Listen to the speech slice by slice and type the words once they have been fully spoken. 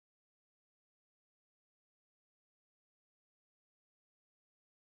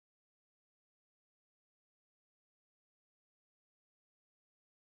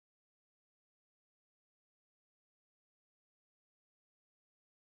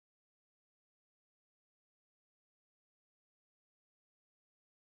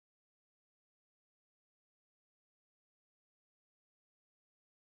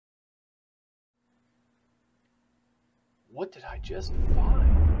What did I just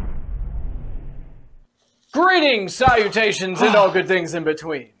find? Greetings, salutations, and all good things in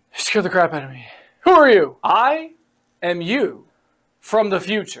between. Scare the crap out of me. Who are you? I am you from the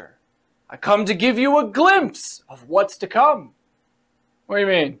future. I come to give you a glimpse of what's to come. What do you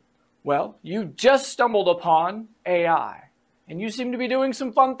mean? Well, you just stumbled upon AI, and you seem to be doing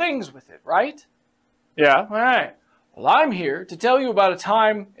some fun things with it, right? Yeah, all right. Well, I'm here to tell you about a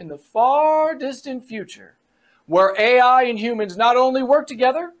time in the far distant future where AI and humans not only work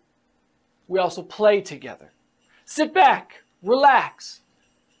together, we also play together. Sit back, relax,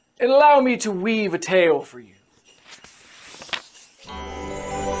 and allow me to weave a tale for you.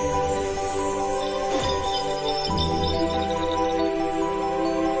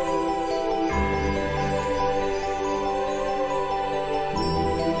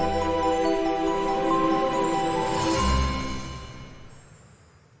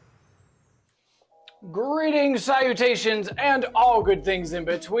 Greetings, salutations, and all good things in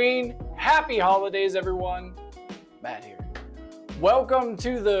between. Happy holidays, everyone. Matt here. Welcome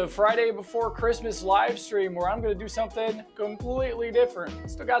to the Friday before Christmas live stream where I'm going to do something completely different.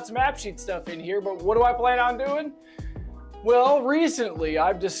 Still got some AppSheet stuff in here, but what do I plan on doing? Well, recently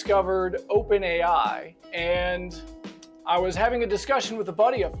I've discovered OpenAI, and I was having a discussion with a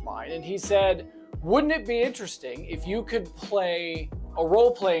buddy of mine, and he said, wouldn't it be interesting if you could play a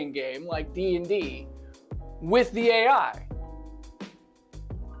role-playing game like D&D with the AI?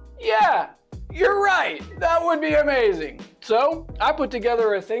 Yeah, you're right. That would be amazing. So I put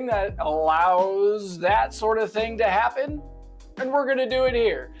together a thing that allows that sort of thing to happen, and we're going to do it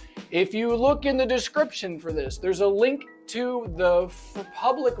here. If you look in the description for this, there's a link to the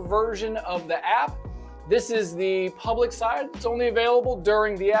public version of the app. This is the public side. It's only available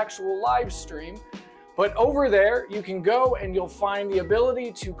during the actual live stream. But over there, you can go and you'll find the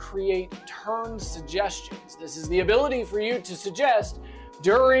ability to create turn suggestions. This is the ability for you to suggest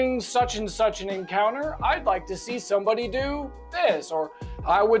during such and such an encounter, I'd like to see somebody do this, or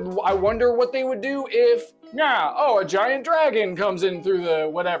I wonder what they would do if, a giant dragon comes in through the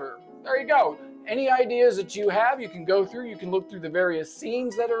whatever. There you go. Any ideas that you have, you can go through. You can look through the various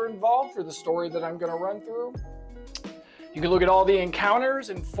scenes that are involved for the story that I'm going to run through. You can look at all the encounters,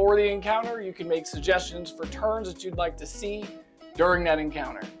 and for the encounter, you can make suggestions for turns that you'd like to see during that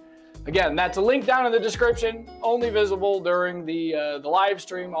encounter. Again, that's a link down in the description, only visible during the live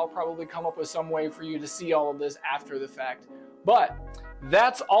stream. I'll probably come up with some way for you to see all of this after the fact. But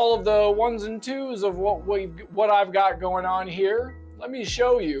that's all of the ones and twos of what I've got going on here. Let me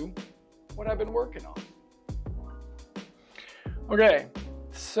show you what I've been working on. Okay,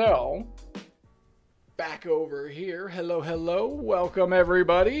 so back over here. Hello, hello. Welcome,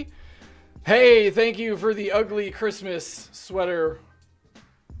 everybody. Hey, thank you for the ugly Christmas sweater.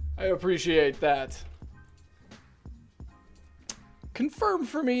 I appreciate that. Confirm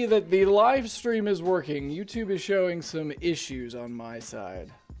for me that the live stream is working. YouTube is showing some issues on my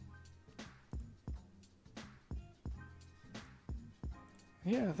side.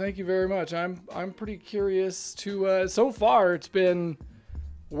 Yeah, thank you very much. I'm pretty curious to so far it's been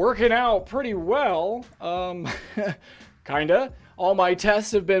working out pretty well. Kinda. All my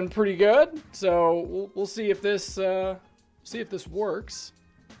tests have been pretty good, so we'll see if this works.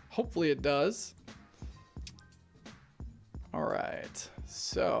 Hopefully it does. All right.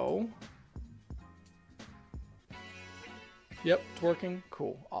 So, yep, it's working.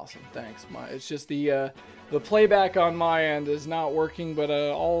 Cool. Awesome. Thanks. It's just the playback on my end is not working, but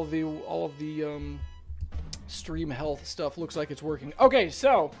all of the stream health stuff looks like it's working. Okay,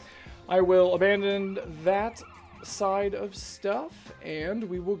 so I will abandon that side of stuff and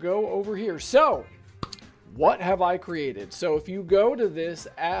we will go over here. So what have I created? So if you go to this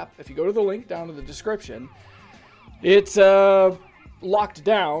app, if you go to the link down in the description, it's a locked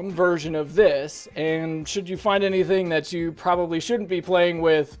down version of this, and should you find anything that you probably shouldn't be playing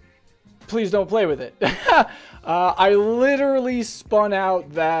with, please don't play with it. I literally spun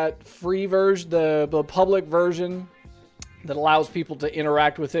out that free version, the public version that allows people to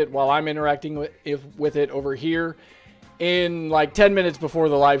interact with it while I'm interacting with it over here in like 10 minutes before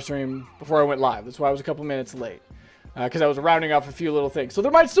the live stream, before I went live. That's why I was a couple minutes late, because I was rounding off a few little things. So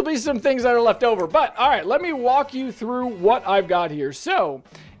there might still be some things that are left over, but all right, let me walk you through what I've got here. So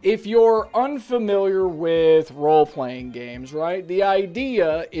if you're unfamiliar with role-playing games, right, the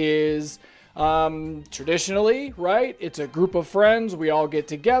idea is traditionally, right, it's a group of friends. We all get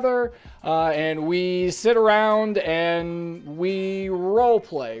together and we sit around and we role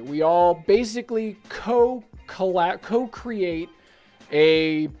play. We all basically co-create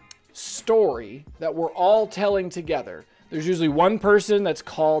a story that we're all telling together. There's usually one person that's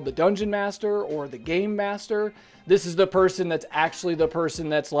called the dungeon master or the game master This is the person that's actually the person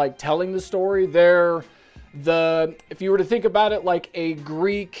that's like telling the story. They're if you were to think about it like a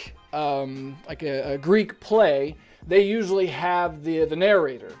Greek, like a Greek play, they usually have the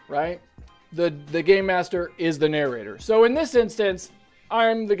narrator, right? The game master is the narrator. So in this instance,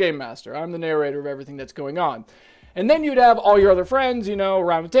 I'm the game master. I'm the narrator of everything that's going on. And then you'd have all your other friends, you know,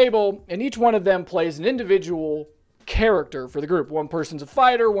 around the table, and each one of them plays an individual character for the group. One person's a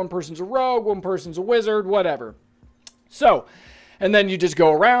fighter, one person's a rogue, one person's a wizard, whatever. So, and then you just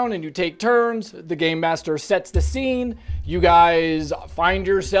go around and you take turns. The game master sets the scene. You guys find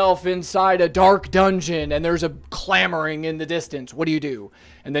yourself inside a dark dungeon and there's a clamoring in the distance. What do you do?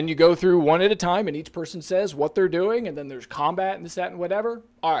 And then you go through one at a time and each person says what they're doing. And then there's combat and this, that, and whatever.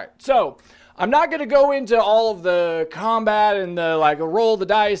 All right. So I'm not going to go into all of the combat and the like roll the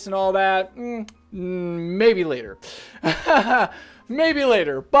dice and all that. Maybe later. Maybe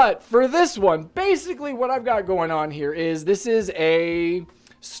later. But for this one, basically what I've got going on here is this is a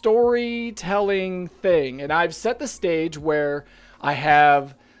storytelling thing. And I've set the stage where I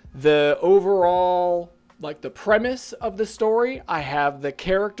have the overall, like the premise of the story. I have the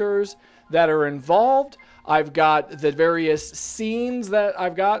characters that are involved. I've got the various scenes that I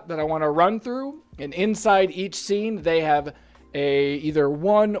want to run through. And inside each scene, they have either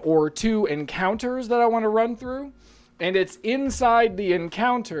 1 or 2 encounters that I want to run through. And it's inside the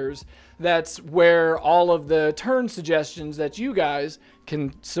encounters that's where all of the turn suggestions that you guys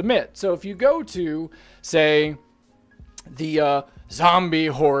can submit. So if you go to, say, the zombie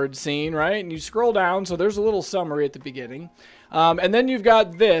horde scene, right? And you scroll down, so there's a little summary at the beginning. And then you've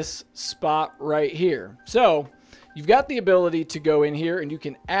got this spot right here. So you've got the ability to go in here and you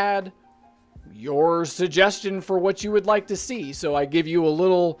can add your suggestion for what you would like to see. So I give you a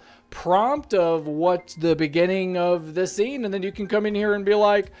little prompt of what's the beginning of the scene, and then you can come in here and be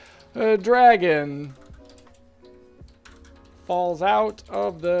like, a dragon falls out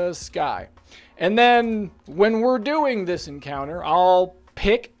of the sky. And then when we're doing this encounter, I'll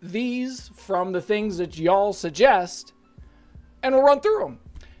pick these from the things that y'all suggest and we'll run through them.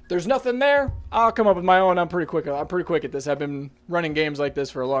 If there's nothing there, I'll come up with my own. I'm pretty quick at this. I've been running games like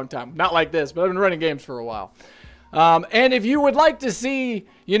this for a long time. Not like this, but I've been running games for a while. And if you would like to see,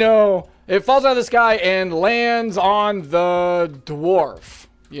 you know, it falls out of the sky and lands on the dwarf,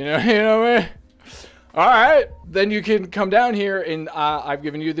 you know what I mean? All right, then you can come down here and I've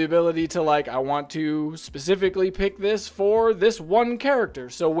given you the ability to like, I want to specifically pick this for this one character.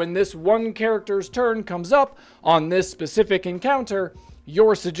 So when this one character's turn comes up on this specific encounter,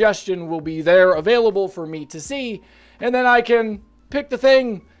 your suggestion will be there available for me to see. And then I can pick the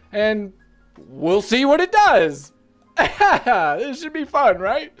thing and we'll see what it does. This should be fun,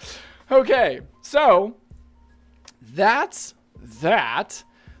 right? Okay, so that's that.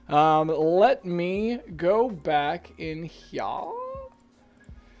 Let me go back in here.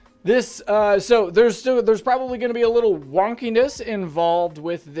 This, so there's probably going to be a little wonkiness involved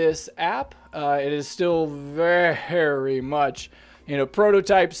with this app. It is still very much in a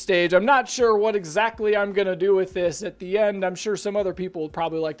prototype stage. I'm not sure what exactly I'm going to do with this at the end. I'm sure some other people would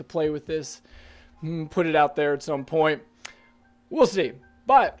probably like to play with this, put it out there at some point. We'll see.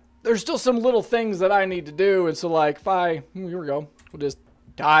 But there's still some little things that I need to do. And so like, here we go. We'll just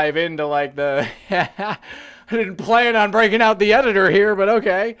dive into like the, I didn't plan on breaking out the editor here, but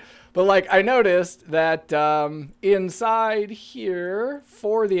okay. But like I noticed that inside here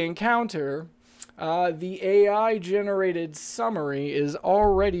for the encounter, the AI generated summary is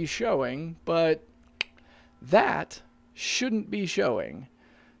already showing, but that shouldn't be showing.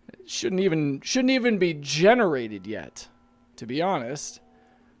 It shouldn't even be generated yet, to be honest.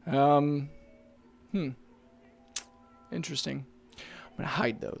 Interesting. I'm going to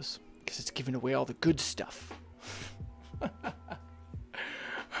hide those because it's giving away all the good stuff.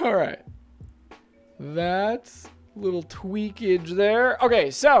 All right. That's a little tweakage there.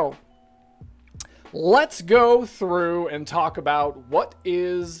 Okay, so let's go through and talk about what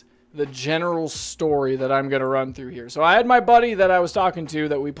is the general story that I'm going to run through here. So I had my buddy that I was talking to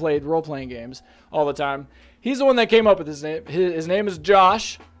that we played role-playing games all the time. He's the one that came up with his name. His name is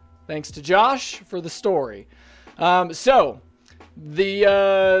Josh. Thanks to Josh for the story. So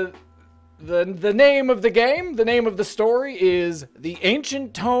the name of the game, the name of the story is The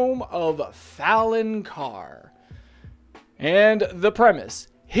Ancient Tome of Falankar. And the premise,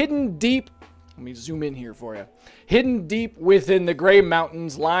 hidden deep, let me zoom in here for you. Hidden deep within the Grey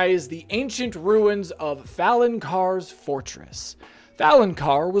Mountains lies the ancient ruins of Falankar's fortress.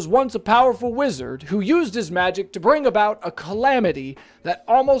 Falankar was once a powerful wizard who used his magic to bring about a calamity that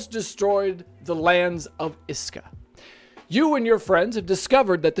almost destroyed the lands of Iska. You and your friends have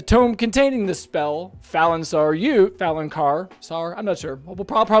discovered that the tome containing the spell, Falankar, I'm not sure, will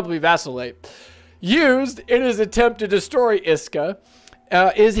probably vacillate, used in his attempt to destroy Iska,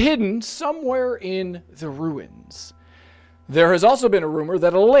 is hidden somewhere in the ruins. There has also been a rumor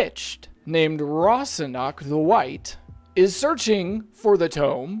that a lich named Rosanok the White is searching for the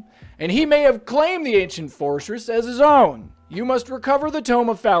tome, and he may have claimed the ancient fortress as his own. You must recover the tome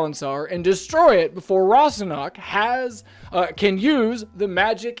of Falansar and destroy it before Rosanok can use the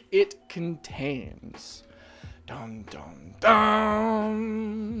magic it contains. Dum dum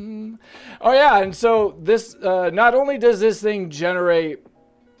dum. Oh yeah, and so this not only does this thing generate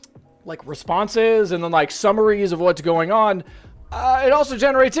like responses and then like summaries of what's going on, it also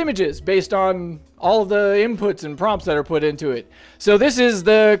generates images based on all of the inputs and prompts that are put into it. So this is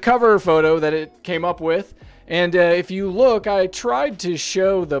the cover photo that it came up with. And if you look, I tried to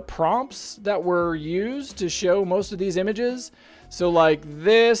show the prompts that were used to show most of these images. So like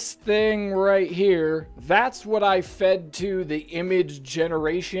this thing right here, that's what I fed to the image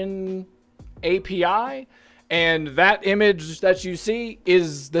generation API. And that image that you see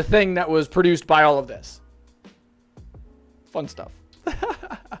is the thing that was produced by all of this. Fun stuff.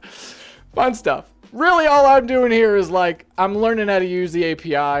 Fun stuff. Really, all I'm doing here is like, I'm learning how to use the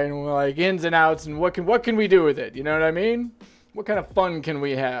API and like ins and outs and what can we do with it? You know what I mean? What kind of fun can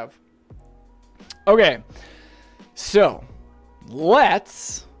we have? Okay. So,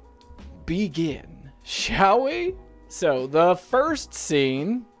 let's begin, shall we? So, the first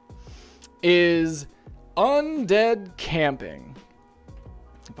scene is undead camping.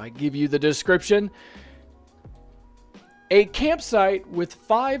 If I give you the description, a campsite with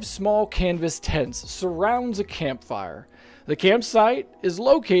 5 small canvas tents surrounds a campfire. The campsite is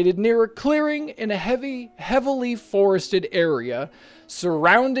located near a clearing in a heavily forested area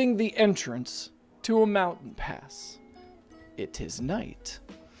surrounding the entrance to a mountain pass. It is night.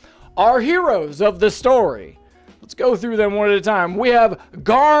 Our heroes of the story. Let's go through them one at a time. We have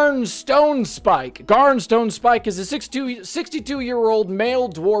Garn Stonespike. Garn Stonespike is a 62-year-old male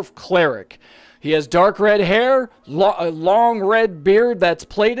dwarf cleric. He has dark red hair, a long red beard that's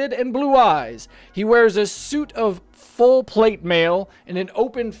plaited, and blue eyes. He wears a suit of full plate mail and an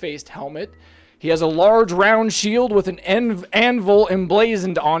open-faced helmet. He has a large round shield with an anvil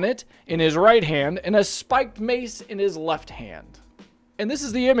emblazoned on it in his right hand and a spiked mace in his left hand. And this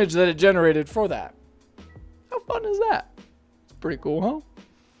is the image that it generated for that. How fun is that? It's pretty cool, huh?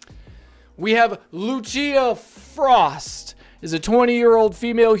 We have Lucia Frost. Is a 20-year-old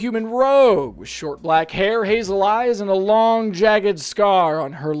female human rogue with short black hair, hazel eyes, and a long, jagged scar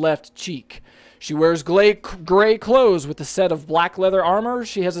on her left cheek. She wears gray clothes with a set of black leather armor.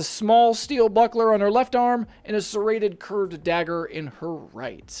 She has a small steel buckler on her left arm and a serrated curved dagger in her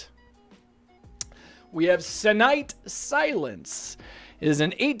right. We have Senite Silence. It is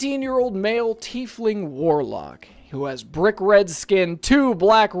an 18-year-old male tiefling warlock who has brick red skin, 2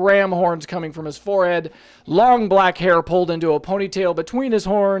 black ram horns coming from his forehead, long black hair pulled into a ponytail between his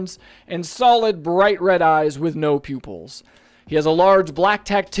horns, and solid bright red eyes with no pupils. He has a large black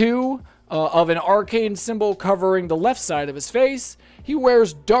tattoo of an arcane symbol covering the left side of his face. He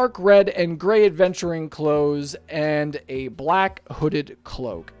wears dark red and gray adventuring clothes and a black hooded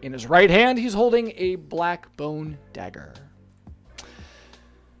cloak. In his right hand, he's holding a black bone dagger.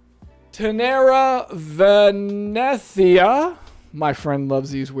 Tenera Venethia. My friend loves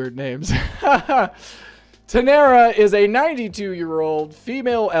these weird names. Tenera is a 92-year-old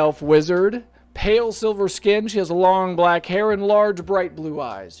female elf wizard. Pale silver skin. She has long black hair and large bright blue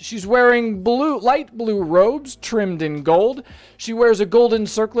eyes. She's wearing light blue robes trimmed in gold. She wears a golden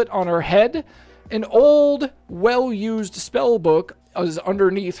circlet on her head. An old, well-used spell book is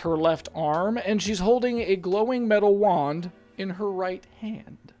underneath her left arm, and she's holding a glowing metal wand in her right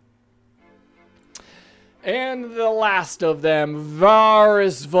hand. And the last of them,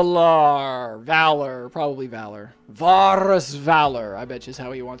 Varus Valor, probably Valor. Varus Valor, I bet you is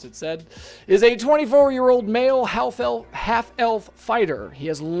how he wants it said, is a 24-year-old male half-elf fighter. He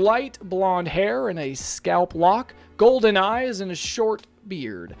has light blonde hair and a scalp lock, golden eyes, and a short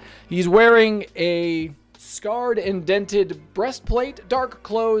beard. He's wearing a scarred and dented breastplate, dark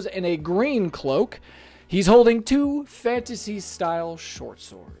clothes, and a green cloak. He's holding 2 fantasy-style short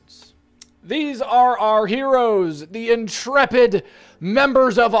swords. These are our heroes, the intrepid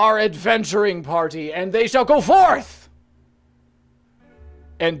members of our adventuring party, and they shall go forth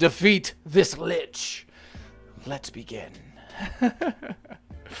and defeat this lich. Let's begin.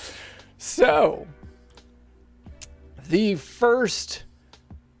 So, the first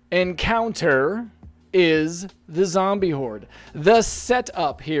encounter is the zombie horde. The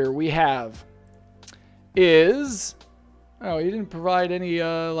setup here we have is Oh, he didn't provide any,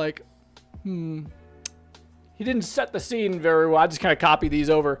 like, He didn't set the scene very well. I just kind of copied these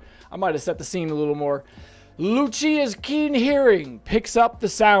over. I might have set the scene a little more. Lucia's keen hearing picks up the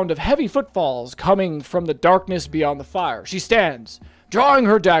sound of heavy footfalls coming from the darkness beyond the fire. She stands, drawing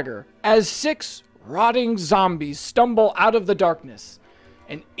her dagger, as 6 rotting zombies stumble out of the darkness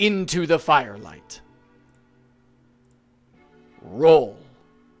and into the firelight. Roll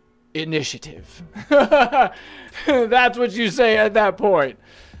initiative. That's what you say at that point.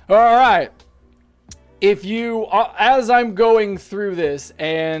 All right. If you, as I'm going through this,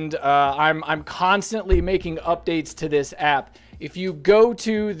 and I'm constantly making updates to this app, if you go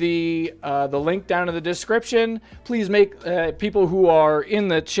to the link down in the description, please make people who are in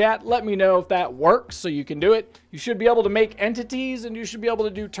the chat, let me know if that works so you can do it. You should be able to make entities, and you should be able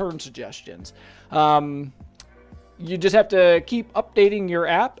to do turn suggestions. You just have to keep updating your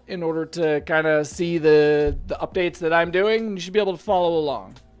app in order to kind of see the updates that I'm doing, and you should be able to follow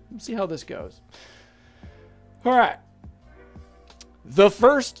along. Let's see how this goes. All right. The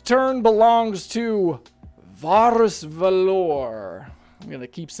first turn belongs to Varus Valor. I'm going to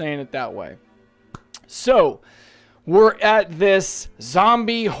keep saying it that way. So, we're at this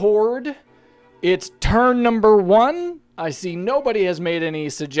zombie horde. It's turn number 1. I see nobody has made any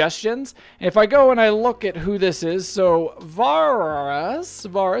suggestions. And if I go and I look at who this is, so Varus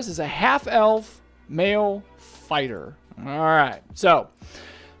is a half-elf male fighter. All right. So,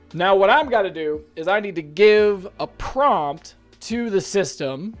 now what I've got to do is I need to give a prompt to the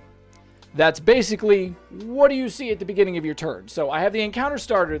system that's basically, what do you see at the beginning of your turn? So I have the encounter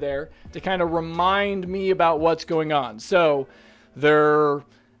starter there to kind of remind me about what's going on. So they're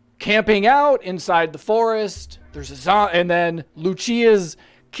camping out inside the forest. There's a zombie, and then Lucia's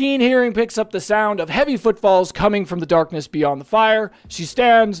keen hearing picks up the sound of heavy footfalls coming from the darkness beyond the fire. She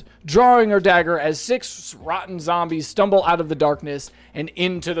stands, drawing her dagger, as 6 rotten zombies stumble out of the darkness and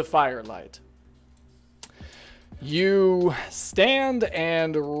into the firelight. You stand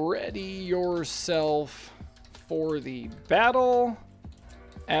and ready yourself for the battle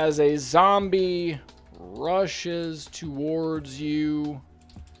as a zombie rushes towards you,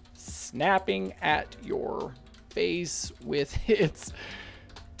 snapping at your face with its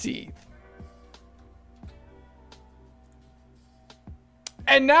teeth.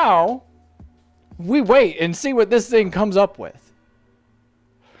 And now we wait and see what this thing comes up with.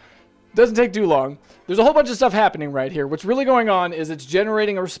 Doesn't take too long. There's a whole bunch of stuff happening right here. What's really going on is it's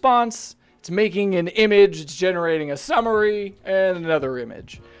generating a response, it's making an image, it's generating a summary, and another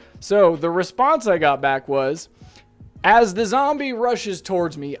image. So the response I got back was, as the zombie rushes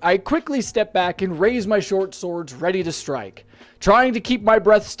towards me, I quickly step back and raise my short swords ready to strike. Trying to keep my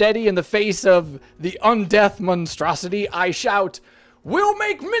breath steady in the face of the undeath monstrosity, I shout, "We'll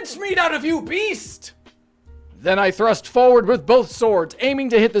make mincemeat out of you, beast!" Then I thrust forward with both swords, aiming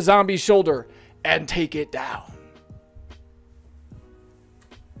to hit the zombie's shoulder and take it down.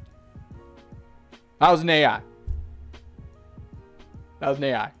 That was an AI. That was an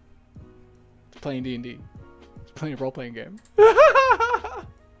AI. It's playing D&D. It's playing a role-playing game.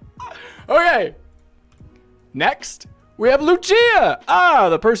 Okay. Next, we have Lucia.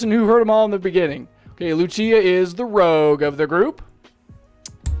 The person who heard them all in the beginning. Okay, Lucia is the rogue of the group.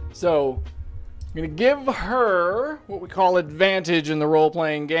 So, I'm going to give her what we call advantage in the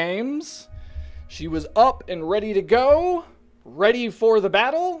role-playing games. She was up and ready to go. Ready for the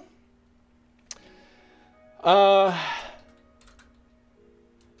battle.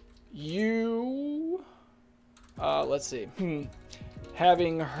 Let's see.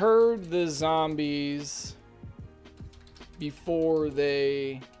 Having heard the zombies before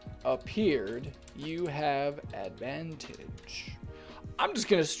they appeared, you have advantage. I'm just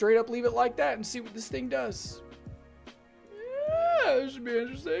going to straight up leave it like that and see what this thing does. Yeah, this should be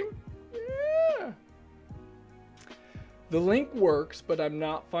interesting. Yeah. The link works, but I'm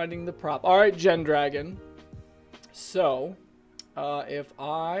not finding the prop. All right, Gen Dragon. So, if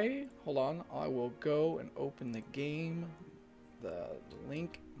I, hold on, I will go and open the game, the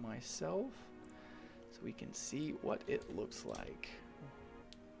link myself, so we can see what it looks like.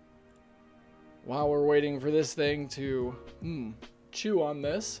 While we're waiting for this thing to chew on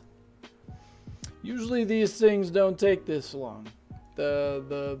this. Usually these things don't take this long.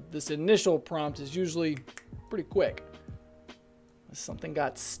 This initial prompt is usually pretty quick. If something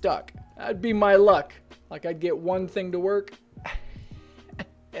got stuck, that'd be my luck. Like I'd get one thing to work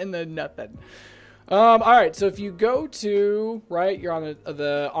and then nothing. All right, so if you go to, right, you're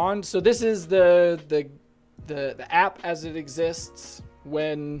on so this is the app as it exists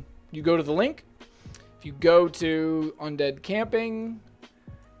when you go to the link. If you go to Undead Camping,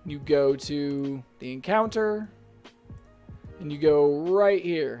 you go to the encounter, and you go right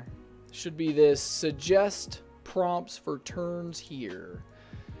here. Should be this suggest prompts for turns here.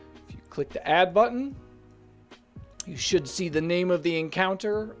 If you click the add button, you should see the name of the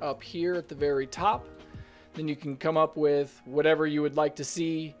encounter up here at the very top. Then you can come up with whatever you would like to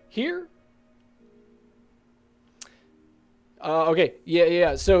see here. Okay,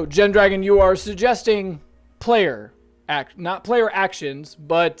 yeah. So, Gendragon, you are suggesting not player actions,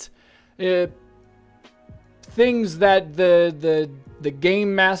 but things that the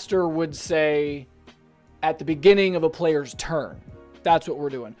game master would say at the beginning of a player's turn. That's what we're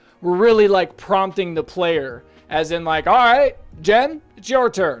doing. We're really like prompting the player, as in like, all right, Jen, it's your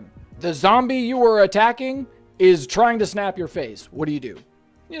turn. The zombie you were attacking is trying to snap your face. What do you do?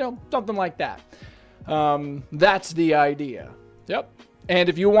 You know, something like that. That's the idea. Yep. And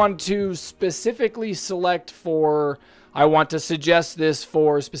if you want to specifically select for, I want to suggest this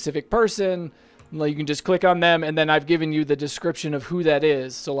for a specific person, you can just click on them, and then I've given you the description of who that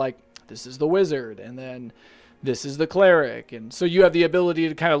is. So like, this is the wizard, and then this is the cleric. And so you have the ability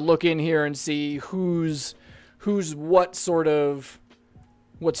to kind of look in here and see who's what sort of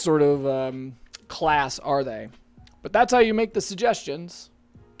class are they. But that's how you make the suggestions.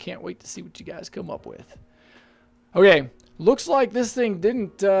 Can't wait to see what you guys come up with. Okay, looks like this thing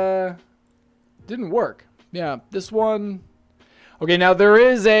didn't work. Yeah, this one. Okay, now there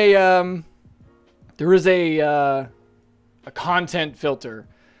is a content filter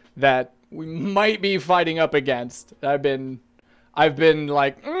that we might be fighting up against. I've been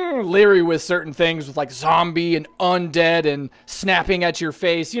like leery with certain things, with like zombie and undead and snapping at your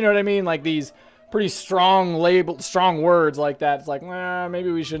face. You know what I mean? Like these pretty strong words like that. It's like, maybe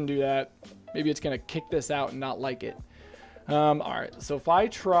we shouldn't do that. Maybe it's gonna kick this out and not like it. All right. So if I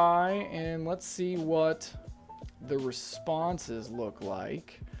try and let's see what the responses look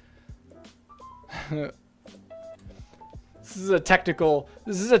like. This is a technical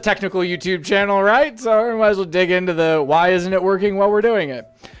YouTube channel, right? So we might as well dig into the why isn't it working while we're doing it.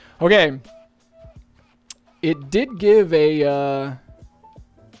 Okay. It did give a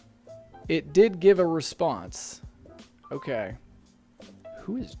response. Okay.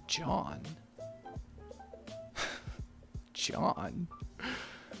 Who is John? John.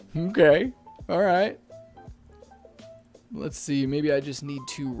 Okay. All right. Let's see. Maybe I just need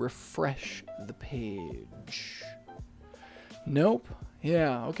to refresh the page. Nope.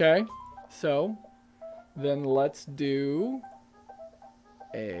 Yeah, okay. So, then let's do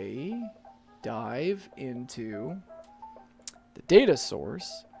a dive into the data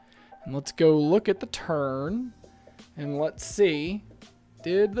source. And let's go look at the turn. And let's see.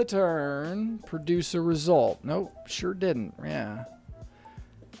 Did the turn produce a result? Nope, sure didn't. Yeah.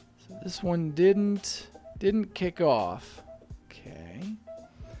 So this one didn't kick off. Okay.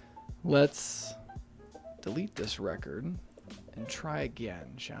 Let's delete this record and try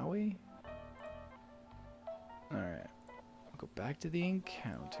again, shall we? Alright. I'll go back to the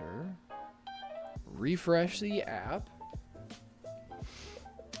encounter. Refresh the app.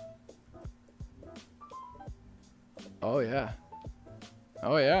 Oh, yeah.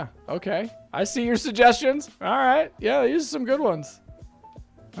 Oh, yeah. Okay. I see your suggestions. Alright. Yeah, these are some good ones.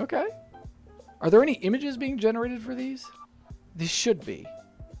 Okay. Are there any images being generated for these? These should be.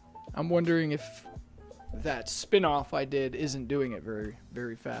 I'm wondering if that spin-off I did isn't doing it very,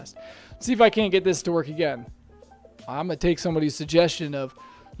 very fast. Let's see if I can't get this to work again. I'm going to take somebody's suggestion of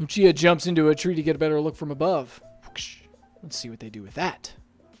Lucia jumps into a tree to get a better look from above. Let's see what they do with that.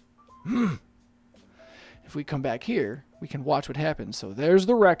 If we come back here, we can watch what happens. So there's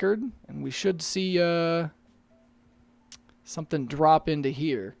the record, and we should see something drop into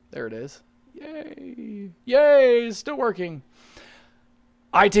here. There it is. Yay! Yay! It's still working.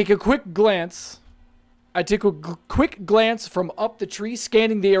 I take a quick glance from up the tree,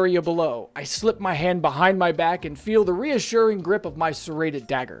 scanning the area below. I slip my hand behind my back and feel the reassuring grip of my serrated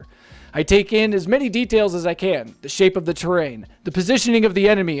dagger. I take in as many details as I can. The shape of the terrain, the positioning of the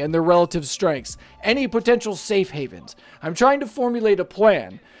enemy and their relative strengths, any potential safe havens. I'm trying to formulate a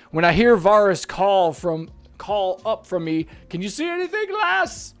plan when I hear Varus call up from me. Can you see anything,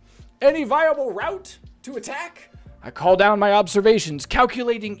 lass? Any viable route to attack? I call down my observations,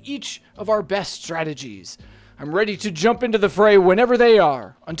 calculating each of our best strategies. I'm ready to jump into the fray whenever they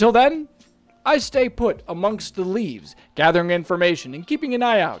are. Until then, I stay put amongst the leaves, gathering information and keeping an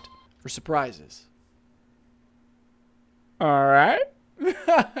eye out for surprises. Alright.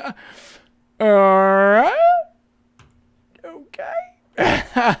 Alright. Okay.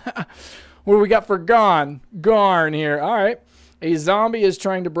 What do we got for Garn here? Alright. A zombie is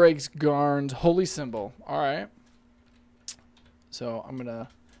trying to break Garn's holy symbol. Alright. So I'm going to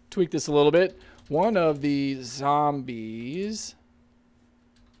tweak this a little bit. One of the zombies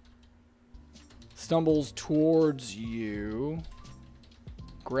stumbles towards you,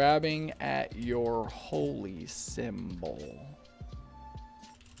 grabbing at your holy symbol.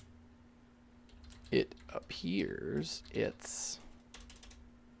 It appears it's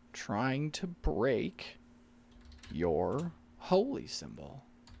trying to break your holy symbol.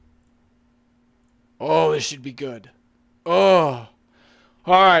 Oh, this should be good. Oh.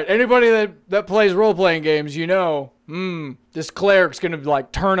 All right, anybody that plays role-playing games, you know, this cleric's going to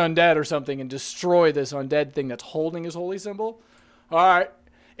like turn undead or something and destroy this undead thing that's holding his holy symbol. All right,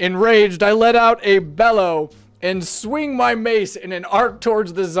 enraged, I let out a bellow and swing my mace in an arc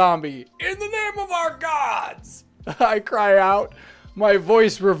towards the zombie. In the name of our gods, I cry out, my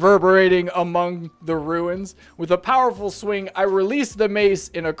voice reverberating among the ruins. With a powerful swing, I release the mace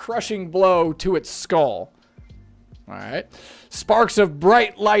in a crushing blow to its skull. All right. Sparks of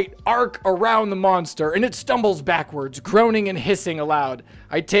bright light arc around the monster, and it stumbles backwards, groaning and hissing aloud.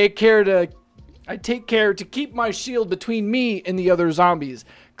 I take care to keep my shield between me and the other zombies,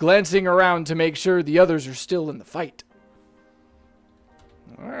 glancing around to make sure the others are still in the fight.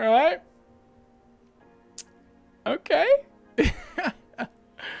 All right. Okay.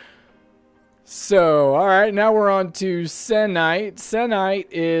 So, all right, now we're on to Senite. Senite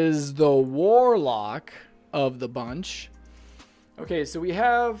is the warlock of the bunch. Okay, so we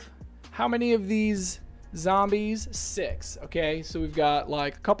have how many of these zombies? 6. Okay, so we've got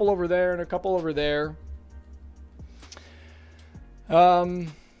like a couple over there and a couple over there.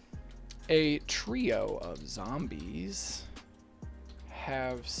 A trio of zombies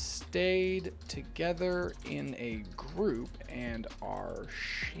have stayed together in a group and are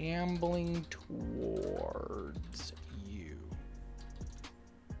shambling towards you.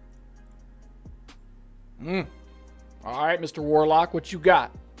 All right, Mr. Warlock, what you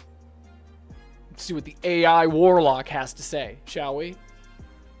got? Let's see what the AI Warlock has to say, shall we?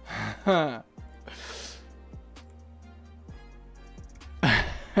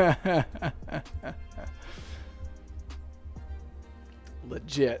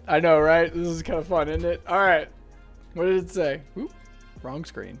 Legit. I know, right? This is kind of fun, isn't it? All right. What did it say? Oop, wrong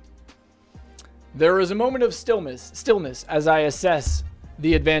screen. There is a moment of stillness as I assess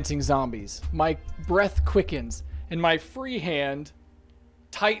the advancing zombies. My breath quickens, and my free hand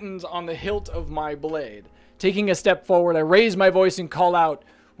tightens on the hilt of my blade. Taking a step forward, I raise my voice and call out,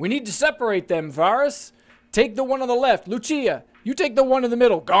 "We need to separate them, Varus. Take the one on the left. Lucia, you take the one in the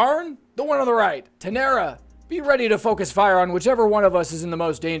middle. Garn, the one on the right. Tenera, be ready to focus fire on whichever one of us is in the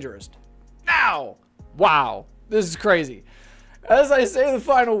most dangerous. Now!" Wow, this is crazy. As I say the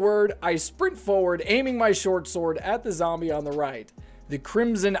final word, I sprint forward, aiming my short sword at the zombie on the right. The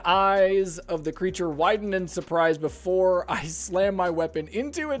crimson eyes of the creature widen in surprise before I slam my weapon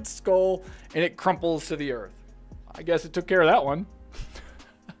into its skull and it crumples to the earth. I guess it took care of that one.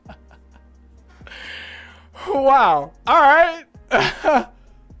 Wow. All right.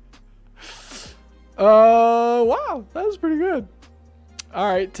 Wow, that was pretty good.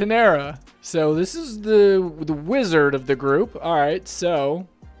 All right, Tenera. So this is the wizard of the group. All right, so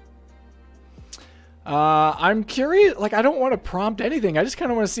I'm curious. Like, I don't want to prompt anything. I just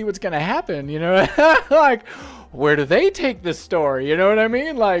kind of want to see what's going to happen, you know? Like, where do they take this story? You know what I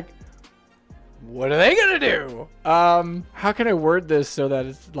mean? Like, what are they going to do? How can I word this so that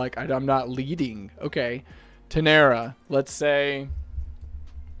it's like I'm not leading? Okay, Tenera, let's say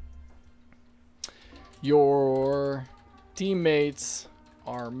your teammates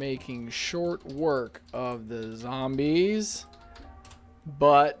are making short work of the zombies,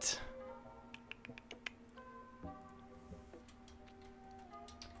 but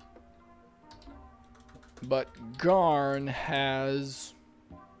Garn has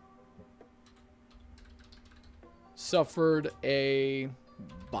suffered a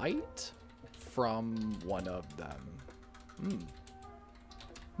bite from one of them.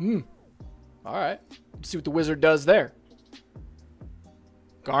 All right. Let's see what the wizard does there.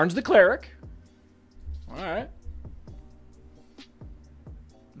 Garn's the cleric. All right.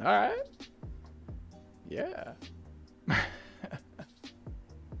 All right. Yeah.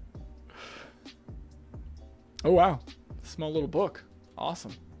 Oh, wow. Small little book.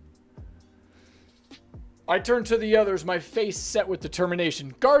 Awesome. I turn to the others, my face set with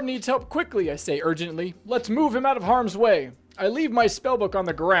determination. Guard needs help quickly, I say urgently. Let's move him out of harm's way. I leave my spellbook on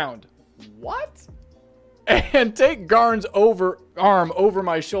the ground. What? And take Garn's arm over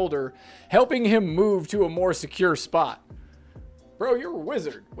my shoulder, helping him move to a more secure spot. Bro, you're a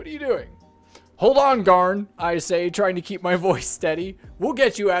wizard. What are you doing? Hold on, Garn, I say, trying to keep my voice steady. We'll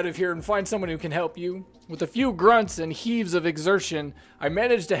get you out of here and find someone who can help you. With a few grunts and heaves of exertion, I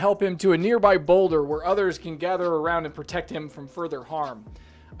manage to help him to a nearby boulder where others can gather around and protect him from further harm.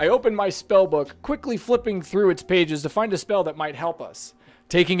 I open my spellbook, quickly flipping through its pages to find a spell that might help us.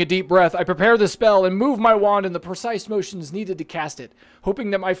 Taking a deep breath, I prepare the spell and move my wand in the precise motions needed to cast it,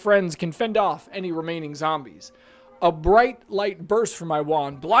 hoping that my friends can fend off any remaining zombies. A bright light bursts from my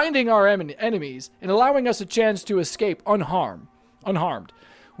wand, blinding our enemies and allowing us a chance to escape unharmed.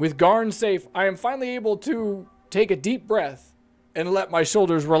 With Garn safe, I am finally able to take a deep breath and let my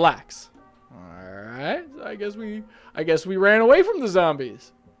shoulders relax. Alright, so I guess we ran away from the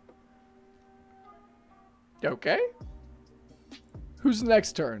zombies. Okay. Who's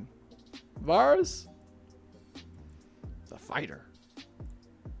next turn? Varus? The fighter.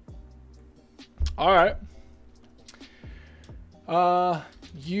 Alright.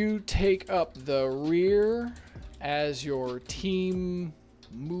 You take up the rear as your team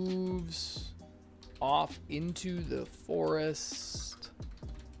moves off into the forest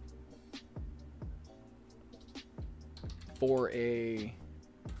for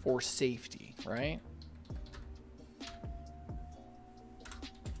safety, right?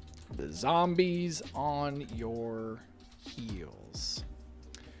 The zombies on your heels.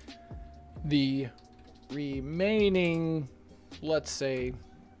 The remaining, let's say,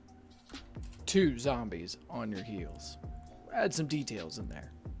 2 zombies on your heels. Add some details in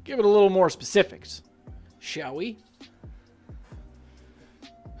there. Give it a little more specifics, shall we?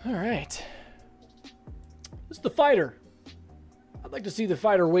 All right. This is the fighter. I'd like to see the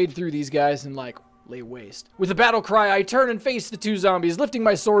fighter wade through these guys and, like, lay waste. With a battle cry, I turn and face the 2 zombies, lifting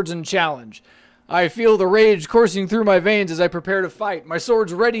my swords in challenge. I feel the rage coursing through my veins as I prepare to fight, my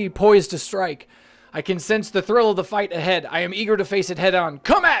swords ready, poised to strike. I can sense the thrill of the fight ahead. I am eager to face it head on.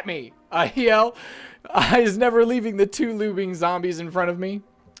 Come at me! I yell, eyes never leaving the 2 looming zombies in front of me.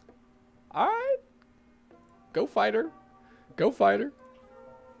 Alright. Go fighter. Go fighter.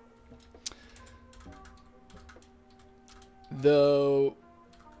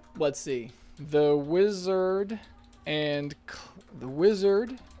 Let's see. The wizard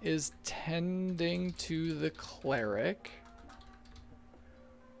is tending to the cleric.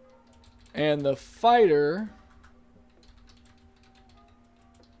 And the fighter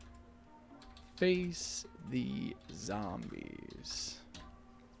face the zombies.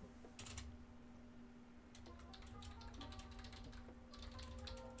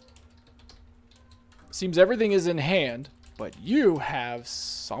 Seems everything is in hand, but you have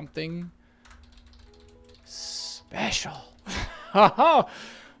something special. Oh,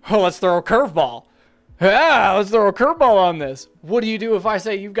 let's throw a curveball. Yeah, let's throw a curveball on this. What do you do if I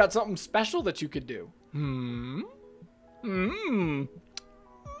say you've got something special that you could do?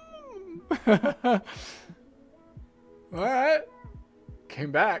 Alright.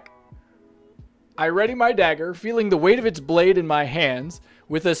 Came back. I ready my dagger, feeling the weight of its blade in my hands.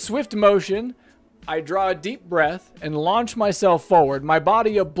 With a swift motion, I draw a deep breath and launch myself forward, my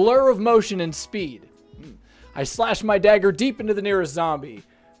body a blur of motion and speed. I slash my dagger deep into the nearest zombie,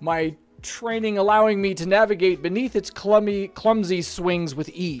 my training allowing me to navigate beneath its clumsy swings with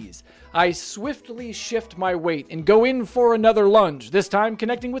ease. I swiftly shift my weight and go in for another lunge, this time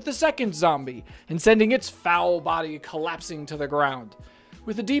connecting with the second zombie and sending its foul body collapsing to the ground.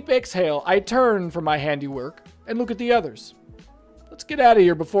 With a deep exhale, I turn from my handiwork and look at the others. Let's get out of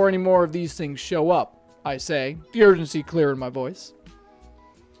here before any more of these things show up, I say, the urgency clear in my voice.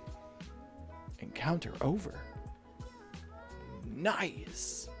 Encounter over.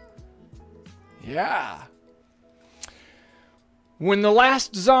 Nice. Yeah. When the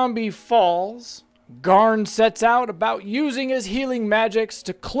last zombie falls, Garn sets out about using his healing magics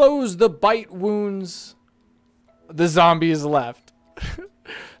to close the bite wounds the zombies left.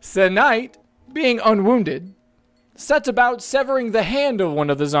 Senite, being unwounded, sets about severing the hand of one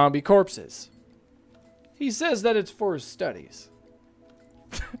of the zombie corpses. He says that it's for his studies.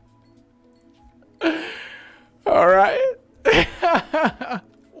 All right.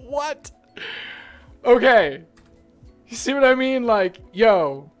 What? Okay. You see what I mean? Like,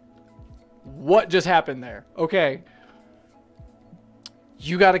 yo, what just happened there? Okay.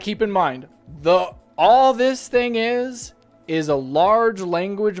 You got to keep in mind, all this thing is a large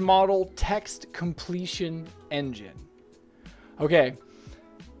language model text completion engine. Okay.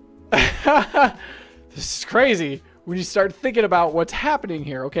 This is crazy when you start thinking about what's happening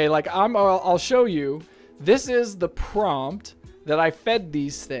here. Okay, like I'll show you. This is the prompt that I fed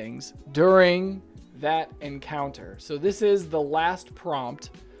these things during that encounter. So this is the last prompt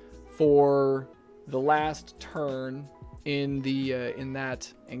for the last turn in the in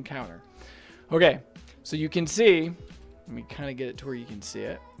that encounter. Okay, so you can see, let me kind of get it to where you can see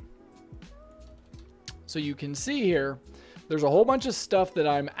it. So you can see here, there's a whole bunch of stuff that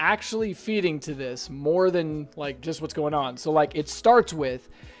I'm actually feeding to this more than like just what's going on. So like it starts with,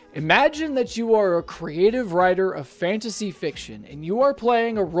 imagine that you are a creative writer of fantasy fiction and you are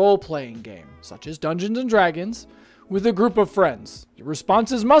playing a role-playing game, such as Dungeons and Dragons, with a group of friends. Your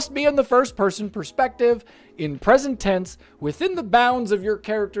responses must be in the first-person perspective, in present tense, within the bounds of your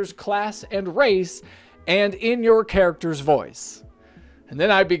character's class and race, and in your character's voice. And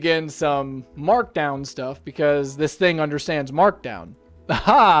then I begin some markdown stuff because this thing understands markdown.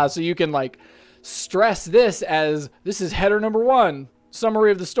 Aha! So you can like stress this as this is header number 1, summary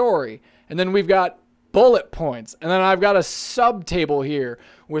of the story. And then we've got bullet points. And then I've got a subtable here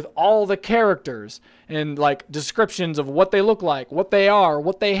with all the characters and like descriptions of what they look like, what they are,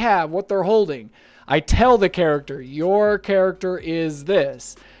 what they have, what they're holding. I tell the character, your character is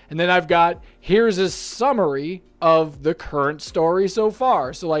this. And then I've got, here's a summary of the current story so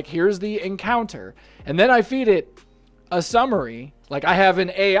far. So like, here's the encounter. And then I feed it a summary. Like I have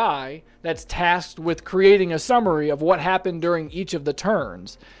an AI that's tasked with creating a summary of what happened during each of the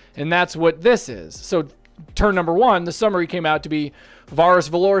turns. And that's what this is. So turn number 1, the summary came out to be, Varus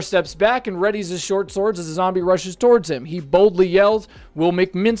Valor steps back and readies his short swords as a zombie rushes towards him. He boldly yells, "We'll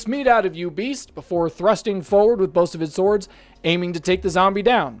make mincemeat out of you, beast," before thrusting forward with both of his swords, aiming to take the zombie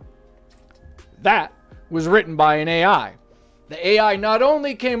down. That was written by an AI. The AI not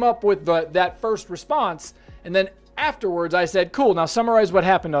only came up with that first response, and then afterwards I said, cool, now summarize what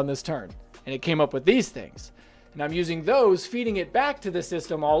happened on this turn. And it came up with these things. And I'm using those, feeding it back to the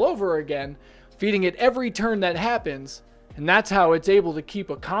system all over again, feeding it every turn that happens, and that's how it's able to keep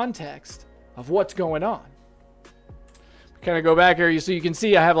a context of what's going on. Kind of go back here, so you can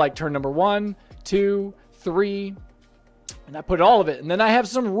see I have like turn number 1, 2, 3, and I put all of it. And then I have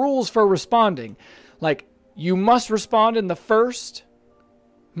some rules for responding. Like, you must respond in the first...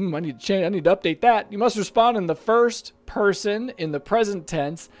 I need to update that. You must respond in the first person, in the present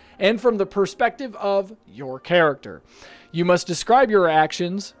tense, and from the perspective of your character. You must describe your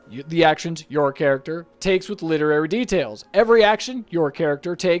actions, the actions your character takes with literary details. Every action your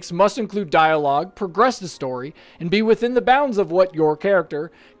character takes must include dialogue, progress the story, and be within the bounds of what your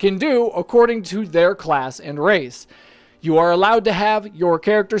character can do according to their class and race. You are allowed to have your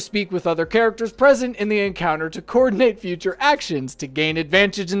character speak with other characters present in the encounter to coordinate future actions, to gain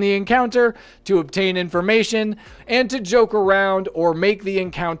advantage in the encounter, to obtain information, and to joke around or make the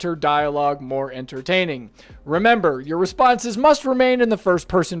encounter dialogue more entertaining. Remember, your responses must remain in the first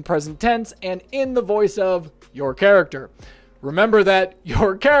person present tense and in the voice of your character. Remember that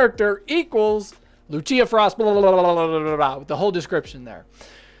your character equals Lucia Frost, blah, blah, blah, blah, blah, blah, blah, with the whole description there.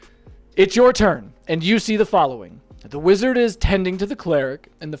 It's your turn, and you see the following. The wizard is tending to the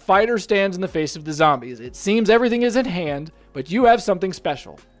cleric, and the fighter stands in the face of the zombies. It seems everything is at hand, but you have something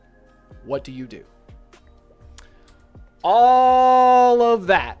special. What do you do? All of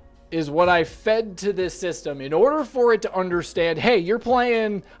that is what I fed to this system in order for it to understand, hey, you're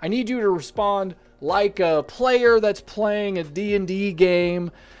playing, I need you to respond like a player that's playing a D&D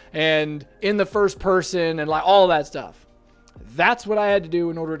game and in the first person and like all that stuff. That's what I had to do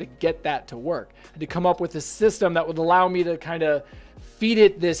in order to get that to work. I had to come up with a system that would allow me to kind of feed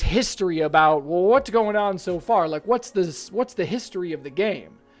it this history about, well, what's going on so far? Like, what's the history of the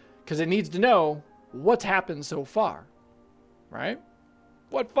game? Because it needs to know what's happened so far, right?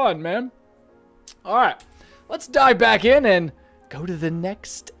 What fun, man. All right, let's dive back in and go to the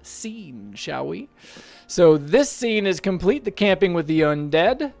next scene, shall we? So this scene is complete, the camping with the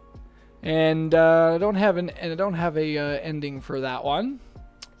undead. And I don't have a ending for that one.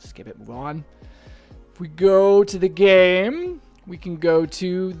 Skip it, move on. If we go to the game, we can go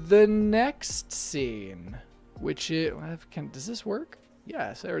to the next scene, which is, does this work?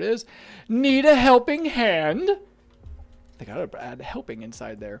 Yes, there it is. Need a helping hand. I think I ought to add helping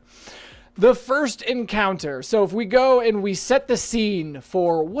inside there. The first encounter. So if we go and we set the scene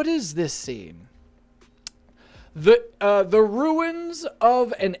for, what is this scene? The ruins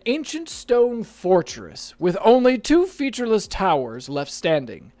of an ancient stone fortress with only 2 featureless towers left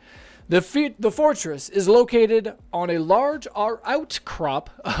standing. The fortress is located on a large outcrop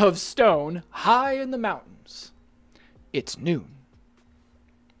of stone high in the mountains. It's noon.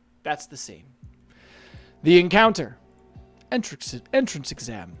 That's the scene. The encounter. Entrance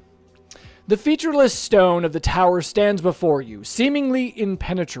exam. The featureless stone of the tower stands before you, seemingly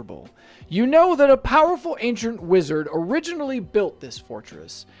impenetrable. You know that a powerful ancient wizard originally built this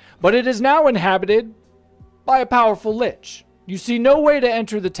fortress, but it is now inhabited by a powerful lich. You see no way to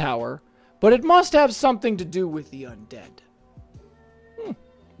enter the tower, but it must have something to do with the undead.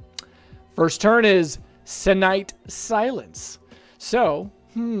 First turn is Senite Silence. So,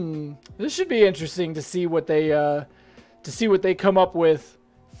 this should be interesting to see what they come up with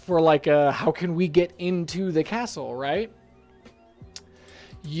for like how can we get into the castle, right?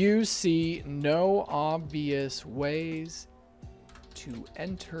 You see no obvious ways to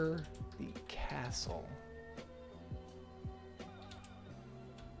enter the castle.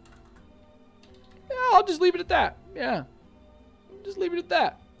 Yeah, I'll just leave it at that. Yeah. Just leave it at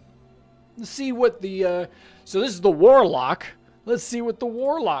that. Let's see what the so this is the warlock. Let's see what the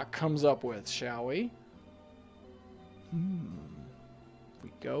warlock comes up with, shall we? We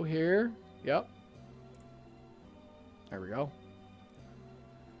go here. Yep. There we go.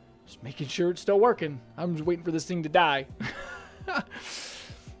 Just making sure it's still working. I'm just waiting for this thing to die.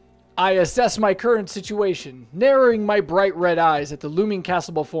 I assess my current situation, narrowing my bright red eyes at the looming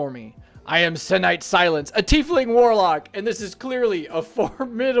castle before me. I am Senite Silence, a tiefling warlock, and this is clearly a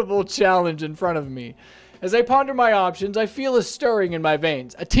formidable challenge in front of me. As I ponder my options, I feel a stirring in my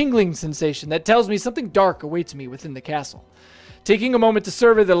veins, a tingling sensation that tells me something dark awaits me within the castle. Taking a moment to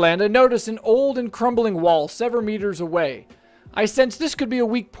survey the land, I notice an old and crumbling wall several meters away. I sense this could be a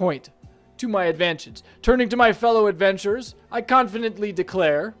weak point to my advantage. Turning to my fellow adventurers, I confidently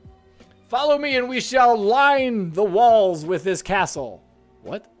declare, "Follow me and we shall line the walls with this castle."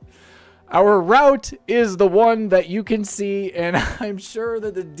 What? Our route is the one that you can see, and I'm sure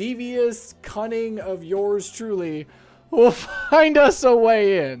that the devious cunning of yours truly will find us a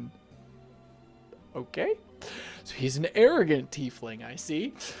way in. Okay. So he's an arrogant tiefling, I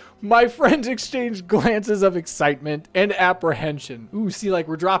see. My friends exchange glances of excitement and apprehension. Ooh, see, like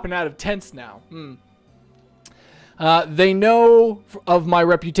we're dropping out of tents now. They know of my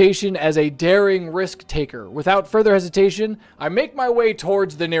reputation as a daring risk taker. Without further hesitation, I make my way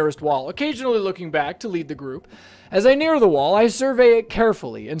towards the nearest wall, occasionally looking back to lead the group. As I near the wall, I survey it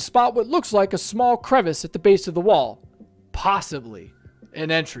carefully and spot what looks like a small crevice at the base of the wall. Possibly an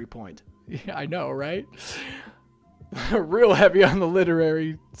entry point. Yeah, I know, right? Real heavy on the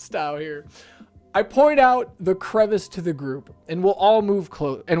literary style here. I point out the crevice to the group, and we all move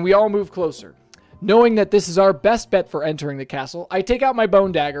closer. Knowing that this is our best bet for entering the castle, I take out my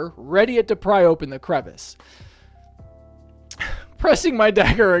bone dagger, ready it to pry open the crevice. Pressing my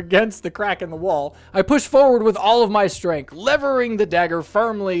dagger against the crack in the wall, I push forward with all of my strength, levering the dagger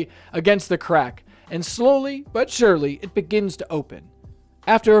firmly against the crack, and slowly but surely it begins to open.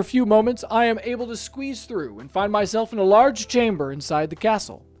 After a few moments, I am able to squeeze through and find myself in a large chamber inside the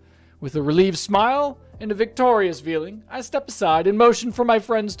castle. With a relieved smile and a victorious feeling, I step aside and motion for my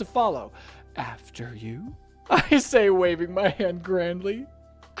friends to follow. "After you," I say, waving my hand grandly.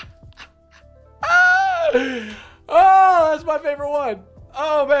 Oh, that's my favorite one.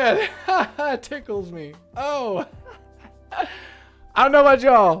 Oh, man. It tickles me. Oh. I don't know about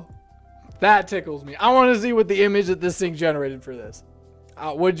y'all. That tickles me. I want to see what the image that this thing generated for this.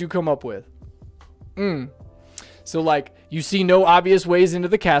 What did you come up with? So, like, you see no obvious ways into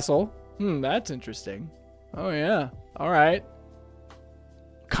the castle. That's interesting. Oh, yeah. All right.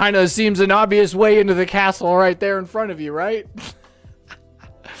 Kind of seems an obvious way into the castle right there in front of you, right?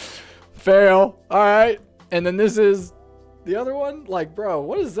 Fail. All right. And then this is the other one. Like, bro,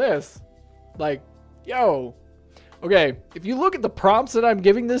 what is this? Like, yo. Okay, if you look at the prompts that I'm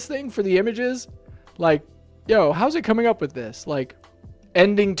giving this thing for the images, like, yo, how's it coming up with this? Like,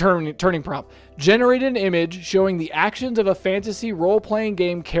 ending turning prompt. Generate an image showing the actions of a fantasy role-playing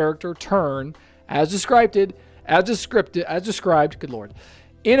game character turn, as described, good lord,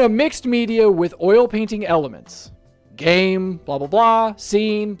 in a mixed media with oil painting elements. Game, blah, blah, blah,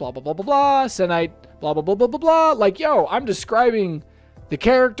 scene, blah, blah, blah, blah, blah, Senite, blah, blah, blah, blah, blah, blah. Like, yo, I'm describing the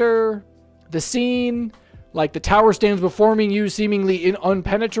character, the scene, like the tower stands before me, you seemingly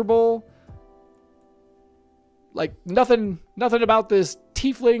unpenetrable. Like, nothing about this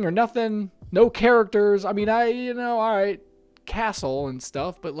tiefling or nothing, no characters. I mean, all right, castle and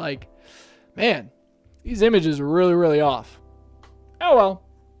stuff, but like, man, these images are really, really off. Oh, well,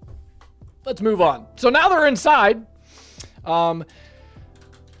 let's move on. So now they're inside.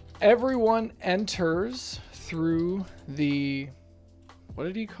 Everyone enters through the, what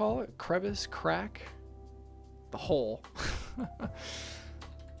did he call it? Crevice, crack, the hole.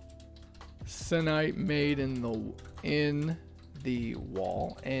 Senite made in the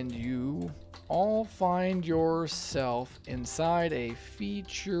wall, and you all find yourself inside a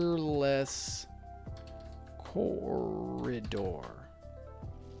featureless corridor.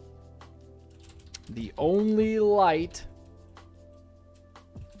 The only light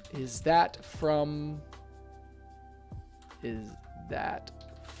is that from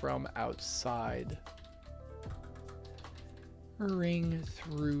outside. ring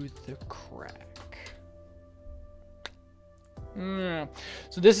through the crack.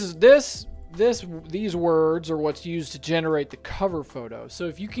 So these words are what's used to generate the cover photo. So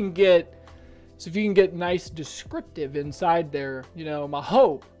if you can get nice descriptive inside there, you know, my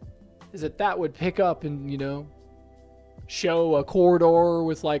hope is that would pick up and, you know, show a corridor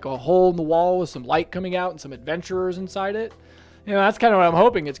with like a hole in the wall with some light coming out and some adventurers inside it. You know, that's kind of what I'm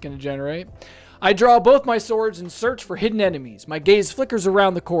hoping it's going to generate. I draw both my swords and search for hidden enemies. My gaze flickers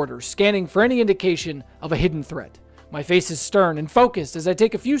around the corridor, scanning for any indication of a hidden threat. My face is stern and focused as I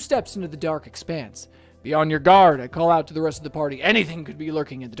take a few steps into the dark expanse. Be on your guard, I call out to the rest of the party. Anything could be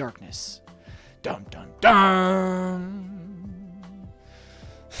lurking in the darkness. Dum dum dum.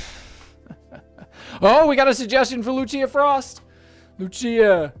 Oh, we got a suggestion for Lucia Frost.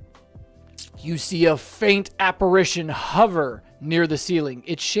 Lucia, you see a faint apparition hover near the ceiling.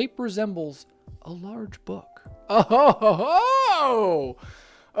 Its shape resembles a large book. Oh,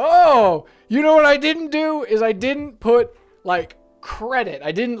 you know what I didn't do is I didn't put like credit.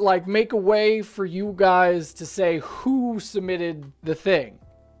 I didn't like make a way for you guys to say who submitted the thing.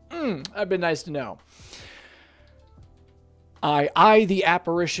 That'd been nice to know. I eye the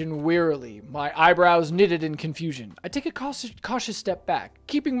apparition wearily, my eyebrows knitted in confusion. I take a cautious step back,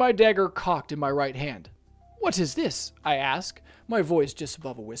 keeping my dagger cocked in my right hand. What is this? I ask, my voice just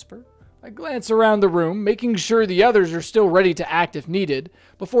above a whisper. I glance around the room, making sure the others are still ready to act if needed,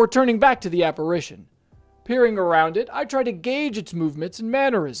 before turning back to the apparition. Peering around it, I try to gauge its movements and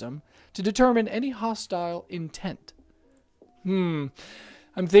mannerism to determine any hostile intent. I'm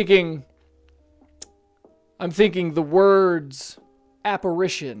thinking the words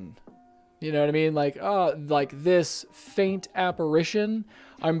apparition. You know what I mean? Like this faint apparition.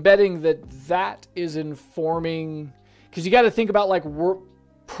 I'm betting that is informing, because you got to think about like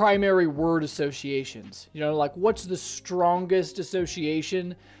primary word associations. You know, like what's the strongest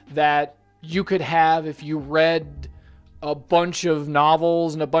association that you could have if you read a bunch of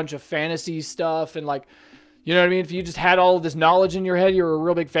novels and a bunch of fantasy stuff and like, you know what I mean? If you just had all of this knowledge in your head, you're a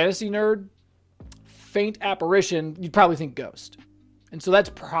real big fantasy nerd. Faint apparition, you'd probably think ghost. And so that's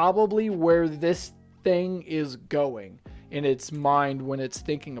probably where this thing is going in its mind when it's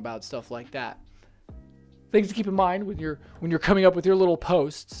thinking about stuff like that. Things to keep in mind when you're coming up with your little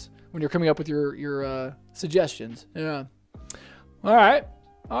posts, when you're coming up with your suggestions. Yeah. All right.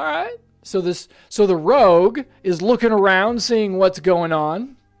 So the rogue is looking around, seeing what's going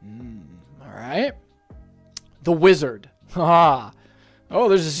on. All right. The wizard. Oh,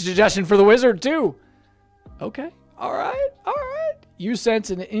 there's a suggestion for the wizard too. Okay. All right. You sense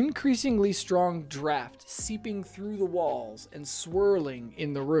an increasingly strong draft seeping through the walls and swirling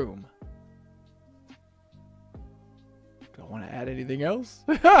in the room. Do I want to add anything else?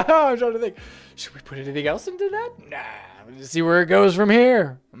 I'm trying to think. Should we put anything else into that? Nah. Let's see where it goes from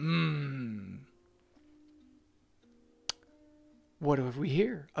here. What have we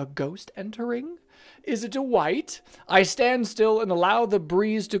here? A ghost entering? Is it a white? I stand still and allow the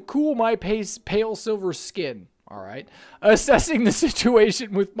breeze to cool my pale silver skin. All right. Assessing the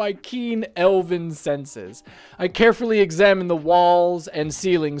situation with my keen elven senses. I carefully examine the walls and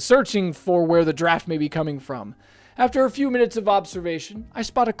ceiling, searching for where the draft may be coming from. After a few minutes of observation, I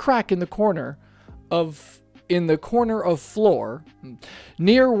spot a crack in the corner of floor,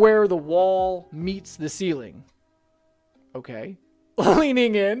 near where the wall meets the ceiling. Okay.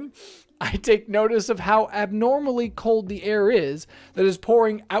 Leaning in, I take notice of how abnormally cold the air is that is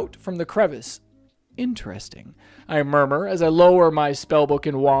pouring out from the crevice. Interesting, I murmur as I lower my spellbook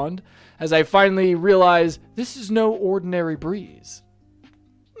and wand, as I finally realize this is no ordinary breeze.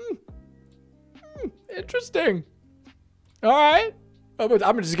 Interesting. All right.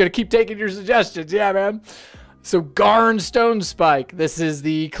 I'm just going to keep taking your suggestions. Yeah, man. So Garn Stonespike, this is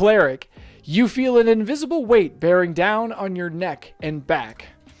the cleric. You feel an invisible weight bearing down on your neck and back.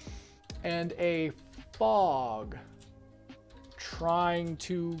 And a fog trying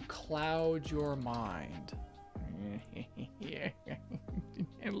to cloud your mind. Yeah.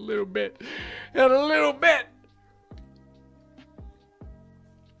 A little bit. This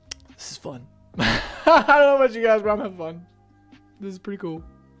is fun. I don't know about you guys, but I'm having fun. This is pretty cool.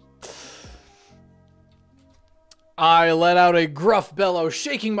 I let out a gruff bellow,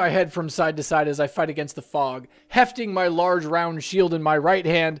 shaking my head from side to side as I fight against the fog, hefting my large round shield in my right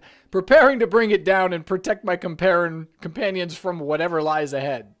hand, preparing to bring it down and protect my companions from whatever lies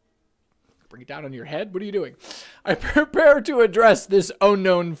ahead. Bring it down on your head? What are you doing? I prepare to address this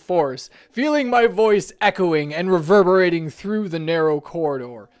unknown force, feeling my voice echoing and reverberating through the narrow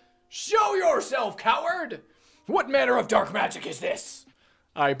corridor. Show yourself, coward! What manner of dark magic is this?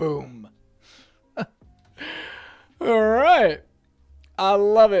 I boom. All right. I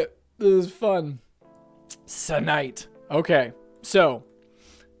love it. This is fun. Tonight. Okay, so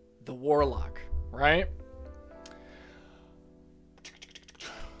the warlock, right?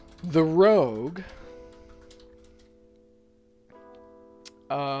 The rogue.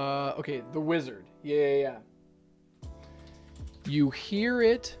 Okay, the wizard. Yeah. You hear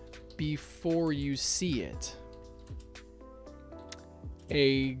it before you see it.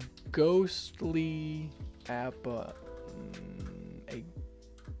 A ghostly a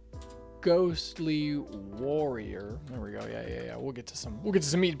ghostly warrior. There we go. Yeah. We'll get to some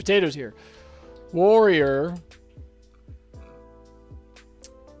meat and potatoes here. Warrior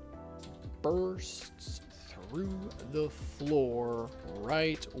bursts through the floor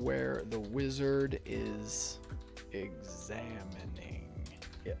right where the wizard is examining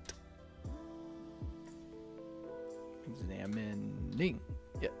it.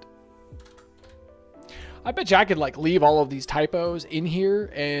 I bet you I could like leave all of these typos in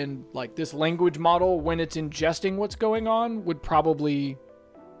here, and like this language model, when it's ingesting what's going on, would probably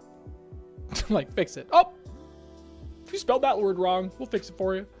like fix it. Oh, you spelled that word wrong. We'll fix it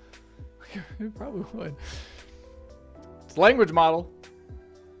for you. It probably would. It's a language model.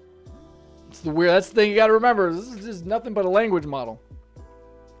 It's the weird. That's the thing you got to remember. This is just nothing but a language model.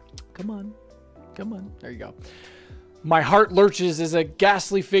 Come on. There you go. My heart lurches as a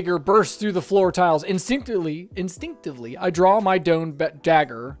ghastly figure bursts through the floor tiles. Instinctively, I draw my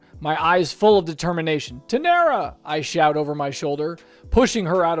dagger, my eyes full of determination. Tanera! I shout over my shoulder, pushing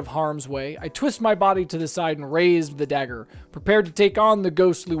her out of harm's way. I twist my body to the side and raise the dagger, prepared to take on the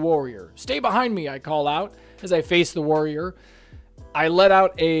ghostly warrior. Stay behind me, I call out as I face the warrior. I let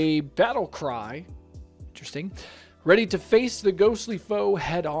out a battle cry. Interesting. Ready to face the ghostly foe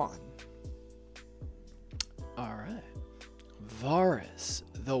head on. All right. Varus,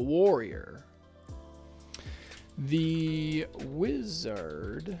 the warrior. The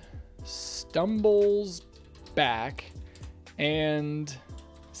wizard stumbles back, and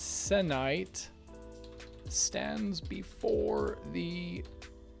Senite stands before the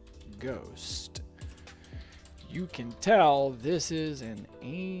ghost. You can tell this is an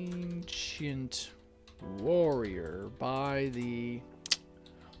ancient warrior by the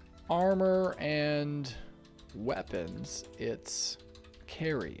armor and weapons it's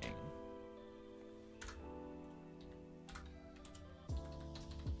carrying.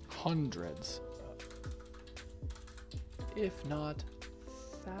 Hundreds, if not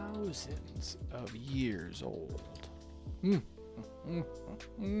thousands of years old.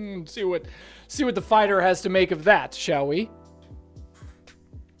 See what the fighter has to make of that, shall we?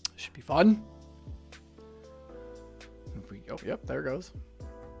 Should be fun. Yep, there it goes.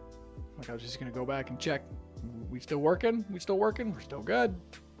 Like I was just gonna go back and check. We still working? We're still good.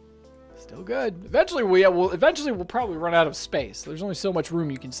 Still good. Eventually we'll probably run out of space. There's only so much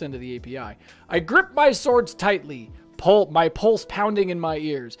room you can send to the API. I grip my swords tightly, my pulse pounding in my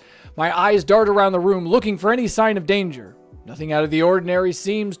ears. My eyes dart around the room looking for any sign of danger. Nothing out of the ordinary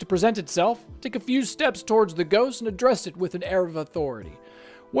seems to present itself. Take a few steps towards the ghost and address it with an air of authority.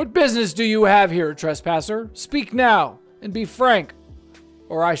 What business do you have here, trespasser? Speak now and be frank,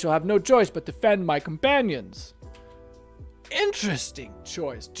 or I shall have no choice but defend my companions. Interesting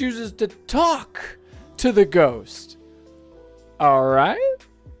choice. Chooses to talk to the ghost. All right.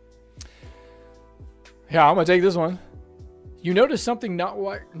 Yeah, I'm going to take this one. You notice something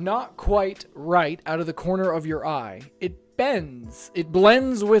not quite right out of the corner of your eye. It bends. It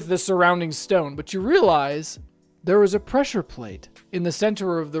blends with the surrounding stone, but you realize there is a pressure plate in the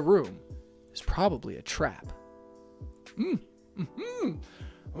center of the room. It's probably a trap.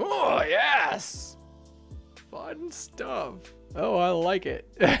 Oh, yes. Fun stuff. Oh, I like it.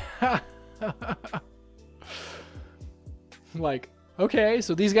 Like, okay,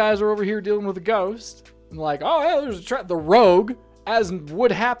 so these guys are over here dealing with a ghost. And like, oh, yeah, there's a trap. The rogue, as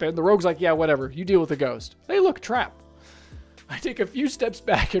would happen, the rogue's like, yeah, whatever. You deal with the ghost. Hey, look, trap. I take a few steps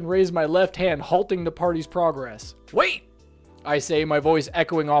back and raise my left hand, halting the party's progress. Wait, I say, my voice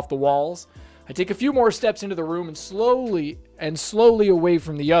echoing off the walls. I take a few more steps into the room and slowly away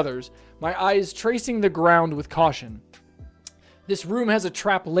from the others, my eyes tracing the ground with caution. This room has a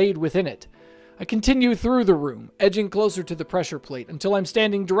trap laid within it. I continue through the room, edging closer to the pressure plate until I'm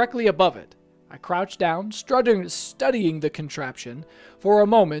standing directly above it. I crouch down, studying the contraption for a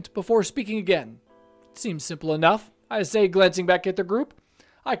moment before speaking again. It seems simple enough, I say, glancing back at the group.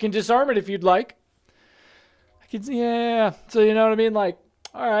 I can disarm it if you'd like. Yeah, so you know what I mean? Like,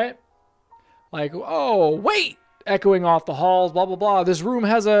 all right. Like, oh, wait! Echoing off the halls, blah, blah, blah. This room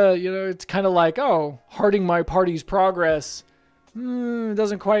has a, it's kind of like, oh, hearting my party's progress. It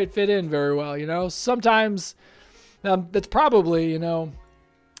doesn't quite fit in very well, Sometimes That's probably, you know,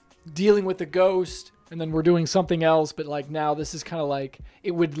 dealing with the ghost, and then we're doing something else, but like now this is kind of like,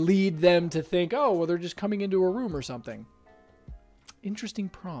 it would lead them to think, oh, well, they're just coming into a room or something. Interesting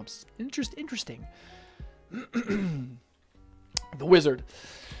prompts. Interesting. The wizard.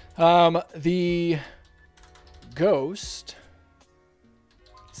 The ghost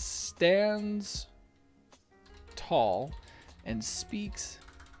stands tall and speaks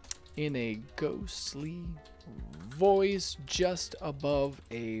in a ghostly voice just above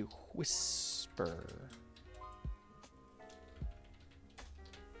a whisper.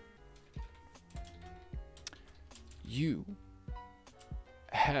 You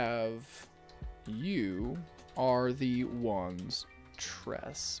are the ones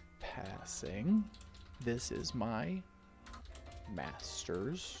trespassing. This is my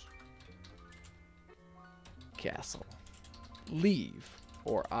master's castle. Leave,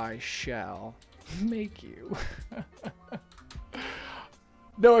 or I shall make you.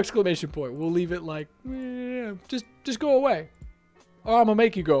 No exclamation point. We'll leave it like, just go away. Or I'm gonna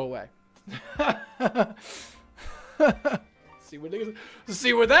make you go away. See what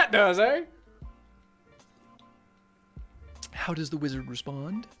that does, eh? How does the wizard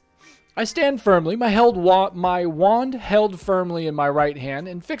respond? I stand firmly, my wand held firmly in my right hand,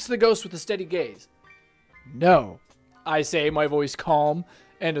 and fix the ghost with a steady gaze. No, I say, my voice calm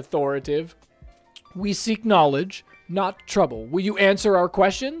and authoritative. We seek knowledge, not trouble. Will you answer our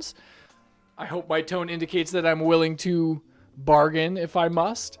questions? I hope my tone indicates that I'm willing to bargain if I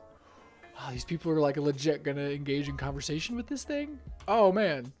must. Oh, these people are like legit gonna engage in conversation with this thing? Oh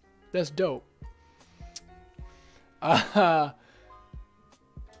man, that's dope. Okay,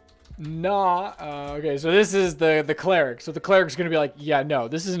 so this is the cleric. So the cleric's gonna be like, yeah, no,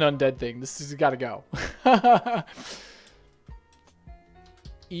 this is an undead thing. This has gotta go.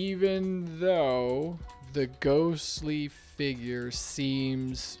 Even though the ghostly figure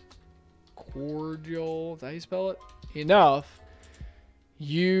seems cordial, is that how you spell it? Enough,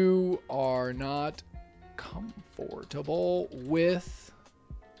 you are not comfortable with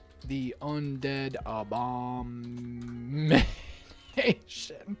the undead abomination.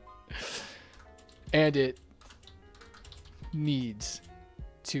 And it needs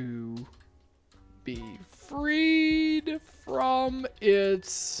to be freed from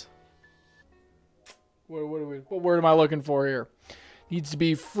its... What word am I looking for here? Needs to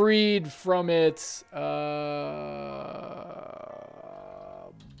be freed from its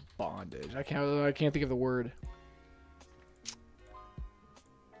bondage. I can't think of the word.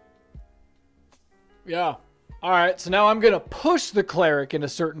 Yeah. All right. So now I'm gonna push the cleric in a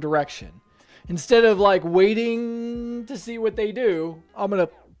certain direction. Instead of like waiting to see what they do, I'm gonna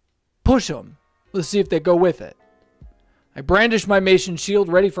push them. Let's see if they go with it. I brandish my mason shield,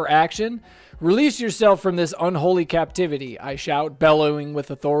 ready for action. Release yourself from this unholy captivity, I shout, bellowing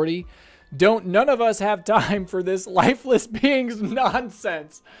with authority. None of us have time for this lifeless being's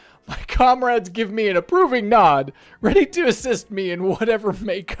nonsense. My comrades give me an approving nod, ready to assist me in whatever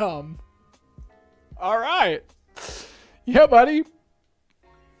may come. All right. Yeah, buddy.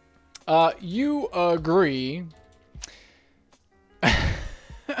 You agree.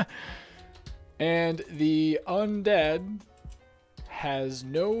 And the undead has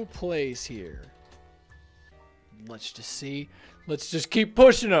no place here. Let's just see. Let's just keep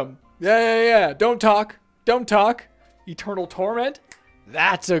pushing them. Yeah. Don't talk. Eternal torment.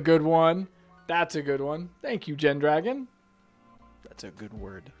 That's a good one. Thank you, Gen Dragon. That's a good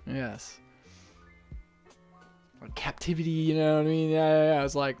word. Yes. Captivity, you know what I mean? Yeah.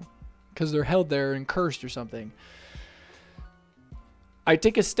 It's like, because they're held there and cursed or something. I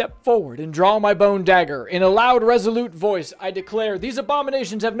take a step forward and draw my bone dagger. In a loud, resolute voice, I declare, these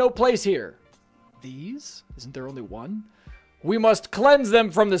abominations have no place here. These? Isn't there only one? We must cleanse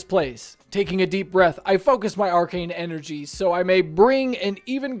them from this place. Taking a deep breath, I focus my arcane energy so I may bring an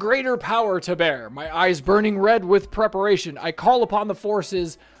even greater power to bear. My eyes burning red with preparation, I call upon the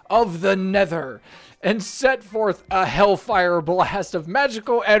forces of the nether and set forth a hellfire blast of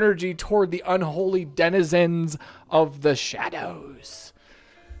magical energy toward the unholy denizens of the shadows.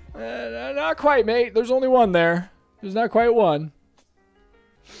 Not quite, mate. There's only one there. There's not quite one.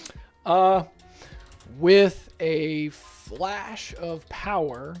 With a flash of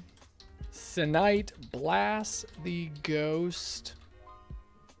power, Senite blasts the ghost,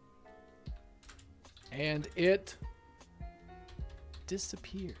 and it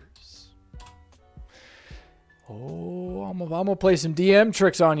disappears. Oh, I'm gonna play some DM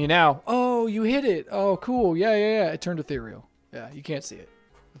tricks on you now. Oh, you hit it. Oh, cool. Yeah. It turned ethereal. Yeah, you can't see it.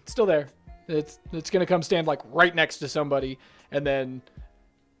 It's still there. It's gonna come stand like right next to somebody and then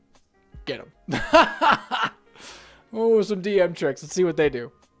get them. Oh, some DM tricks. Let's see what they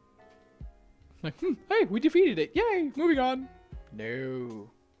do. Like, hey, we defeated it. Yay, moving on. No.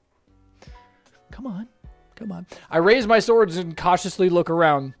 Come on. Come on. I raise my swords and cautiously look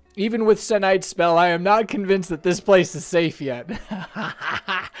around. Even with Senite's spell, I am not convinced that this place is safe yet.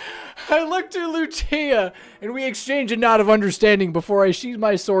 I look to Lucia, and we exchange a nod of understanding before I sheathe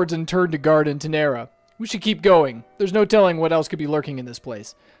my swords and turn to guard in Tenera. We should keep going. There's no telling what else could be lurking in this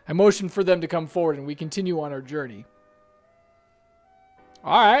place. I motion for them to come forward, and we continue on our journey.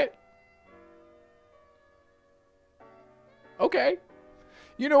 All right. Okay.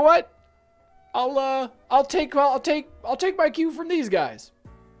 You know what? I'll take my cue from these guys.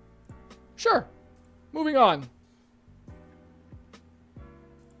 Sure. Moving on.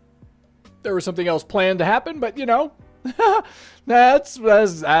 There was something else planned to happen, but you know, that's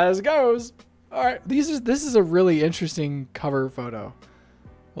as it goes. All right. This is a really interesting cover photo.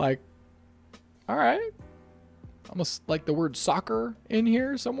 Like, all right. Almost like the word soccer in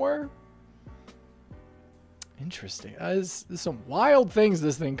here somewhere. Interesting. There's some wild things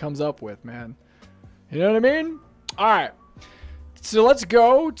this thing comes up with, man. You know what I mean? All right. So let's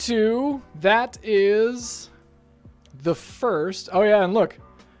go to, that is the first. Oh yeah, and look.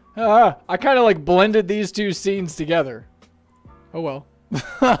 I kind of like blended these two scenes together. Oh well.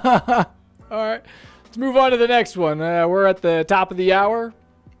 All right. Let's move on to the next one. We're at the top of the hour.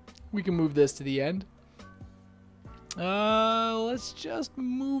 We can move this to the end. Let's just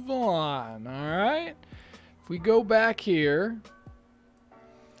move on. All right. If we go back here,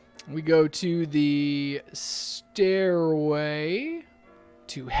 we go to the stairway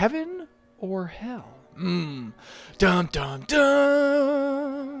to heaven or hell. Dum, dum,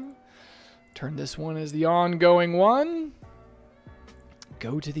 dum. Turn this one as the ongoing one.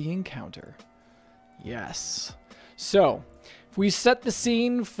 Go to the encounter. Yes. So, if we set the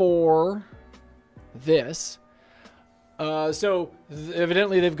scene for this.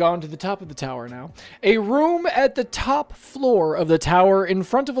 Evidently they've gone to the top of the tower now. A room at the top floor of the tower in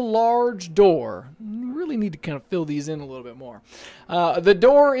front of a large door. You really need to kind of fill these in a little bit more. The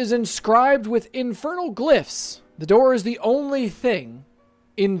door is inscribed with infernal glyphs. The door is the only thing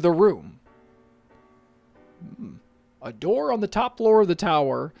in the room. A door on the top floor of the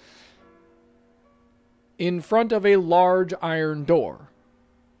tower in front of a large iron door.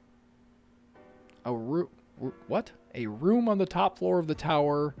 A room. What? A room on the top floor of the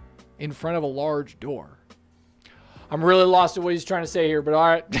tower in front of a large door. I'm really lost at what he's trying to say here, but all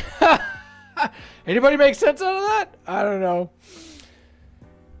right. Anybody make sense out of that? I don't know.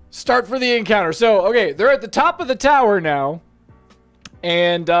 Start for the encounter. So, okay, they're at the top of the tower now,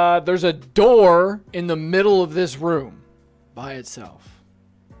 and there's a door in the middle of this room by itself.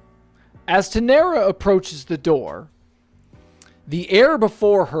 As Tenera approaches the door, the air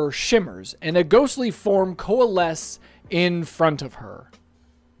before her shimmers, and a ghostly form coalesces in front of her.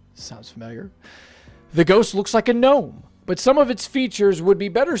 Sounds familiar. The ghost looks like a gnome, but some of its features would be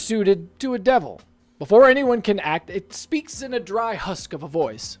better suited to a devil. Before anyone can act, it speaks in a dry husk of a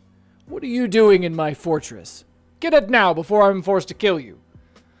voice. What are you doing in my fortress? Get it now before I'm forced to kill you.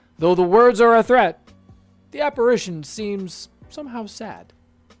 Though the words are a threat, the apparition seems somehow sad.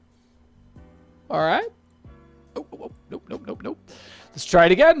 All right. Oh, nope. Let's try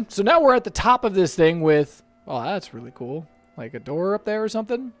it again. So now we're at the top of this thing with, oh, that's really cool. Like a door up there or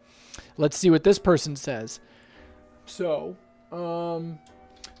something. Let's see what this person says. So,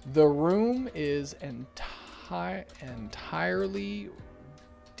 the room is entirely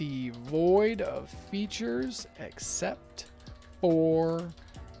devoid of features except for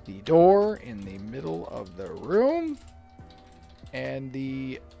the door in the middle of the room and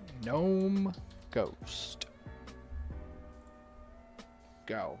the gnome ghost.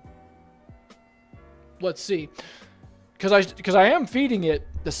 Go. Let's see, because I am feeding it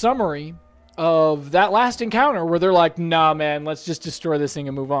the summary of that last encounter where they're like, nah man, let's just destroy this thing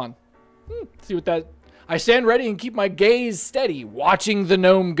and move on. See what that. I stand ready and keep my gaze steady, watching the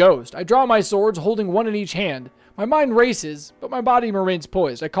gnome ghost. I draw my swords, holding one in each hand. My mind races, but my body remains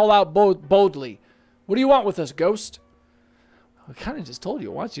poised. I call out boldly, what do you want with us, ghost? I kind of just told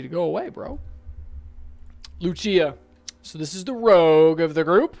you, it wants you to go away, bro. Lucia. So this is the rogue of the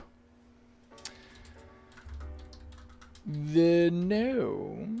group. The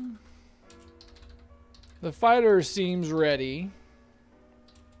gnome. The fighter seems ready.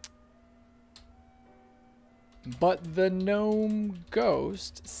 But the gnome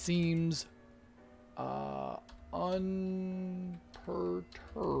ghost seems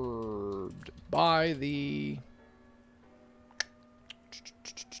unperturbed by the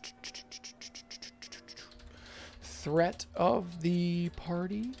threat of the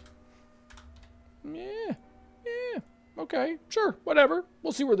party. Yeah. Okay, sure, whatever.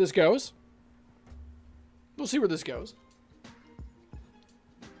 We'll see where this goes. We'll see where this goes.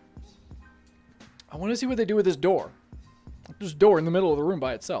 I want to see what they do with this door. There's a door in the middle of the room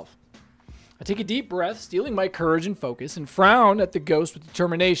by itself. I take a deep breath, stealing my courage and focus, and frown at the ghost with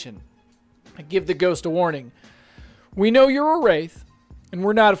determination. I give the ghost a warning. We know you're a wraith, and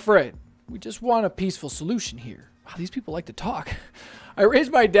we're not afraid. We just want a peaceful solution here. Wow, these people like to talk. I raise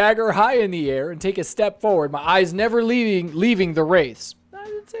my dagger high in the air and take a step forward, my eyes never leaving the wraiths. I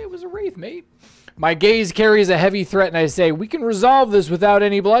didn't say it was a wraith, mate. My gaze carries a heavy threat, and I say, we can resolve this without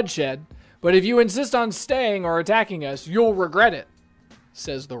any bloodshed. But if you insist on staying or attacking us, you'll regret it,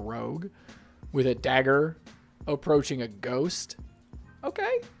 says the rogue, with a dagger approaching a ghost.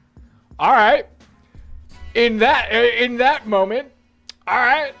 Okay. All right. In that moment, all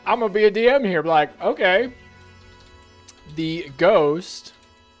right, I'm going to be a DM here. Like, okay. The ghost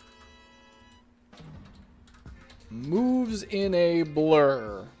moves in a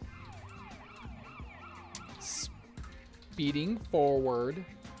blur, speeding forward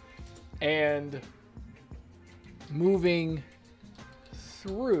and moving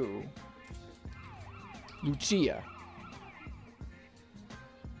through Lucia,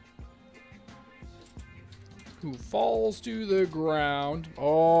 who falls to the ground.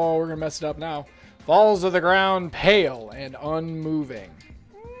 Oh, we're gonna mess it up now. Falls to the ground, pale and unmoving.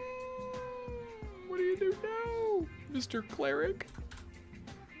 What do you do now, Mr. Cleric?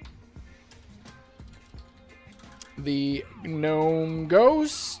 The gnome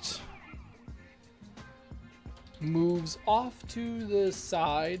ghost moves off to the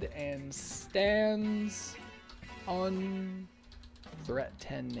side and stands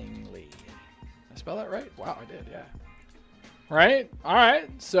unthreateningly. Did I spell that right? Wow, I did, yeah. Right? All right.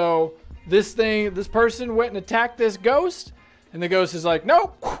 So this person went and attacked this ghost, and the ghost is like,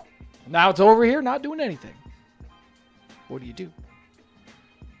 nope. Now it's over here, not doing anything. What do you do?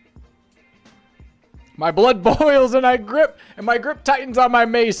 My blood boils and my grip tightens on my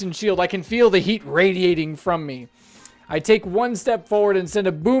mace and shield. I can feel the heat radiating from me. I take one step forward and send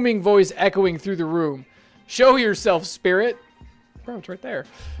a booming voice echoing through the room. Show yourself, spirit. Bro, it's right there.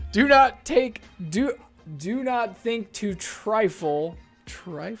 Do not think to trifle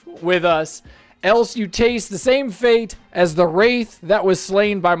with us, else you taste the same fate as the wraith that was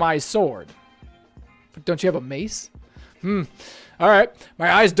slain by my sword. But don't you have a mace? All right.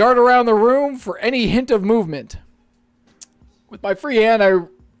 My eyes dart around the room for any hint of movement. With my free hand,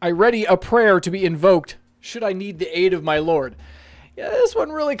 I ready a prayer to be invoked should I need the aid of my lord. Yeah, this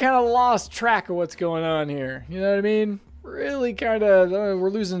one really kind of lost track of what's going on here. You know what I mean? Really kind of, we're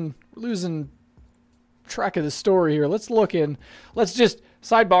losing track of the story here. Let's look in. Let's just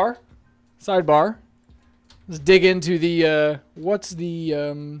sidebar. Let's dig into the what's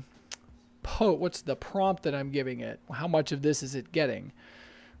the prompt that I'm giving it? How much of this is it getting?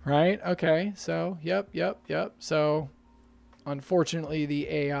 Right? Okay. So, yep. So, unfortunately, the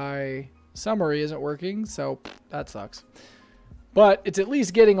AI summary isn't working, so that sucks. But it's at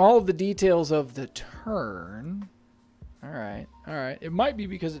least getting all of the details of the turn. All right. It might be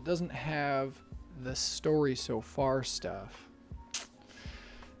because it doesn't have the story so far stuff.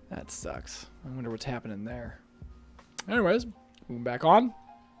 That sucks. I wonder what's happening there. Anyways, moving back on.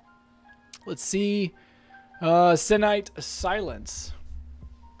 Let's see. Senite Silence.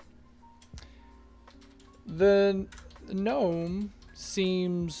 The gnome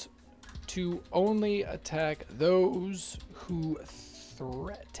seems to only attack those who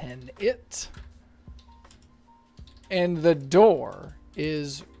threaten it. And the door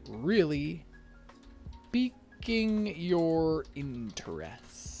is really piquing your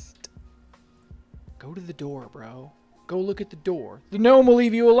interest. Go to the door, bro. Go look at the door. The gnome will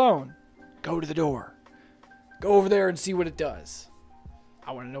leave you alone. Go to the door. Go over there and see what it does.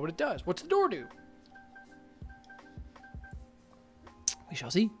 I want to know what it does. What's the door do? We shall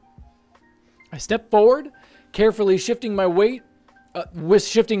see. I step forward, carefully shifting my weight,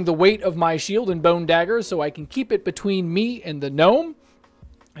 shifting the weight of my shield and bone dagger so I can keep it between me and the gnome.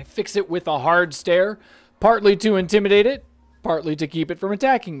 I fix it with a hard stare, partly to intimidate it, partly to keep it from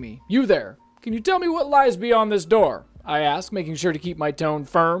attacking me. You there, can you tell me what lies beyond this door? I ask, making sure to keep my tone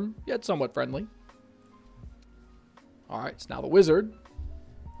firm, yet somewhat friendly. All right, it's now the wizard.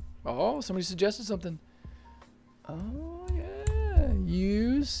 Oh, somebody suggested something. Oh, yeah.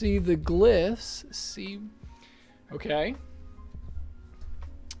 You see the glyphs. See. Okay.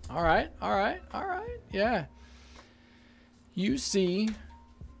 All right. Yeah. You see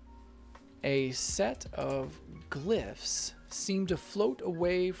a set of glyphs seem to float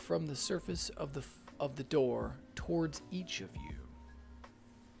away from the surface of the door towards each of you.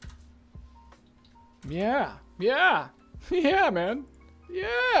 Yeah. Yeah, man.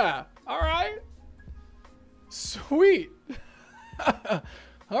 Yeah. All right. Sweet. All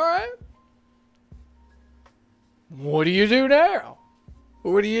right. What do you do now?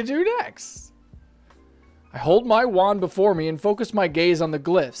 What do you do next? I hold my wand before me and focus my gaze on the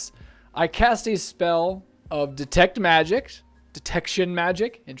glyphs. I cast a spell of detection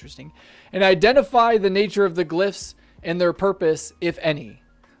magic, interesting, and identify the nature of the glyphs and their purpose, if any.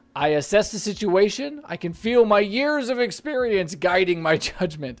 I assess the situation. I can feel my years of experience guiding my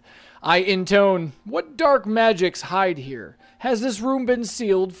judgment. I intone, what dark magics hide here? Has this room been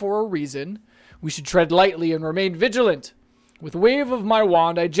sealed for a reason? We should tread lightly and remain vigilant. With a wave of my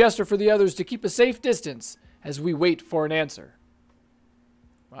wand, I gesture for the others to keep a safe distance as we wait for an answer.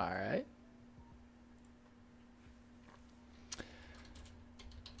 All right.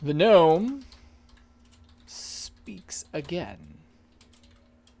 The gnome speaks again.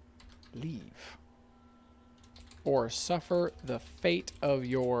 Leave. Or suffer the fate of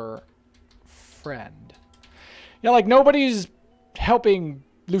your friend. Yeah, like nobody's helping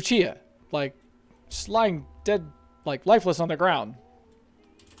Lucia. Like, just lying dead, like lifeless on the ground.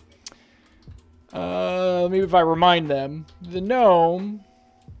 Maybe if I remind them. The gnome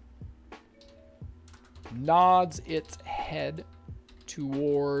nods its head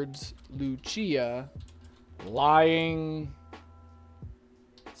towards Lucia, lying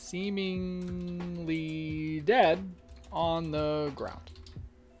seemingly dead on the ground.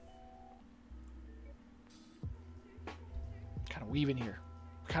 Kind of weaving here.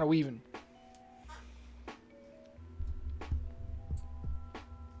 Kind of weaving.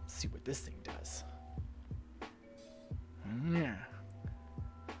 Let's see what this thing does. Yeah.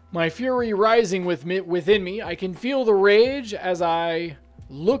 My fury rising within me, I can feel the rage as I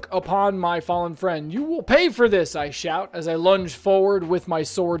look upon my fallen friend. You will pay for this, I shout as I lunge forward with my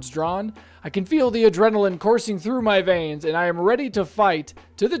swords drawn. I can feel the adrenaline coursing through my veins, and I am ready to fight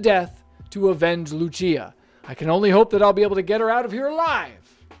to the death to avenge Lucia. I can only hope that I'll be able to get her out of here alive,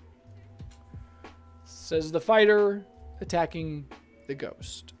 says the fighter, attacking the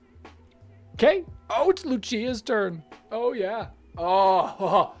ghost. Okay. Oh, it's Lucia's turn. Oh, yeah.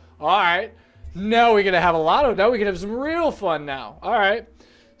 Oh, all right. Now we're going to have now we can have some real fun now. All right.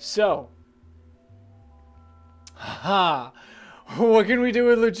 So, what can we do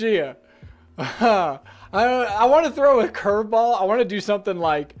with Lucia? I want to throw a curveball. I want to do something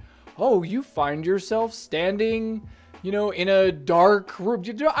like, oh, you find yourself standing, in a dark room.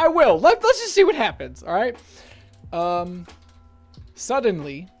 I will. Let's just see what happens. All right.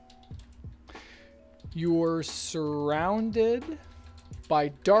 Suddenly, you're surrounded by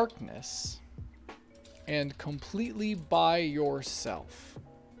darkness and completely by yourself.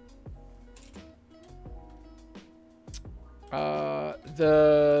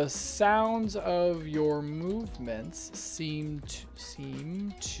 The sounds of your movements seem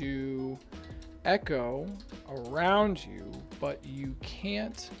to echo around you, but you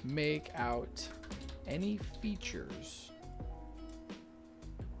can't make out any features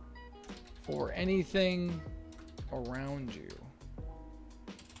for anything around you.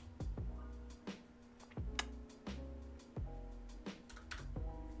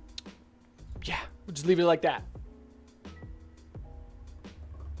 Yeah, we'll just leave it like that.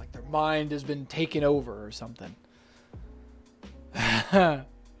 Like their mind has been taken over or something.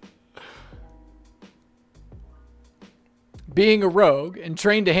 Being a rogue and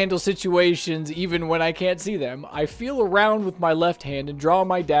trained to handle situations even when I can't see them, I feel around with my left hand and draw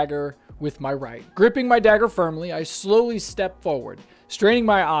my dagger with my right. Gripping my dagger firmly, I slowly step forward, straining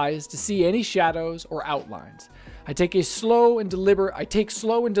my eyes to see any shadows or outlines. I take slow and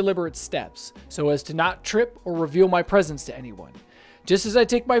deliberate steps so as to not trip or reveal my presence to anyone. Just as I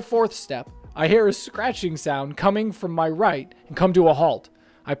take my fourth step, I hear a scratching sound coming from my right and come to a halt.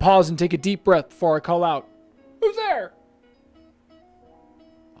 I pause and take a deep breath before I call out, "Who's there?"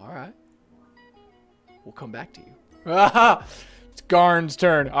 All right. We'll come back to you. It's Garn's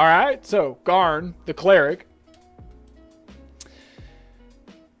turn. All right. So, Garn, the cleric.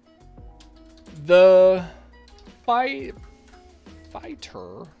 The fighter.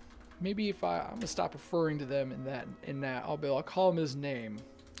 Maybe if I'm going to stop referring to them in that. I'll call him his name.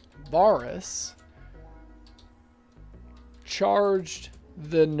 Varus charged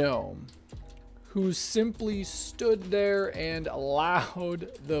the gnome, who simply stood there and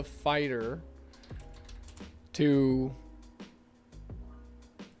allowed the fighter to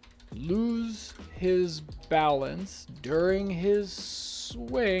lose his balance during his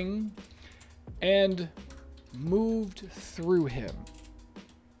swing and moved through him.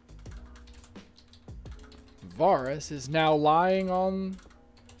 Varus is now lying on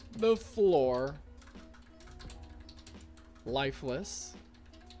the floor, lifeless,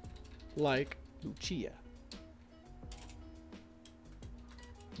 like Lucia.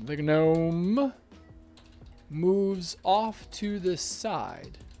 The gnome moves off to the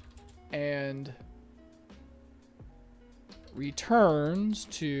side and returns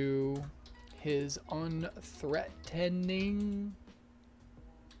to his unthreatening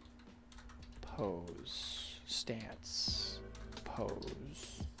stance.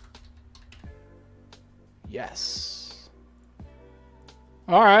 Pose. Yes.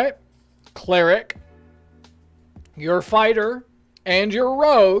 All right, cleric, your fighter and your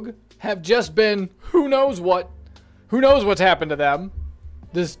rogue have just been who knows what's happened to them.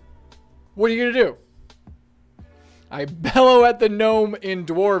 What are you gonna do? I bellow at the gnome in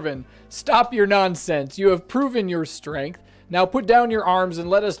Dwarven. Stop your nonsense. You have proven your strength. Now put down your arms and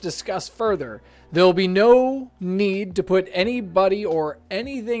let us discuss further. There will be no need to put anybody or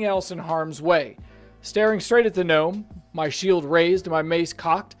anything else in harm's way. Staring straight at the gnome, my shield raised and my mace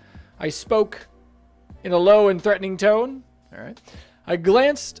cocked, I spoke in a low and threatening tone. All right. I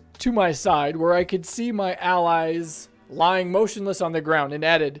glanced to my side where I could see my allies lying motionless on the ground and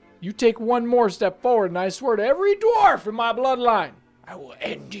added, "You take one more step forward and I swear to every dwarf in my bloodline, I will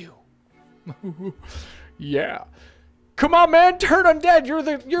end you." Yeah. Come on, man, turn undead. You're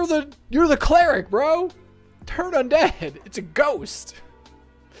the cleric, bro. Turn undead. It's a ghost.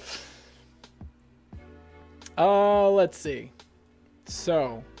 Let's see.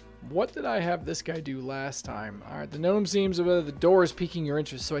 So, what did I have this guy do last time? All right, the gnome seems the door is piquing your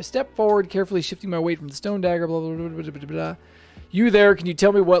interest. So I step forward, carefully shifting my weight from the stone dagger, blah, blah, blah, blah, blah, blah, blah. You there, can you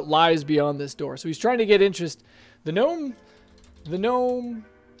tell me what lies beyond this door? So he's trying to get interest. The gnome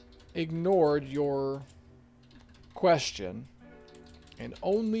ignored your question and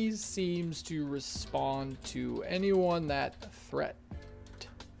only seems to respond to anyone that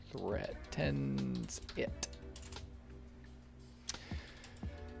threatens it.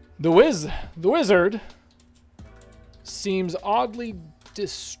 The wizard seems oddly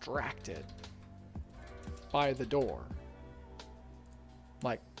distracted by the door.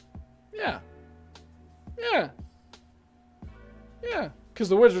 Like, yeah. Because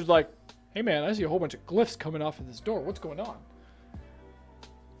the wizard's like, hey man, I see a whole bunch of glyphs coming off of this door. What's going on?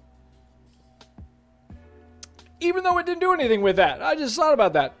 Even though it didn't do anything with that. I just thought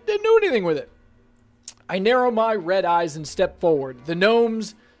about that. Didn't do anything with it. I narrow my red eyes and step forward. The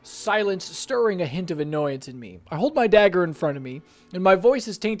gnome's silence stirring a hint of annoyance in me. I hold my dagger in front of me, and my voice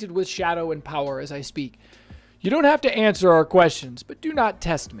is tainted with shadow and power as I speak. You don't have to answer our questions, but do not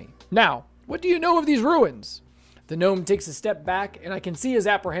test me. Now, what do you know of these ruins? The gnome takes a step back, and I can see his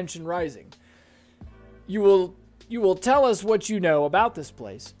apprehension rising. You will tell us what you know about this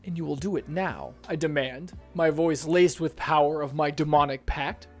place, and you will do it now, I demand, my voice laced with power of my demonic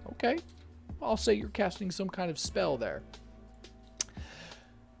pact. Okay, I'll say you're casting some kind of spell there.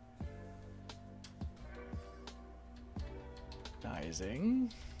 Recognizing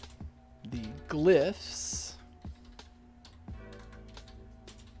the glyphs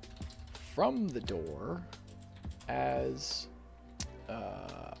from the door as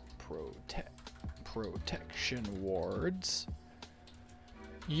protection wards.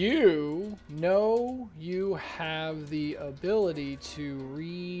 You know you have the ability to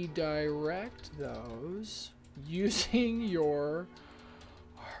redirect those using your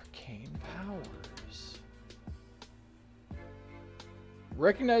arcane powers.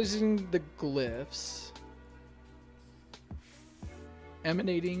 Recognizing the glyphs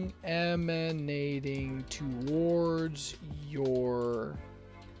emanating towards your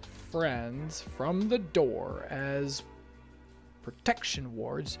friends from the door as protection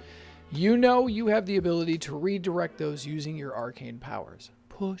wards, you know you have the ability to redirect those using your arcane powers.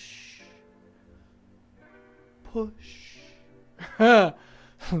 Push. Push.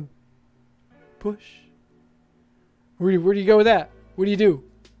 Where do you go with that? What do you do?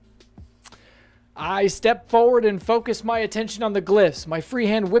 I step forward and focus my attention on the glyphs. My free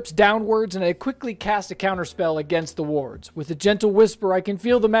hand whips downwards and I quickly cast a counterspell against the wards. With a gentle whisper, I can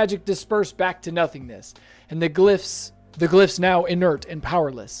feel the magic disperse back to nothingness, and the glyphs now inert and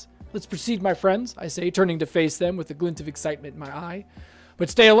powerless. Let's proceed, my friends, I say, turning to face them with a glint of excitement in my eye. But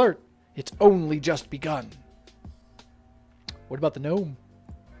stay alert. It's only just begun. What about the gnome?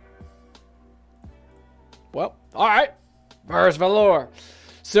 Well, all right. Vers Valor.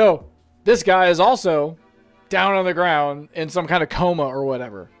 So, this guy is also down on the ground in some kind of coma or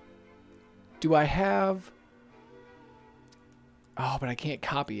whatever. Do I have... Oh, but I can't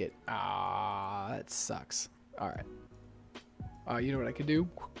copy it. Ah, that sucks. All right. You know what I can do?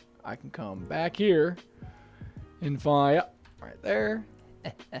 I can come back here and find... Yep, right there.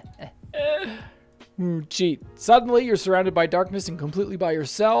 Cheat. Suddenly, you're surrounded by darkness and completely by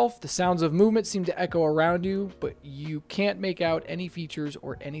yourself. The sounds of movement seem to echo around you, but you can't make out any features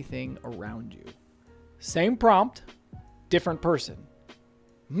or anything around you. Same prompt, different person.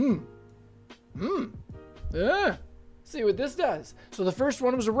 See what this does. So the first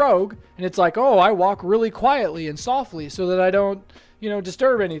one was a rogue, and it's like, oh, I walk really quietly and softly so that I don't,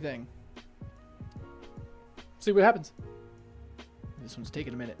 disturb anything. See what happens. This one's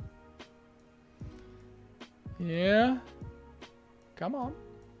taking a minute. Yeah. Come on.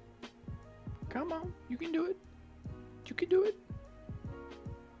 Come on. You can do it. You can do it.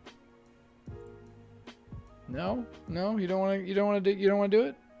 No, you don't want to do it? You don't want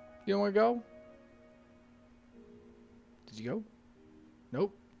to go? Did you go?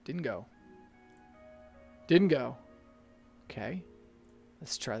 Nope. Didn't go. Didn't go. Okay.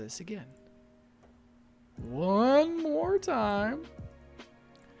 Let's try this again. One more time.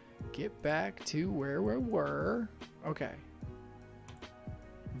 Get back to where we were. Okay.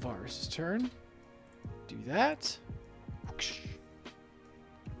 Varus' turn. Do that.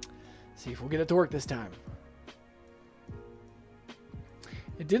 See if we'll get it to work this time.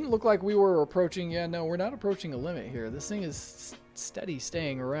 It didn't look like we were approaching. Yeah, no, we're not approaching a limit here. This thing is steady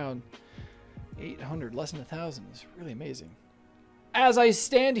staying around 800, less than 1,000. It's really amazing. As I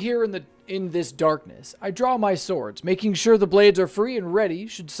stand here in this darkness, I draw my swords, making sure the blades are free and ready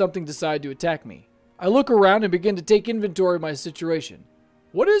should something decide to attack me. I look around and begin to take inventory of my situation.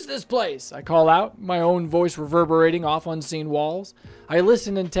 What is this place? I call out, my own voice reverberating off unseen walls. I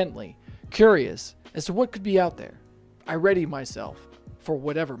listen intently, curious as to what could be out there. I ready myself for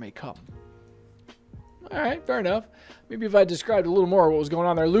whatever may come. All right, fair enough. Maybe if I described a little more what was going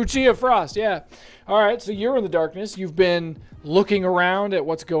on there. Lucia Frost, yeah. All right, so you're in the darkness. You've been looking around at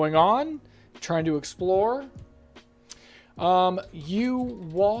what's going on, trying to explore. You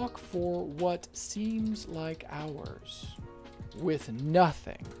walk for what seems like hours with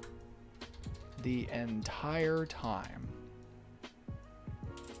nothing the entire time.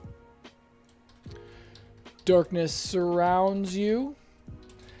 Darkness surrounds you,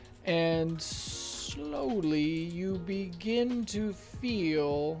 and slowly you begin to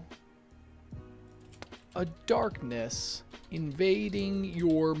feel a darkness invading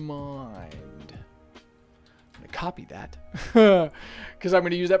your mind. I'm going to copy that because I'm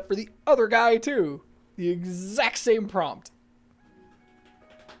going to use that for the other guy too. The exact same prompt.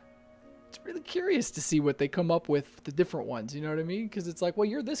 It's really curious to see what they come up with, the different ones, you know what I mean? Because it's like, well,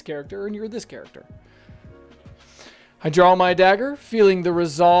 you're this character and you're this character. I draw my dagger, feeling the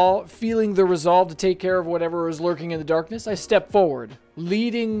resolve to take care of whatever is lurking in the darkness. I step forward,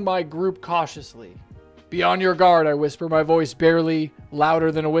 leading my group cautiously. Be on your guard, I whisper, my voice barely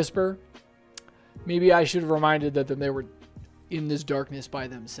louder than a whisper. Maybe I should have reminded them they were in this darkness by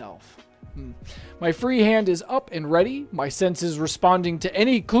themselves. My free hand is up and ready, my senses responding to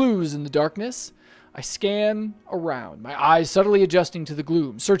any clues in the darkness. I scan around, my eyes subtly adjusting to the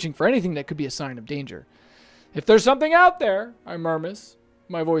gloom, searching for anything that could be a sign of danger. If there's something out there, I murmur,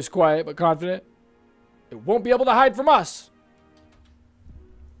 my voice quiet but confident, it won't be able to hide from us.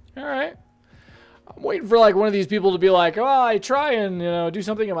 All right. I'm waiting for like one of these people to be like, oh, I try and, do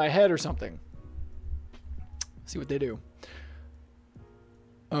something in my head or something. See what they do.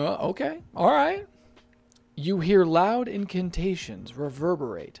 Okay. All right. You hear loud incantations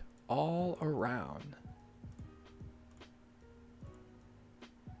reverberate all around.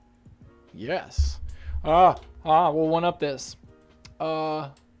 Yes. We'll one up this.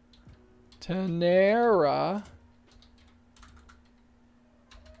 Tanera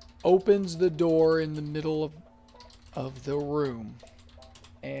opens the door in the middle of the room,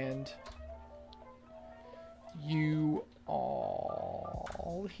 and you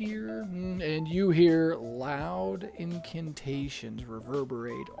all hear, loud incantations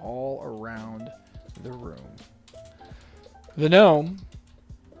reverberate all around the room. The gnome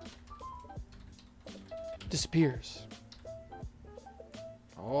disappears.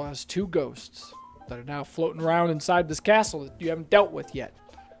 Oh, has two ghosts that are now floating around inside this castle that you haven't dealt with yet.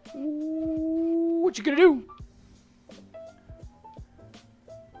 Ooh, what you gonna do?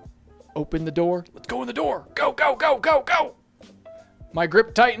 Open the door. Let's go in the door. Go, go, go, go, go. My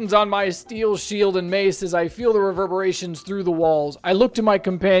grip tightens on my steel shield and mace as I feel the reverberations through the walls. I look to my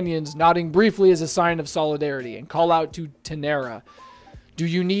companions, nodding briefly as a sign of solidarity, and call out to Tanera. Do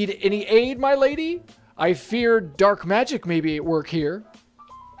you need any aid, my lady? I fear dark magic may be at work here.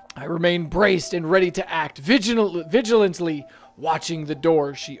 I remain braced and ready to act, vigilantly watching the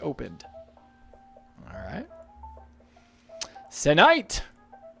door she opened. All right. Senite.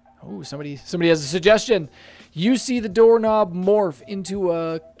 Oh, somebody has a suggestion. You see the doorknob morph into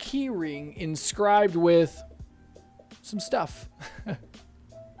a keyring inscribed with some stuff.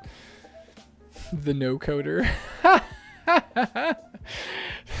 The no coder.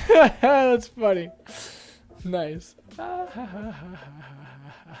 That's funny. Nice.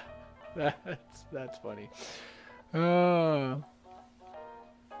 That's funny.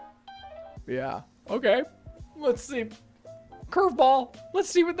 Yeah. Okay. Let's see. Curveball. Let's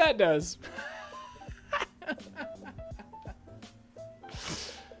see what that does.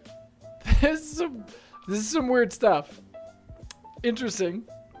 This is some weird stuff. Interesting.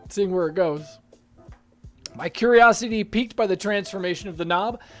 Seeing where it goes. My curiosity piqued by the transformation of the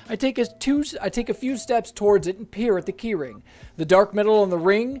knob, I take a few steps towards it and peer at the keyring, the dark metal on the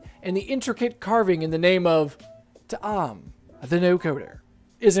ring, and the intricate carving in the name of Ta'am, the no-coder,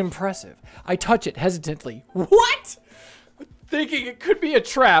 is impressive. I touch it hesitantly. What? Thinking it could be a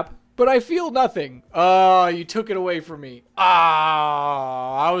trap, but I feel nothing. Oh, you took it away from me.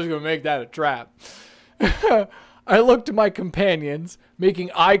 I was going to make that a trap. I look to my companions, making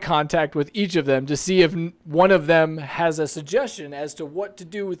eye contact with each of them to see if one of them has a suggestion as to what to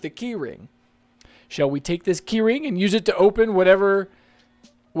do with the keyring. Shall we take this keyring and use it to open whatever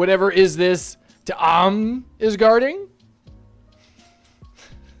is this Ta'am is guarding?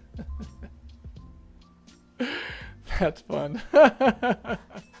 That's fun.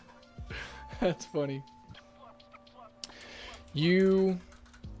 That's funny. You,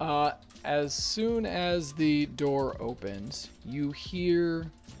 as soon as the door opens, you hear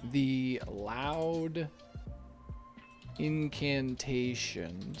the loud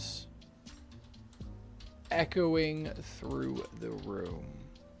incantations echoing through the room.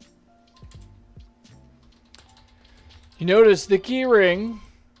 You notice the keyring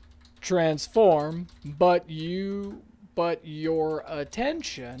transform, but your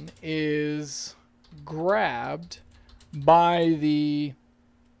attention is grabbed by the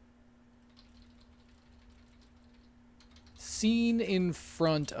scene in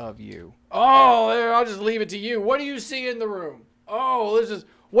front of you. Oh, there, I'll just leave it to you. What do you see in the room? Oh,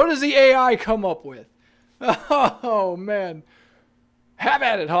 what does the AI come up with? Oh, man. Have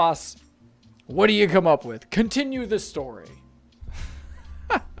at it, Haas. What do you come up with? Continue the story.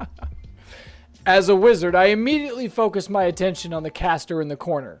 As a wizard, I immediately focus my attention on the caster in the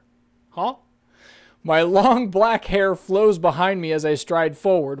corner. Huh? My long black hair flows behind me as I stride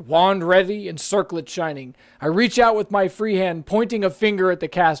forward, wand ready and circlet shining. I reach out with my free hand, pointing a finger at the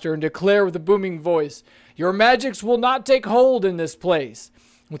caster, and declare with a booming voice, "Your magics will not take hold in this place."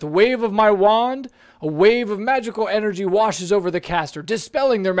 With a wave of my wand, a wave of magical energy washes over the caster,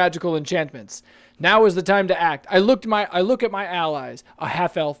 dispelling their magical enchantments. Now is the time to act. I look at my allies, a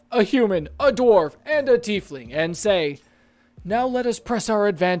half-elf, a human, a dwarf, and a tiefling, and say, "Now let us press our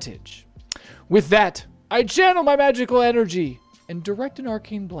advantage." With that, I channel my magical energy and direct an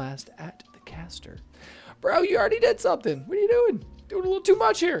arcane blast at the caster. Bro, you already did something. What are you doing? Doing a little too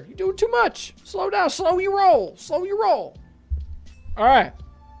much here. You're doing too much. Slow down. Slow your roll. Slow your roll. All right.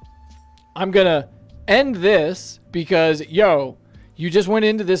 I'm going to end this because, yo, you just went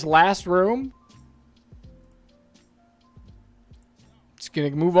into this last room. It's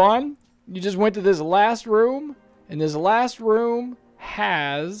going to move on. You just went to this last room, and this last room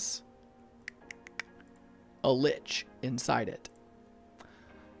has a lich inside it.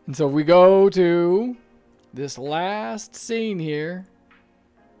 And so if we go to this last scene here.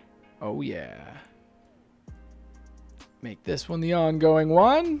 Oh, yeah. Make this one the ongoing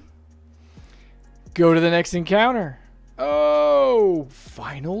one. Go to the next encounter. Oh,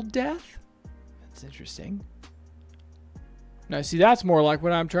 final death? That's interesting. Now, see, that's more like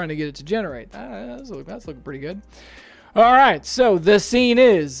what I'm trying to get it to generate. That's looking pretty good. All right, so the scene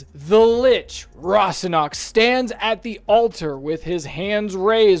is the Lich, Rosanok, stands at the altar with his hands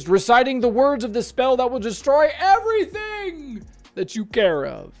raised, reciting the words of the spell that will destroy everything that you care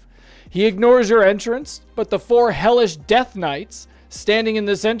of. He ignores your entrance, but the four hellish Death Knights, standing in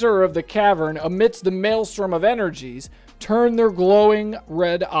the center of the cavern amidst the maelstrom of energies, turn their glowing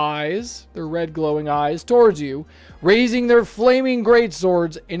red eyes, towards you, raising their flaming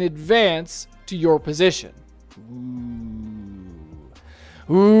greatswords in advance to your position.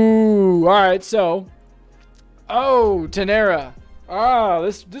 Ooh. All right, so. Oh, Tenera. Ah,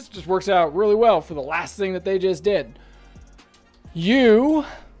 this just works out really well for the last thing that they just did. Your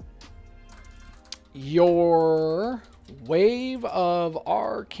wave of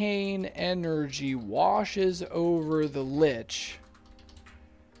arcane energy washes over the Lich,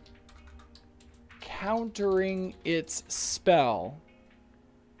 countering its spell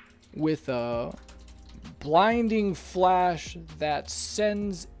with a blinding flash that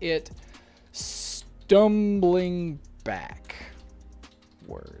sends it stumbling backwards.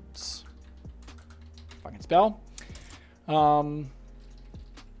 Fucking spell.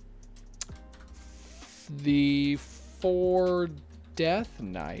 The 4 Death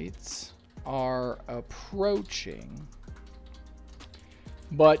Knights are approaching,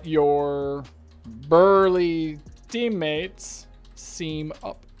 but your burly teammates seem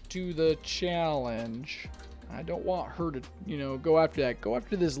up to the challenge. I don't want her to, you know, go after that. Go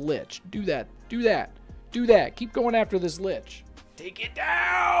after this lich. Do that. Do that. Do that. Keep going after this lich. Take it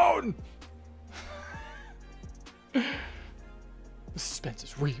down! The suspense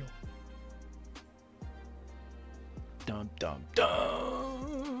is real. Dum, dum,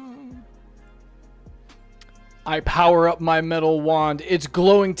 dum. I power up my metal wand, its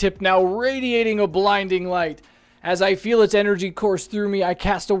glowing tip now radiating a blinding light. As I feel its energy course through me, I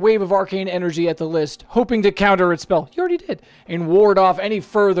cast a wave of arcane energy at the list, hoping to counter its spell. You already did. And ward off any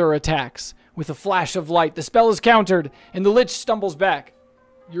further attacks. With a flash of light, the spell is countered, and the lich stumbles back.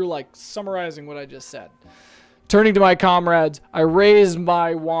 You're like summarizing what I just said. Turning to my comrades, I raise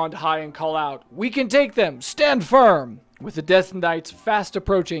my wand high and call out, "We can take them! Stand firm!" With the Death Knights fast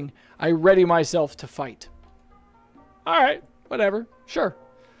approaching, I ready myself to fight. Alright, whatever. Sure.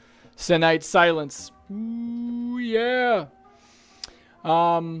 Senite silence. Ooh, yeah.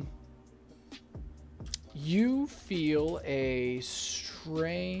 You feel a strange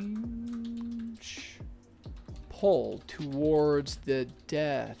pull towards the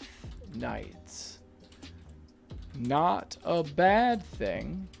Death Knights. Not a bad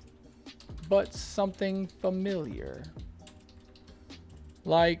thing, but something familiar.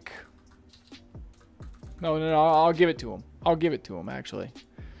 Like, no, I'll give it to him. I'll give it to him, actually.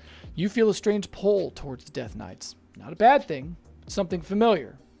 You feel a strange pull towards the Death Knights. Not a bad thing, but something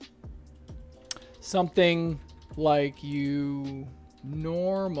familiar. Something like you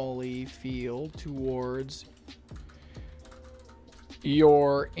normally feel towards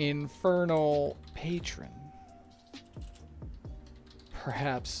your infernal patron.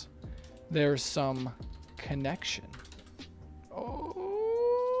 Perhaps there's some connection.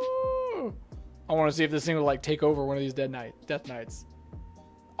 Oh, I want to see if this thing will like take over one of these Death Knights.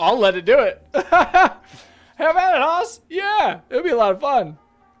 I'll let it do it. Have at it, Hoss. Yeah, it'll be a lot of fun.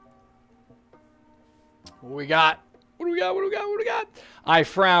 What we got? What do we got? What do we got? What do we got? I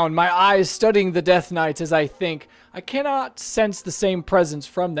frown, my eyes studying the Death Knights as I think. I cannot sense the same presence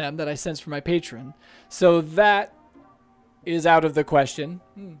from them that I sense from my patron. So that is out of the question.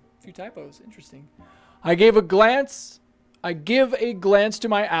 A few typos. Interesting. I give a glance to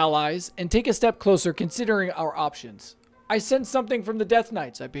my allies and take a step closer considering our options. I sense something from the Death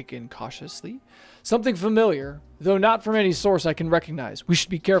Knights, I begin cautiously. Something familiar, though not from any source I can recognize. We should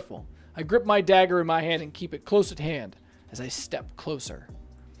be careful. I grip my dagger in my hand and keep it close at hand as I step closer.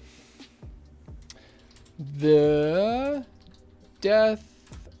 The Death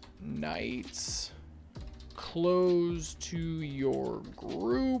Knights close to your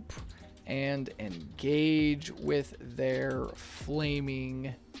group and engage with their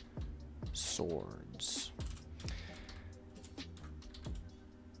flaming swords.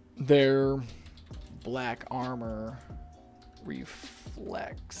 Their black armor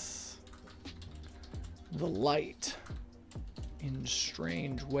reflects the light in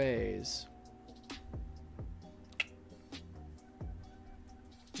strange ways.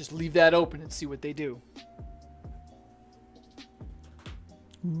 Just leave that open and see what they do.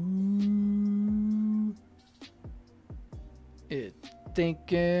 Ooh. It's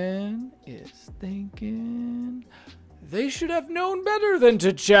thinking. They should have known better than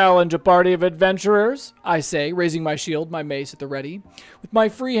to challenge a party of adventurers, I say, raising my shield, my mace at the ready. With my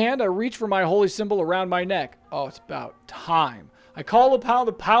free hand, I reach for my holy symbol around my neck. Oh, it's about time. I call upon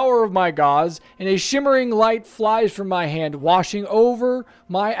the power of my gods, and a shimmering light flies from my hand, washing over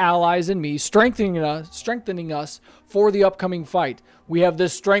my allies and me, strengthening us for the upcoming fight. We have the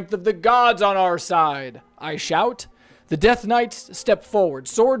strength of the gods on our side, I shout. The Death Knights step forward,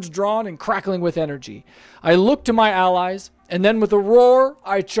 swords drawn and crackling with energy. I look to my allies, and then with a roar,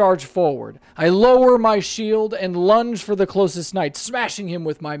 I charge forward. I lower my shield and lunge for the closest knight, smashing him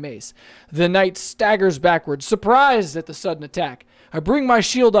with my mace. The knight staggers backwards, surprised at the sudden attack. I bring my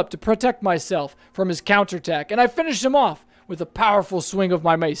shield up to protect myself from his counterattack, and I finish him off with a powerful swing of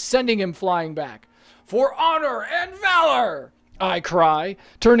my mace, sending him flying back. For honor and valor, I cry,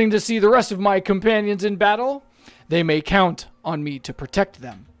 turning to see the rest of my companions in battle. They may count on me to protect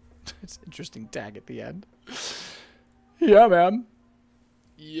them. It's an interesting tag at the end. Yeah, man.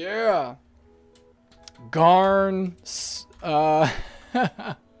 Yeah. Garn.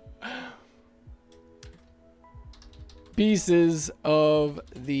 pieces of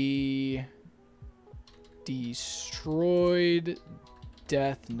the destroyed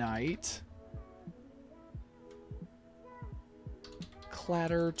Death Knight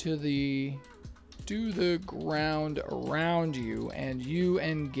clatter to the ground around you, and you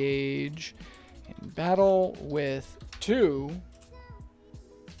engage in battle with 2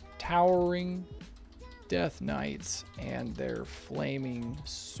 towering Death Knights and their flaming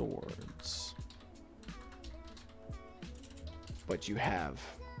swords. But you have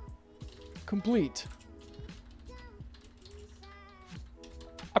complete.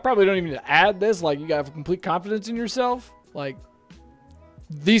 I probably don't even need to add this. Like, you gotta have complete confidence in yourself. Like,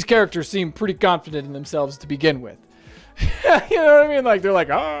 these characters seem pretty confident in themselves to begin with. You know what I mean? Like, they're like,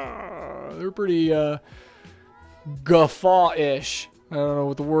 they're pretty guffaw-ish. I don't know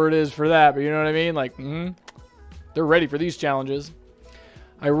what the word is for that, but you know what I mean? Like, they're ready for these challenges.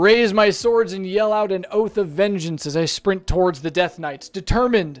 I raise my swords and yell out an oath of vengeance as I sprint towards the Death Knights,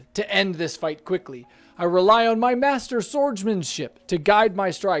 determined to end this fight quickly. I rely on my master swordsmanship to guide my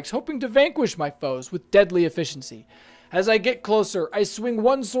strikes, hoping to vanquish my foes with deadly efficiency. As I get closer, I swing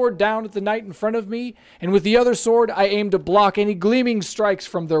one sword down at the knight in front of me, and with the other sword, I aim to block any gleaming strikes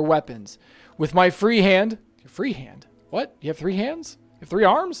from their weapons. With my free hand... Your free hand? What? You have 3 hands? You have 3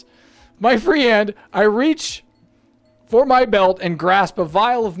 arms? My free hand, I reach for my belt and grasp a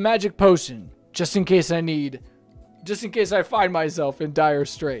vial of magic potion, just in case I find myself in dire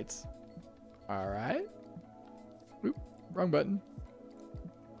straits. Alright. Oop, wrong button.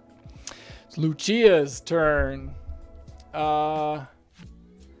 It's Lucia's turn.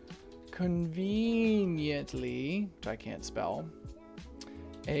 Conveniently, which I can't spell,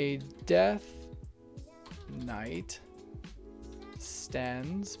 a Death Knight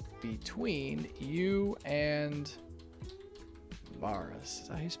stands between you and Varus. Is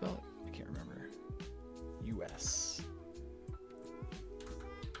that how you spell it? I can't remember. U.S.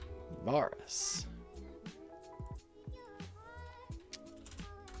 Varus.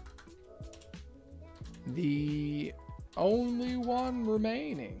 The only one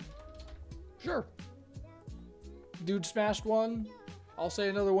remaining. Sure. Dude smashed one. I'll say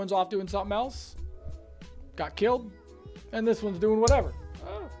another one's off doing something else. Got killed. And this one's doing whatever.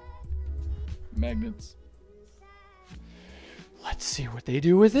 Oh. Magnets. Let's see what they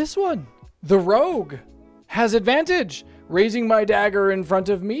do with this one. The rogue has advantage. Raising my dagger in front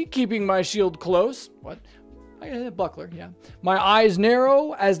of me, keeping my shield close. What? Buckler, yeah. My eyes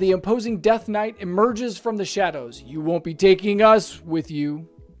narrow as the imposing Death Knight emerges from the shadows. You won't be taking us with you,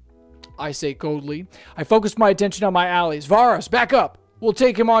 I say coldly. I focus my attention on my allies. Varus, back up. We'll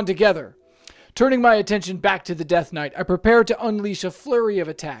take him on together. Turning my attention back to the Death Knight, I prepare to unleash a flurry of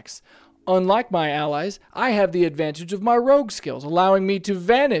attacks. Unlike my allies, I have the advantage of my rogue skills, allowing me to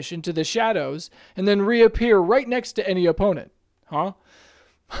vanish into the shadows and then reappear right next to any opponent. Huh?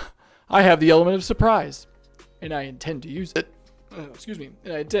 I have the element of surprise. And I intend to use it. Excuse me.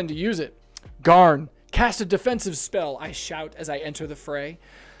 And I intend to use it. Garn, cast a defensive spell, I shout as I enter the fray.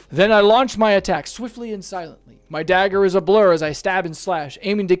 Then I launch my attack swiftly and silently. My dagger is a blur as I stab and slash,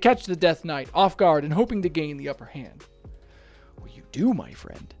 aiming to catch the Death Knight off guard and hoping to gain the upper hand. What you do, my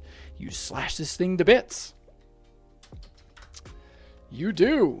friend, you slash this thing to bits. You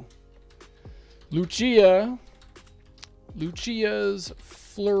do. Lucia's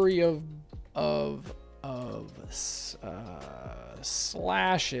flurry of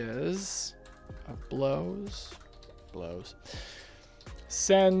slashes, of blows,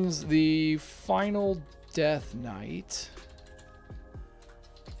 sends the final Death Knight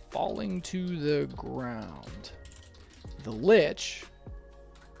falling to the ground. The Lich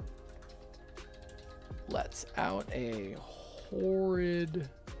lets out a horrid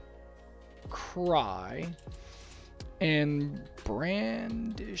cry and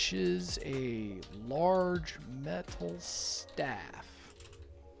brandishes a large metal staff.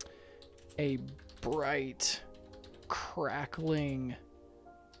 A bright, crackling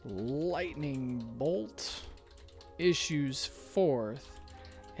lightning bolt issues forth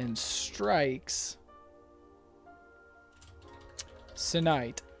and strikes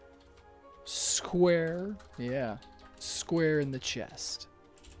Senite square in the chest,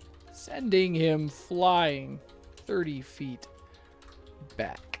 sending him flying 30 feet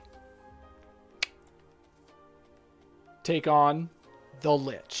back. Take on the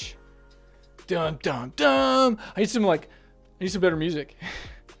Lich. Dum dum dum. I need some better music.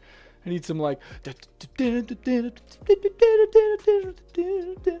 I need some like, you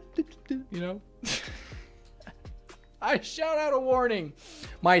know. I shout out a warning.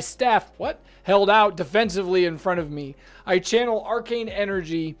 My staff, held out defensively in front of me. I channel arcane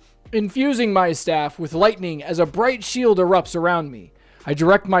energy infusing my staff with lightning as a bright shield erupts around me. I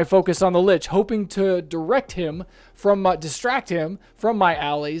direct my focus on the Lich, hoping to distract him from my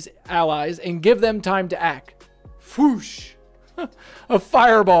allies, and give them time to act. Whoosh! A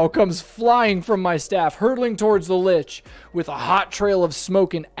fireball comes flying from my staff, hurtling towards the Lich, with a hot trail of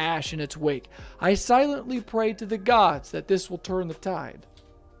smoke and ash in its wake. I silently pray to the gods that this will turn the tide.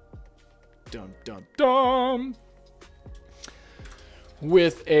 Dum dum dum!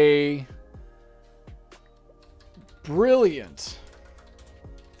 With a brilliant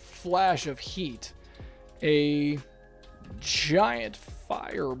flash of heat, a giant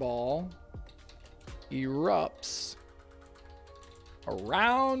fireball erupts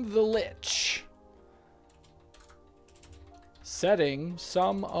around the Lich, setting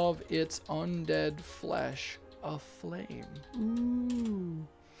some of its undead flesh aflame. Ooh.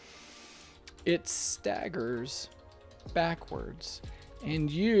 It staggers backwards, and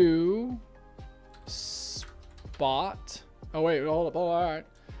you spot... Oh, wait, hold up. Oh, all right.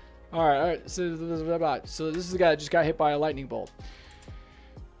 All right. So this is the guy that just got hit by a lightning bolt.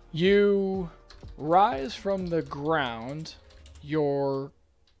 You rise from the ground, your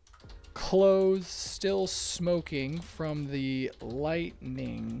clothes still smoking from the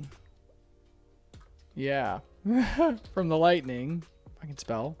lightning. Yeah. From the lightning. I can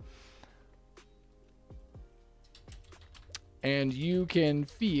spell. And you can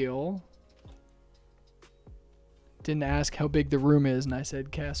feel... Didn't ask how big the room is, and I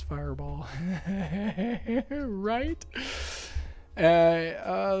said cast fireball. Right?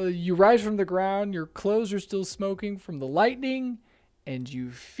 You rise from the ground, your clothes are still smoking from the lightning, and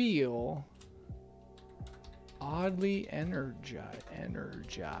you feel oddly energized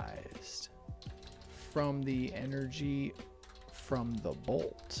from the energy from the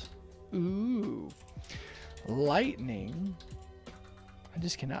bolt. Ooh. Lightning. I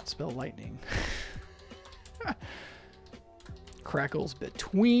just cannot spell lightning. Crackles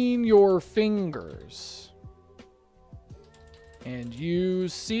between your fingers, and you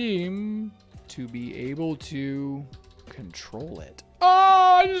seem to be able to control it.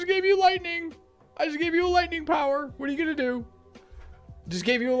 Oh, I just gave you lightning. I just gave you a lightning power. What are you gonna do? Just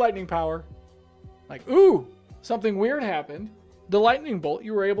gave you a lightning power. Like, ooh, something weird happened. The lightning bolt,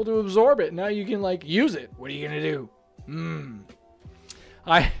 you were able to absorb it. Now you can, like, use it. What are you gonna do?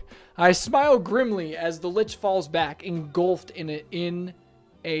 I smile grimly as the Lich falls back, engulfed in a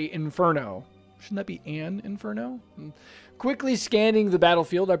inferno. Shouldn't that be an inferno? Quickly scanning the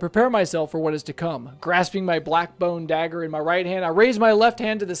battlefield, I prepare myself for what is to come. Grasping my black bone dagger in my right hand, I raise my left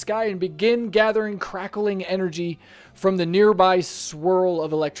hand to the sky and begin gathering crackling energy from the nearby swirl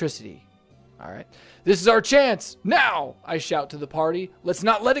of electricity. All right. This is our chance. Now, I shout to the party. Let's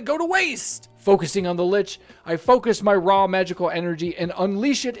not let it go to waste. Focusing on the Lich, I focus my raw magical energy and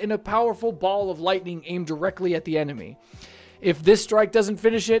unleash it in a powerful ball of lightning aimed directly at the enemy. If this strike doesn't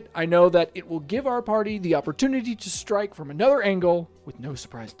finish it, I know that it will give our party the opportunity to strike from another angle with no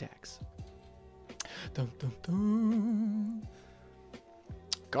surprise attacks. Dun, dun, dun.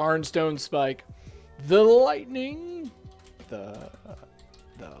 Garnstone Spike. The lightning. The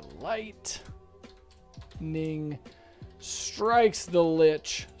lightning strikes the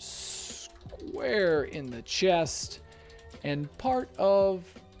Lich square in the chest, and part of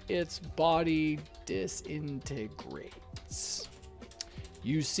its body disintegrates.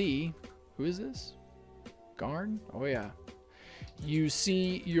 You see, who is this? Garn? Oh yeah. You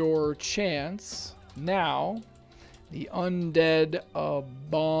see your chance. Now, the undead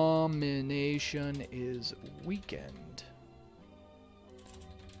abomination is weakened.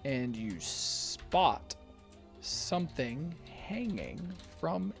 And you spot something hanging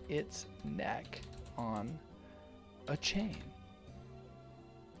from its neck on a chain.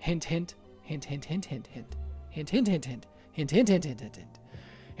 Hint, hint, hint, hint, hint, hint, hint, hint, hint, hint, hint, hint, hint, hint, hint, hint, hint.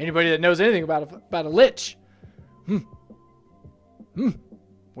 Anybody that knows anything about a Lich?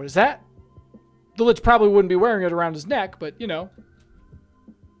 What is that? The Lich probably wouldn't be wearing it around his neck, but you know.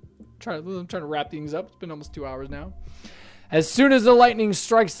 I'm trying to wrap things up. It's been almost 2 hours now. As soon as the lightning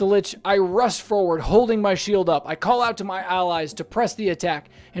strikes the Lich, I rush forward, holding my shield up. I call out to my allies to press the attack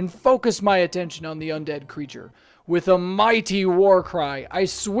and focus my attention on the undead creature. With a mighty war cry, I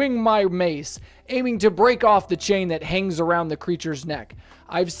swing my mace, aiming to break off the chain that hangs around the creature's neck.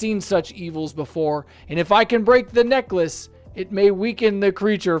 I've seen such evils before, and if I can break the necklace, it may weaken the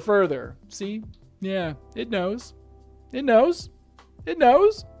creature further. See? Yeah, it knows. It knows. It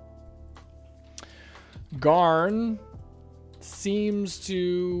knows. Garn seems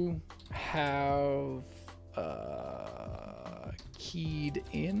to have keyed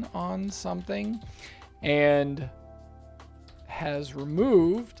in on something and has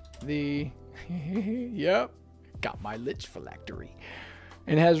removed the... Yep. Got my lich phylactery.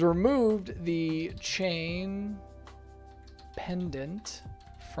 And has removed the chain pendant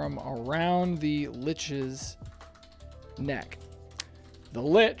from around the lich's neck. The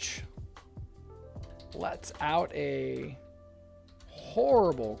lich lets out a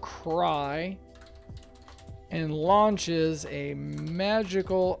horrible cry and launches a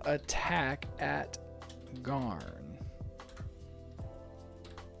magical attack at Garn.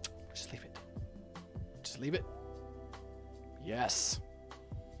 Just leave it. Just leave it. Yes.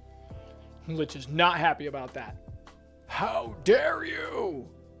 Lich is not happy about that. How dare you?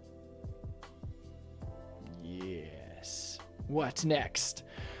 Yes. What's next?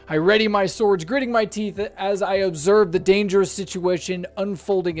 I ready my swords, gritting my teeth as I observe the dangerous situation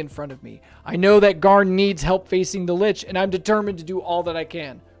unfolding in front of me. I know that Garn needs help facing the lich, and I'm determined to do all that I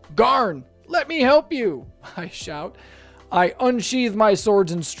can. Garn, let me help you, I shout. I unsheath my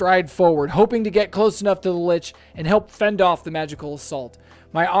swords and stride forward, hoping to get close enough to the lich and help fend off the magical assault.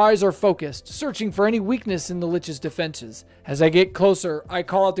 My eyes are focused, searching for any weakness in the lich's defenses. As I get closer, I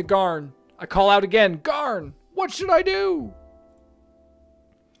call out to Garn. I call out again, Garn, what should I do?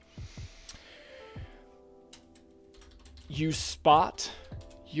 You spot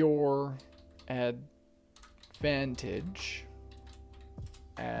your advantage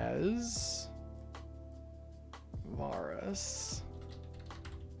as Varus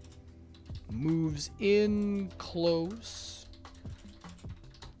moves in close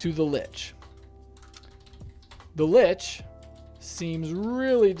to the lich. The lich seems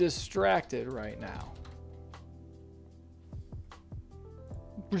really distracted right now.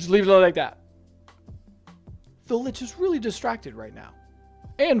 We'll just leave it like that. The lich is really distracted right now.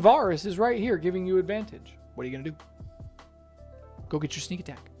 And Varus is right here giving you advantage. What are you going to do? Go get your sneak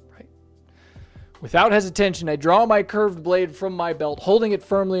attack, right? Without hesitation, I draw my curved blade from my belt, holding it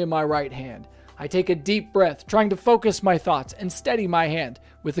firmly in my right hand. I take a deep breath, trying to focus my thoughts and steady my hand.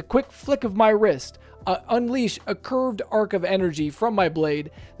 With a quick flick of my wrist, I unleash a curved arc of energy from my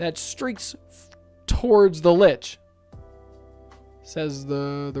blade that streaks towards the lich, says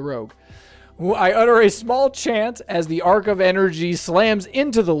the rogue. I utter a small chant as the arc of energy slams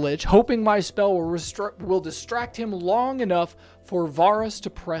into the lich, hoping my spell will distract him long enough for Varus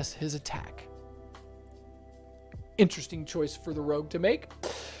to press his attack. Interesting choice for the rogue to make.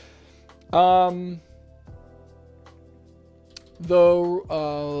 Let's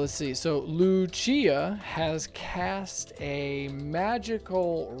see. So Lucia has cast a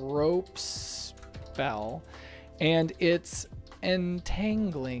magical rope spell, and it's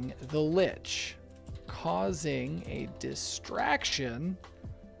entangling the lich, causing a distraction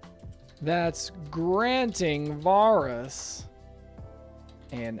that's granting Varus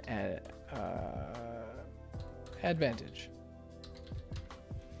an advantage.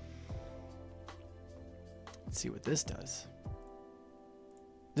 Let's see what this does.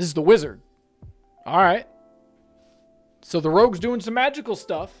 This is the wizard. All right. So the rogue's doing some magical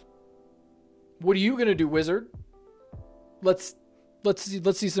stuff. What are you gonna do, wizard? Let's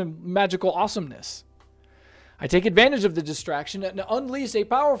see some magical awesomeness. I take advantage of the distraction and unleash a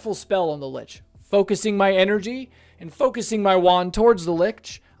powerful spell on the lich. Focusing my energy and focusing my wand towards the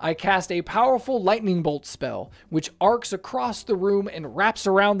lich, I cast a powerful lightning bolt spell, which arcs across the room and wraps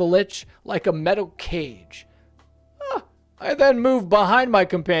around the lich like a metal cage. I then move behind my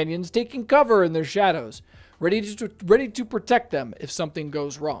companions, taking cover in their shadows, ready to protect them if something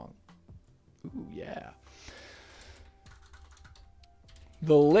goes wrong. Ooh, yeah.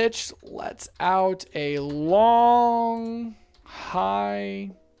 The lich lets out a long,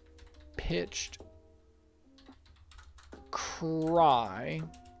 high-pitched cry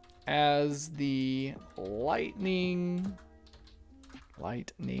as the lightning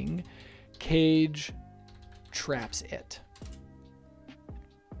cage traps it.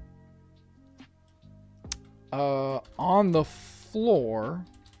 On the floor,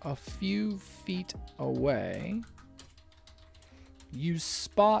 a few feet away, you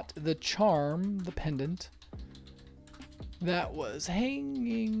spot the charm, the pendant, that was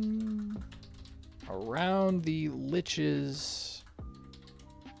hanging around the lich's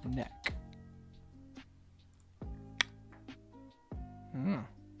neck.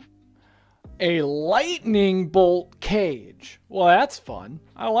 A lightning bolt cage. Well, that's fun.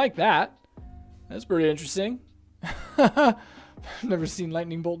 I like that. That's pretty interesting. Never seen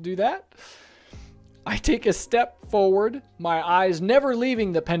lightning bolt do that. I take a step forward, my eyes never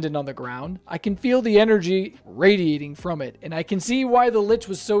leaving the pendant on the ground. I can feel the energy radiating from it, and I can see why the lich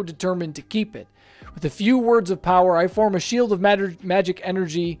was so determined to keep it. With a few words of power, I form a shield of magic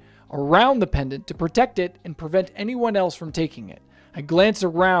energy around the pendant to protect it and prevent anyone else from taking it. I glance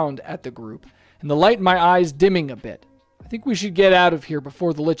around at the group, and the light in my eyes dimming a bit. I think we should get out of here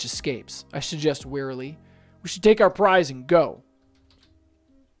before the Lich escapes, I suggest wearily. We should take our prize and go.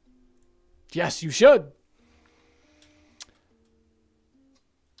 Yes, you should.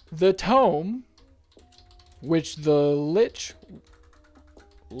 The tome, which the Lich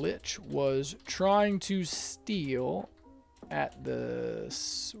was trying to steal at the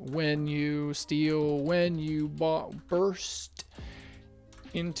when you burst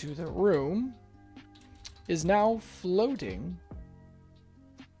into the room, is now floating.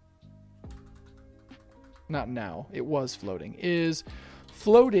 Not now, it was floating. Is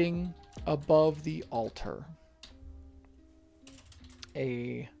floating above the altar.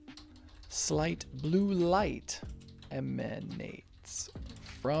 A slight blue light emanates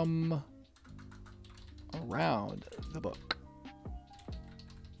from around the book.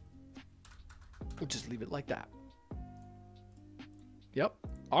 We'll just leave it like that. Yep.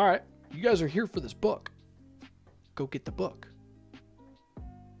 All right. You guys are here for this book. Go get the book.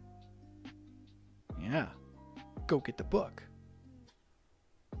 Yeah. Go get the book.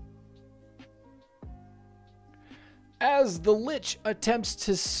 As the Lich attempts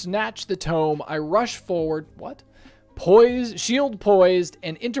to snatch the tome, I rush forward. What? Shield poised,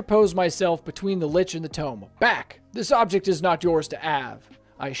 and interpose myself between the Lich and the tome. Back! This object is not yours to have.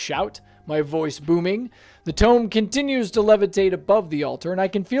 I shout, my voice booming. The tome continues to levitate above the altar, and I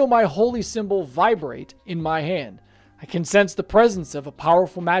can feel my holy symbol vibrate in my hand. I can sense the presence of a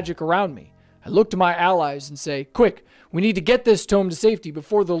powerful magic around me. I look to my allies and say, quick, we need to get this tome to safety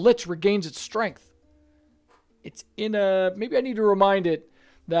before the Lich regains its strength. It's in a... Maybe I need to remind it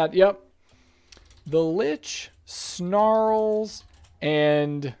that, yep, the Lich snarls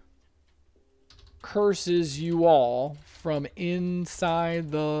and curses you all from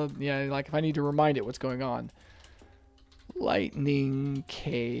inside the... Yeah, like if I need to remind it what's going on. Lightning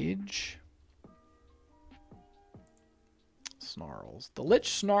cage. Snarls. The Lich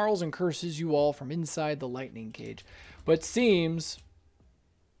snarls and curses you all from inside the lightning cage, but seems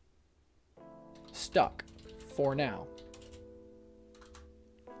stuck for now.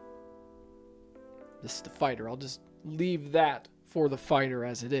 This is the fighter. I'll just leave that for the fighter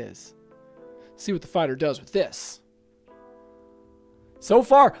as it is. See what the fighter does with this. So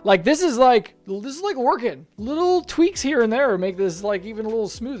far, like this is like working. Little tweaks here and there make this like even a little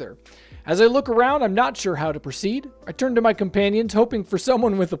smoother. As I look around, I'm not sure how to proceed. I turn to my companions, hoping for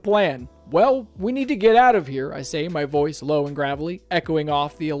someone with a plan. Well, we need to get out of here, I say, my voice low and gravelly, echoing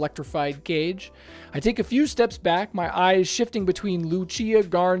off the electrified cage. I take a few steps back, my eyes shifting between Lucia,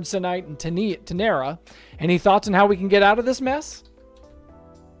 Garn, Senite, and Tenera. Any thoughts on how we can get out of this mess?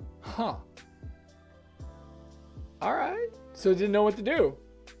 Huh. All right. So didn't know what to do.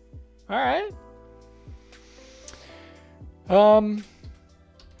 All right.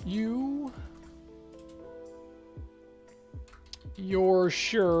 You're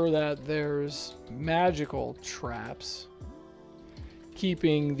sure that there's magical traps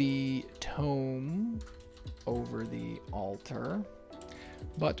keeping the tome over the altar,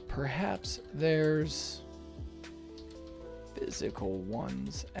 but perhaps there's physical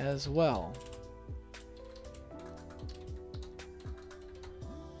ones as well.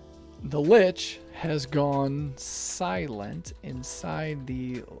 The Lich has gone silent inside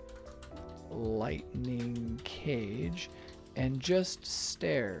the lightning cage and just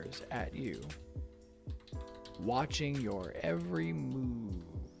stares at you, watching your every movement.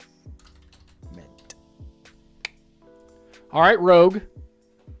 All right, Rogue.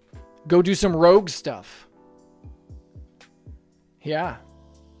 Go do some rogue stuff. Yeah.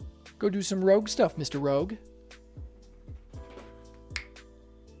 Go do some rogue stuff, Mr. Rogue.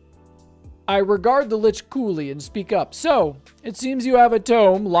 I regard the Lich coolly and speak up. So, it seems you have a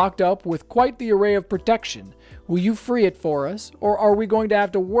tome locked up with quite the array of protection. Will you free it for us, or are we going to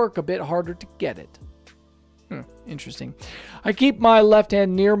have to work a bit harder to get it? Interesting. I keep my left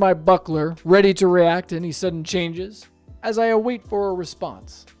hand near my buckler, ready to react to any sudden changes, as I await for a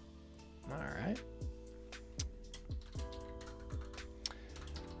response. All right.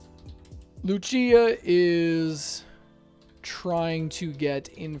 Lucia is trying to get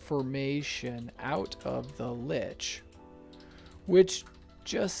information out of the Lich, which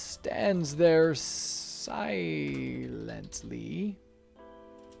just stands there silently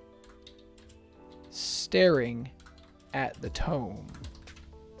staring at the tome.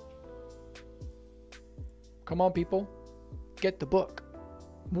 Come on, people. Get the book.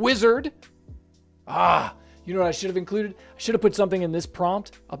 Wizard! Ah, you know what I should have included? I should have put something in this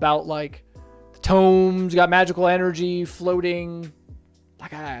prompt about, like, the tome's got magical energy floating.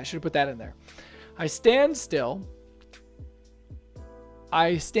 Like, I should have put that in there. I stand still,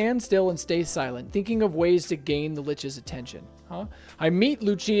 I stand still and stay silent, thinking of ways to gain the Lich's attention. I meet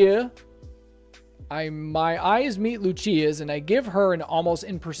Lucia. My eyes meet Lucia's, and I give her an almost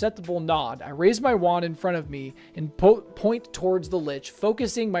imperceptible nod. I raise my wand in front of me and point towards the Lich,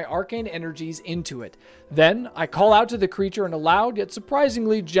 focusing my arcane energies into it. Then I call out to the creature in a loud yet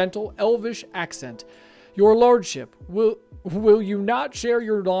surprisingly gentle elvish accent. Your lordship, will you not share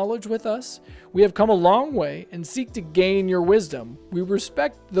your knowledge with us? We have come a long way and seek to gain your wisdom. We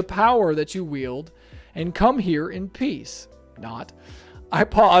respect the power that you wield and come here in peace. Not. I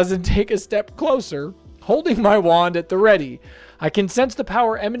pause and take a step closer, holding my wand at the ready. I can sense the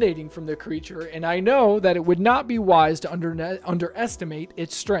power emanating from the creature, and I know that it would not be wise to underestimate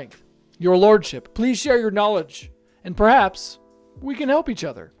its strength. Your lordship, please share your knowledge, and perhaps we can help each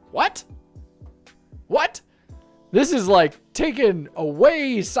other. What? What? This is like taking a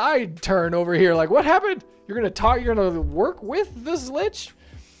way side turn over here. Like, what happened? You're gonna talk, you're gonna work with this Lich?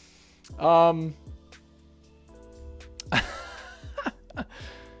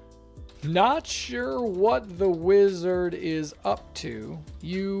 Not sure what the wizard is up to.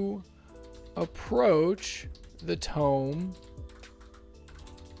 You approach the tome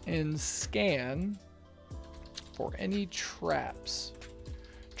and scan for any traps,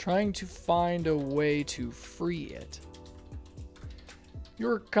 trying to find a way to free it.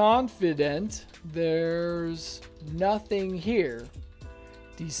 You're confident there's nothing here,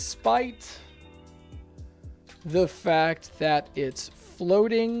 despite the fact that it's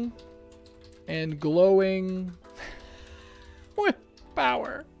floating and glowing with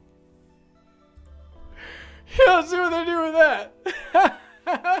power. Yeah, let's see what they do with that.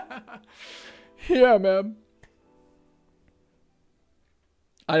 Yeah, man.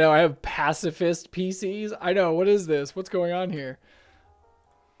 I know, I have pacifist PCs. I know, what is this? What's going on here?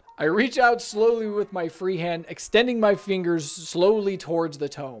 I reach out slowly with my free hand, extending my fingers slowly towards the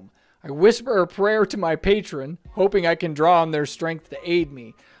tome. I whisper a prayer to my patron, hoping I can draw on their strength to aid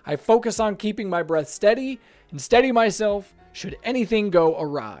me. I focus on keeping my breath steady and steady myself should anything go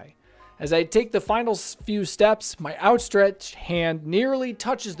awry. As I take the final few steps, my outstretched hand nearly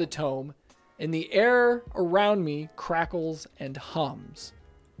touches the tome, and the air around me crackles and hums.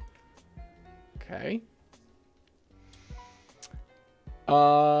 Okay.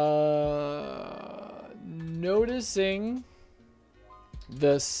 Noticing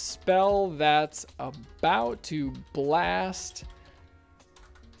the spell that's about to blast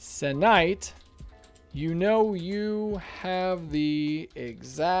Senite, you know you have the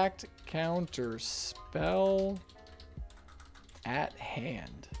exact counter spell at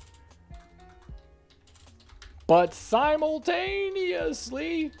hand. But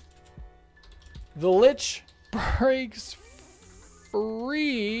simultaneously, the Lich breaks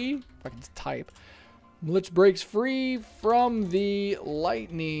free. If I can type. Lich breaks free from the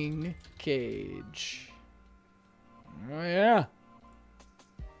lightning cage. Oh, yeah.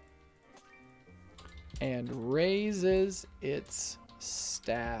 And raises its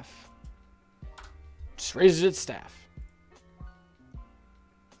staff. Just raises its staff.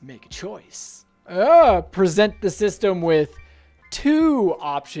 Make a choice. Present the system with 2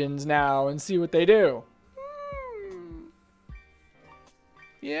 options now and see what they do.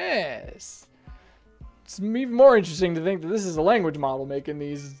 Yes. It's even more interesting to think that this is a language model making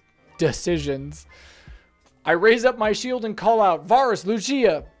these decisions. I raise up my shield and call out, Varus,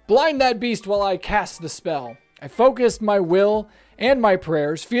 Lucia, blind that beast while I cast the spell. I focused my will and my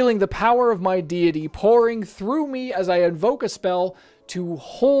prayers, feeling the power of my deity pouring through me as I invoke a spell to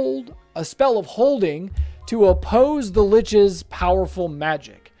hold, a spell of holding to oppose the Lich's powerful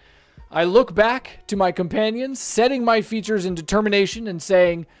magic. I look back to my companions, setting my features in determination and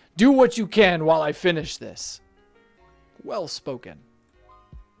saying, do what you can while I finish this. Well spoken.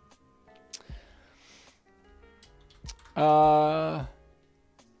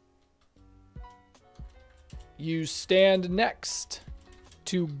 You stand next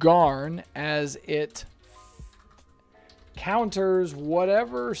to Garn as it counters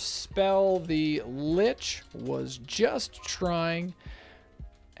whatever spell the Lich was just trying,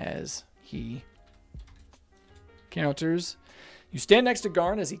 as he counters. You stand next to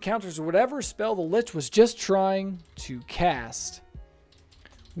Garn as he counters whatever spell the Lich was just trying to cast,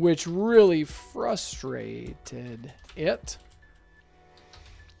 which really frustrated it.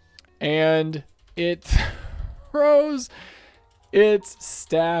 And it throws its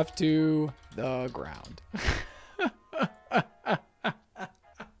staff to the ground.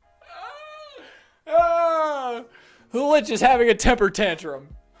 The Lich is having a temper tantrum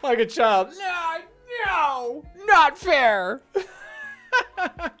like a child. No, not fair.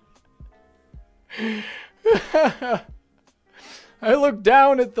 I look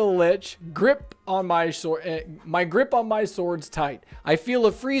down at the lich, grip on my sword. My grip on my sword's tight. I feel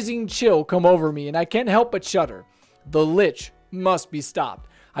a freezing chill come over me, and I can't help but shudder. The lich must be stopped.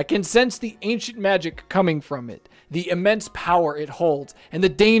 I can sense the ancient magic coming from it, the immense power it holds, and the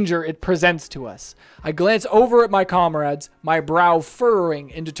danger it presents to us. I glance over at my comrades, my brow furrowing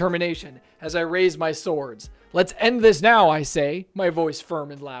in determination as I raise my swords. Let's end this now, I say, my voice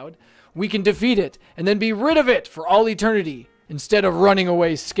firm and loud. We can defeat it and then be rid of it for all eternity instead of running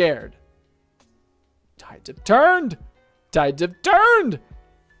away scared. Tides have turned. Tides have turned.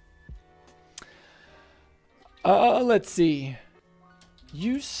 Let's see.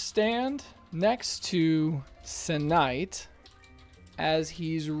 You stand next to Senite as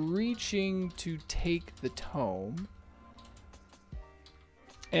he's reaching to take the tome,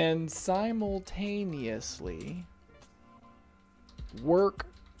 and simultaneously work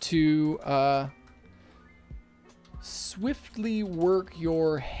to swiftly work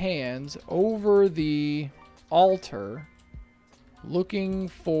your hands over the altar, looking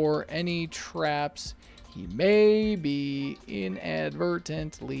for any traps he may be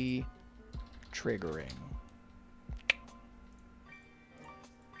inadvertently triggering.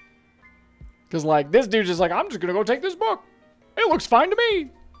 Because, like, this dude's just like, I'm just going to go take this book. It looks fine to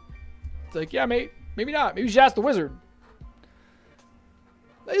me. It's like, yeah, mate, maybe not. Maybe you should ask the wizard.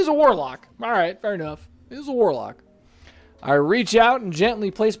 He's a warlock. All right, fair enough. He's a warlock. I reach out and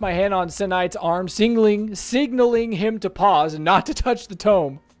gently place my hand on Senite's arm, signaling him to pause and not to touch the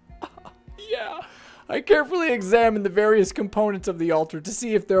tome. Yeah. I carefully examine the various components of the altar to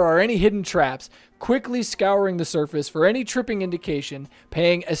see if there are any hidden traps, quickly scouring the surface for any tripping indication,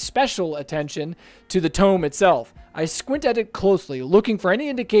 paying especial attention to the tome itself. I squint at it closely, looking for any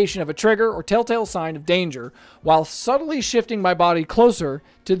indication of a trigger or telltale sign of danger, while subtly shifting my body closer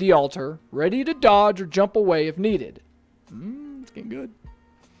to the altar, ready to dodge or jump away if needed. It's getting good.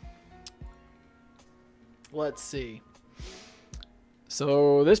 Let's see.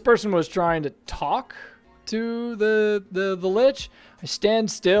 So this person was trying to talk to the lich. I stand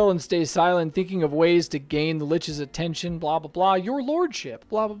still and stay silent, thinking of ways to gain the lich's attention, blah, blah, blah. Your lordship,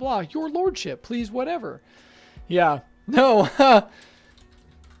 blah, blah, blah. Your lordship, please, whatever. Yeah. No.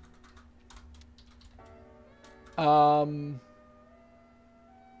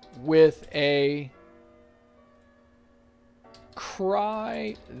 With a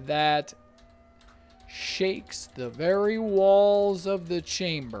cry that shakes the very walls of the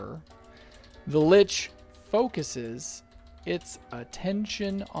chamber, the lich focuses its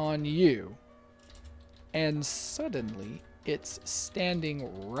attention on you, and suddenly it's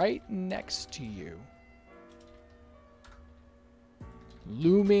standing right next to you,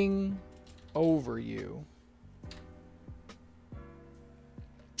 looming over you.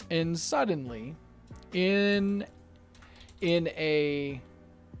 And suddenly, in a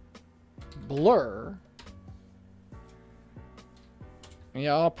blur,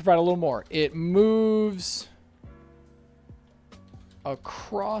 yeah, I'll provide a little more. It moves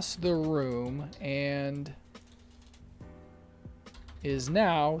across the room and is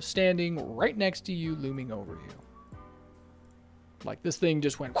now standing right next to you, looming over you. Like this thing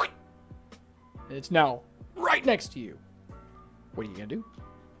just went, and it's now right next to you. What are you gonna do?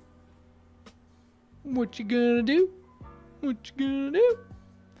 What you gonna do? What you gonna do?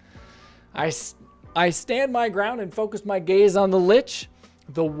 I stand my ground and focus my gaze on the lich,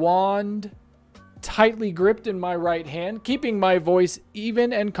 the wand tightly gripped in my right hand. Keeping my voice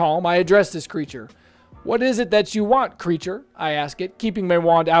even and calm, I address this creature. What is it that you want, creature? I ask it, keeping my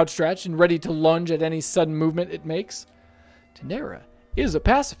wand outstretched and ready to lunge at any sudden movement it makes. Tenera is a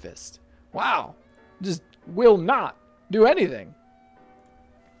pacifist. Wow. Just will not do anything.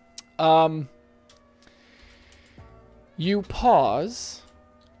 You pause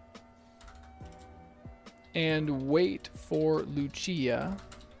and wait for Lucia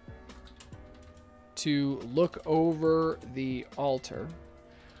to look over the altar.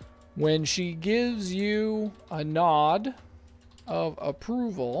 When she gives you a nod of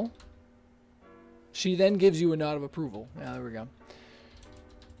approval, she then gives you a nod of approval. Yeah, there we go.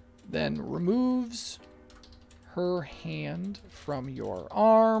 Then removes her hand from your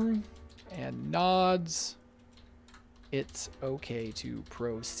arm and nods. It's okay to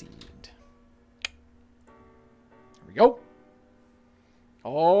proceed. Here we go.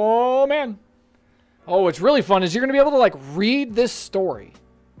 Oh, man. Oh, what's really fun is you're going to be able to, like, read this story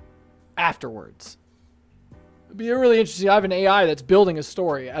afterwards. It'd be really interesting. I have an AI that's building a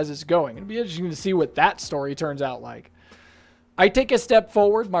story as it's going. It'd be interesting to see what that story turns out like. I take a step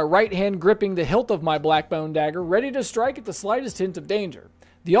forward, my right hand gripping the hilt of my black bone dagger, ready to strike at the slightest hint of danger.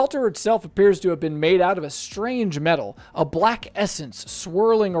 The altar itself appears to have been made out of a strange metal, a black essence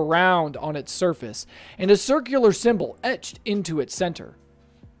swirling around on its surface, and a circular symbol etched into its center.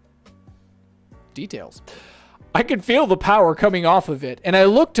 Details. I can feel the power coming off of it, and I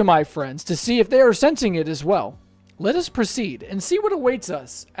look to my friends to see if they are sensing it as well. Let us proceed and see what awaits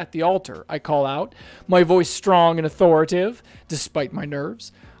us at the altar, I call out, my voice strong and authoritative, despite my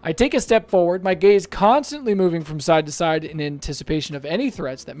nerves. I take a step forward, my gaze constantly moving from side to side in anticipation of any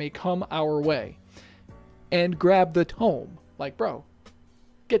threats that may come our way. And grab the tome. Like, bro,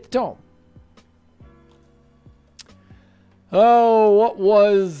 get the tome. Oh, what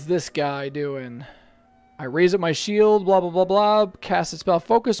was this guy doing? I raise up my shield, blah, blah, blah, blah, cast a spell,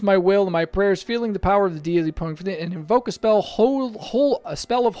 focus my will and my prayers, feeling the power of the deity point within, and invoke a spell, a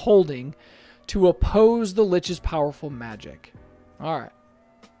spell of holding to oppose the Lich's powerful magic. All right.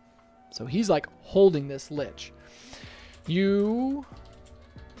 So he's like holding this Lich. You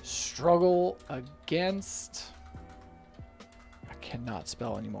struggle against... I cannot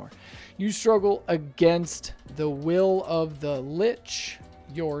spell anymore. You struggle against the will of the Lich.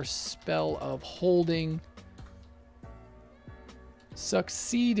 Your spell of holding,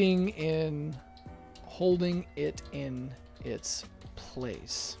 succeeding in holding it in its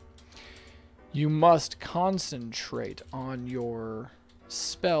place. You must concentrate on your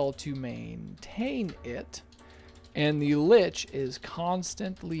spell to maintain it, and the Lich is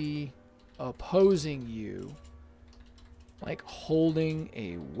constantly opposing you, like holding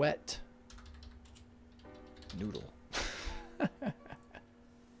a wet noodle.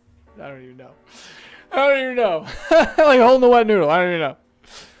 I don't even know. I don't even know. Like holding a wet noodle. I don't even know.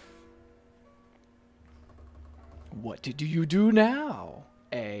 What did you do now,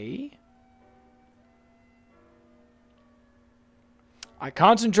 eh? I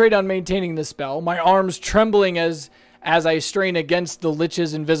concentrate on maintaining the spell, my arms trembling as I strain against the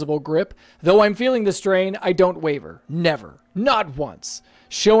Lich's invisible grip. Though I'm feeling the strain, I don't waver. Never. Not once.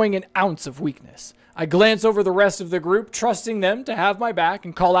 Showing an ounce of weakness. I glance over the rest of the group, trusting them to have my back,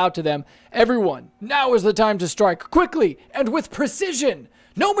 and call out to them, everyone, now is the time to strike, quickly and with precision.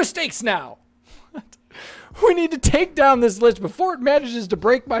 No mistakes now. We need to take down this Lich before it manages to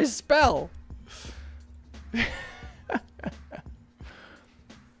break my spell.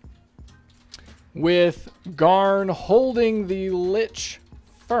 With Garn holding the Lich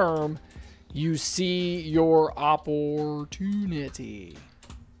firm, you see your opportunity.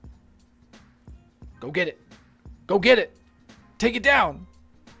 Go get it. Go get it. Take it down.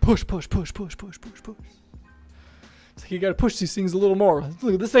 Push, push, push, push, push, push, push. It's like you gotta push these things a little more.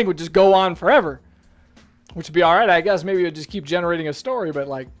 Look, this thing would just go on forever. Which would be alright, I guess. Maybe it would just keep generating a story, but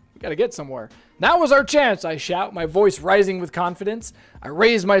like, we gotta get somewhere. Now was our chance, I shout, my voice rising with confidence. I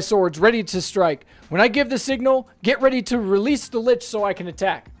raise my swords, ready to strike. When I give the signal, get ready to release the Lich so I can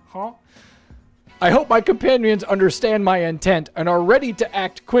attack. Huh? I hope my companions understand my intent and are ready to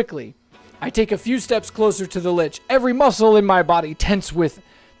act quickly. I take a few steps closer to the Lich, every muscle in my body tense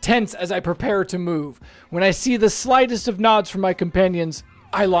as I prepare to move. When I see the slightest of nods from my companions,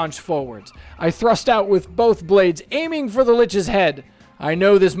 I launch forwards. I thrust out with both blades, aiming for the Lich's head. I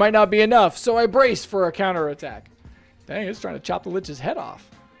know this might not be enough, so I brace for a counterattack. Dang, it's trying to chop the Lich's head off.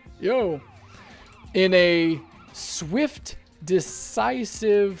 Yo. In a swift,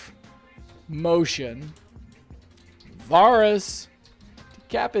 decisive motion, Varus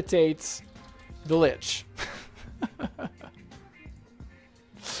decapitates the Lich.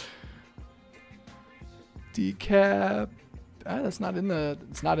 That's not in the,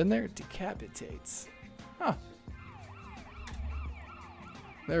 it's not in there. Decapitates. Huh.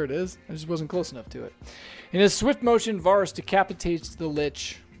 There it is. I just wasn't close enough to it. In a swift motion, Varus decapitates the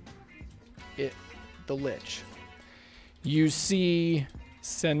Lich. The Lich. You see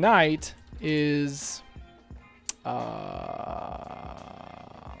Senite is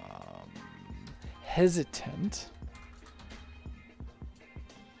hesitant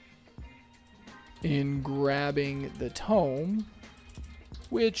in grabbing the tome,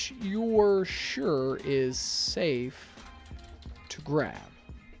 which you're sure is safe to grab.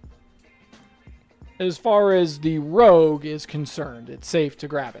 As far as the rogue is concerned, it's safe to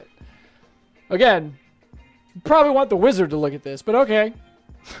grab it. Again, you probably want the wizard to look at this, but okay.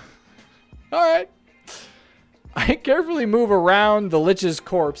 Alright. I carefully move around the Lich's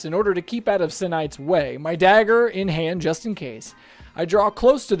corpse in order to keep out of Senite's way, my dagger in hand just in case. I draw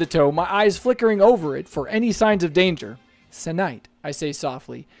close to the tome, my eyes flickering over it for any signs of danger. Senite, I say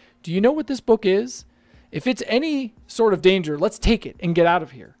softly, do you know what this book is? If it's any sort of danger, let's take it and get out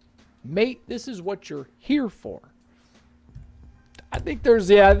of here. Mate, this is what you're here for. I think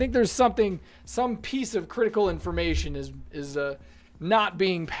there's something, some piece of critical information is not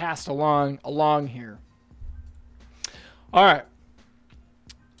being passed along here. All right.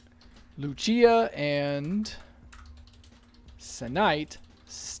 Lucia and Senite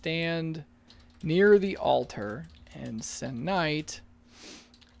stand near the altar, and Senite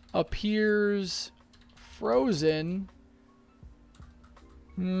appears frozen.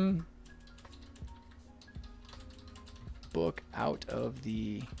 Book out of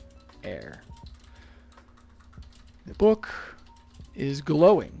the air. The book is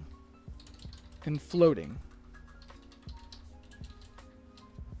glowing and floating.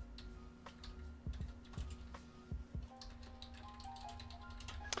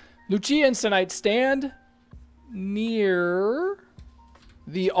 Lucia and Senite stand near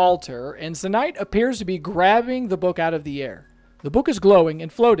the altar, and Senite appears to be grabbing the book out of the air. The book is glowing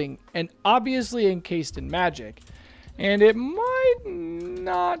and floating and obviously encased in magic, and it might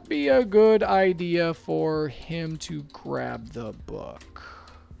not be a good idea for him to grab the book.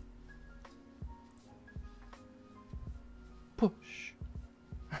 Push.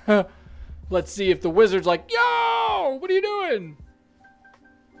 Let's see if the wizard's like, yo, what are you doing?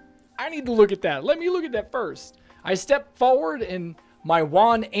 I need to look at that. Let me look at that first. I step forward and my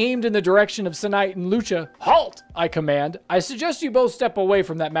wand aimed in the direction of Senite and Lucia. Halt, I command. I suggest you both step away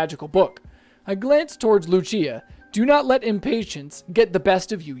from that magical book. I glance towards Lucia. Do not let impatience get the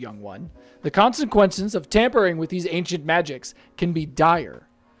best of you, young one. The consequences of tampering with these ancient magics can be dire.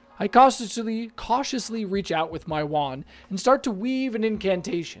 I cautiously reach out with my wand and start to weave an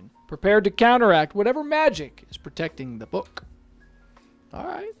incantation, prepared to counteract whatever magic is protecting the book. All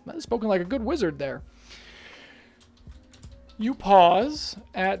right, that's spoken like a good wizard there. You pause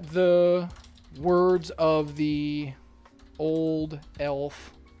at the words of the old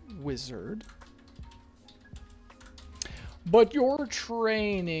elf wizard. But your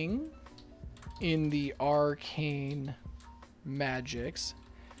training in the arcane magics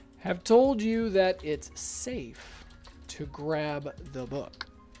have told you that it's safe to grab the book.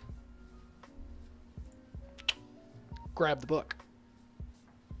 Grab the book.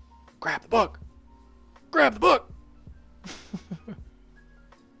 Grab the book. Grab the book.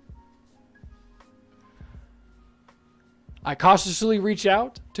 I cautiously reach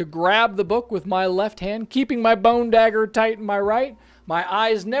out to grab the book with my left hand, keeping my bone dagger tight in my right. My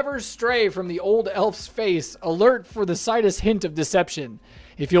eyes never stray from the old elf's face, alert for the slightest hint of deception.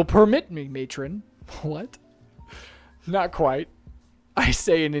 If you'll permit me, matron. What? Not quite, I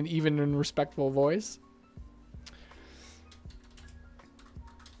say in an even and respectful voice.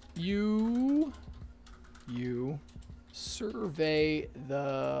 You survey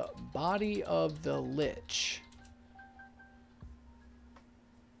the body of the lich,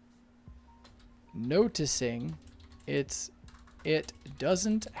 noticing it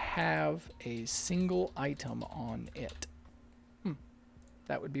doesn't have a single item on it.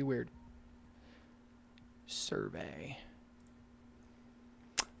 That would be weird. Survey.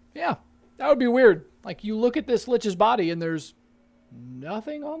 Yeah, that would be weird. Like, you look at this lich's body and there's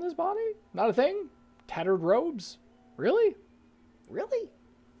nothing on this body? Not a thing? Tattered robes? Really? Really?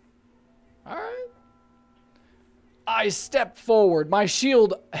 All right. I stepped forward, my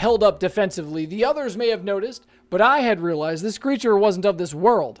shield held up defensively. The others may have noticed, but I had realized this creature wasn't of this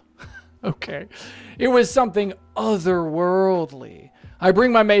world. Okay. It was something otherworldly. I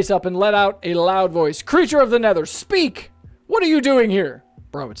bring my mace up and let out a loud voice. Creature of the nether, speak! What are you doing here?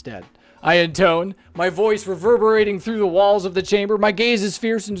 Bro, it's dead. I intone, my voice reverberating through the walls of the chamber. My gaze is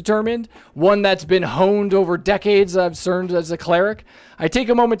fierce and determined, one that's been honed over decades I've served as a cleric. I take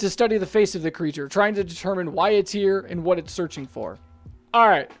a moment to study the face of the creature, trying to determine why it's here and what it's searching for. All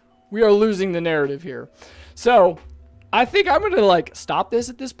right, we are losing the narrative here. So, I think I'm going to, stop this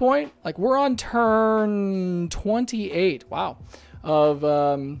at this point. We're on turn 28, wow, of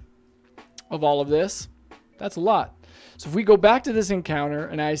all of this. That's a lot. So if we go back to this encounter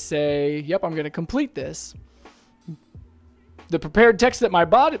and I say, yep, I'm going to complete this. The prepared text that my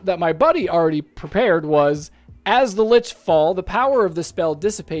buddy already prepared was, as the lich fall, the power of the spell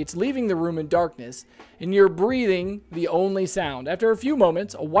dissipates, leaving the room in darkness, and you're breathing the only sound. After a few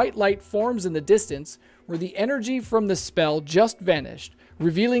moments, a white light forms in the distance where the energy from the spell just vanished,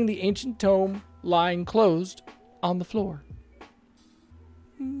 revealing the ancient tome lying closed on the floor.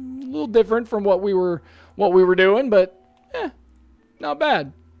 A little different from what we were doing, but not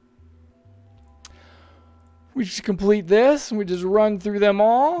bad. We just complete this, and we just run through them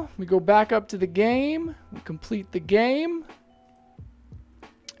all. We go back up to the game. We complete the game.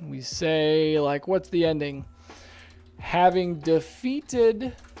 And we say, what's the ending? Having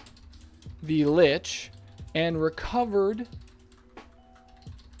defeated the lich and recovered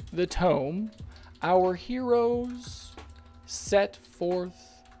the tome, our heroes set forth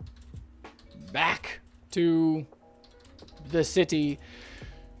back to the city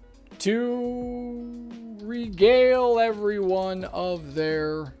to regale everyone of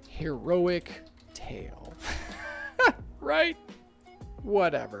their heroic tale. Right?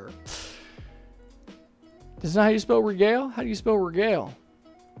 Whatever. This is not how you spell regale? How do you spell regale?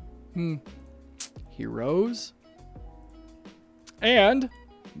 Heroes. And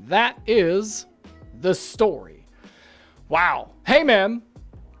that is the story. Wow. Hey, man.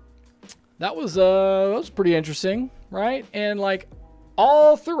 That was pretty interesting, right? And like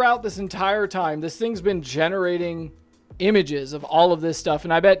all throughout this entire time, this thing's been generating images of all of this stuff.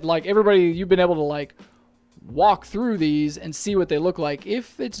 And I bet like everybody, you've been able to like walk through these and see what they look like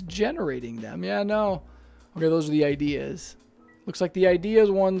if it's generating them. Yeah, no. Okay, those are the ideas. Looks like the ideas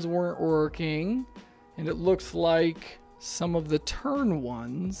ones weren't working. And it looks like some of the turn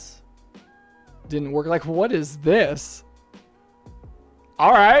ones didn't work. Like, what is this?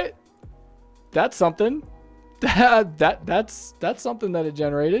 All right. That's something. That's something that it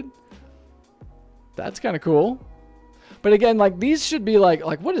generated. That's kind of cool. But again, like these should be like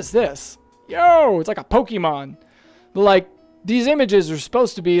what is this? Yo, it's like a Pokemon. Like these images are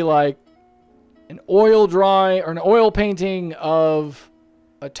supposed to be like an oil drawing or an oil painting of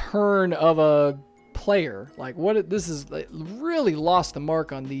a turn of a player. Like what this is like, really lost the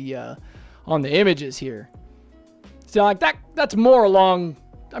mark on the images here. So like that's more along,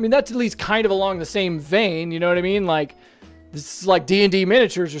 I mean that's at least kind of along the same vein, you know what I mean? Like this is like D&D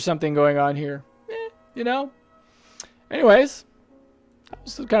miniatures or something going on here. You know? Anyways, that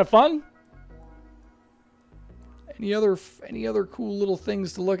was kind of fun. Any other cool little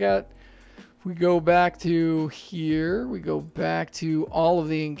things to look at? If we go back to here, we go back to all of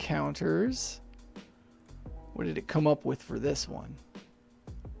the encounters. What did it come up with for this one?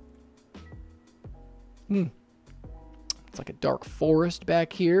 It's like a dark forest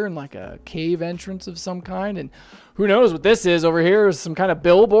back here and like a cave entrance of some kind. And who knows what this is over here? Is some kind of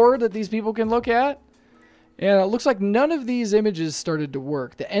billboard that these people can look at. And it looks like none of these images started to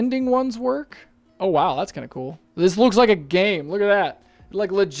work. The ending ones work. Oh, wow. That's kind of cool. This looks like a game. Look at that. It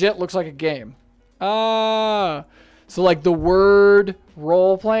like legit looks like a game. So like the word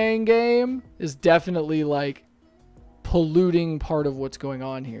role-playing game is definitely like polluting part of what's going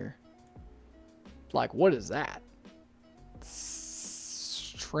on here. Like, what is that?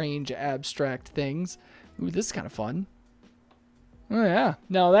 Strange abstract things. Ooh, this is kind of fun. Oh, yeah.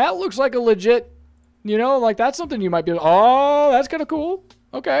 Now that looks like a legit, you know, like that's something you might be able to, oh, that's kind of cool.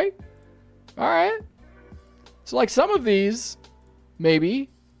 Okay. All right. So like some of these, maybe.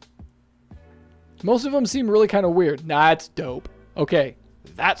 Most of them seem really kind of weird. Nah, that's dope. Okay.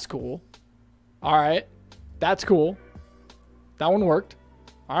 That's cool. All right. That's cool. That one worked.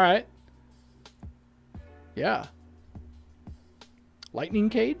 All right. Yeah. Lightning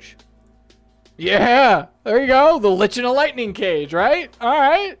cage? Yeah. There you go. The Lich in a lightning cage, right? All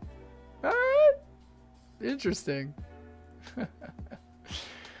right. All right. Interesting. All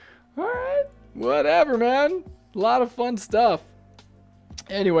right. Whatever, man. A lot of fun stuff.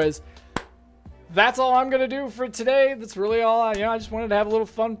 Anyways, that's all I'm going to do for today. That's really all. I just wanted to have a little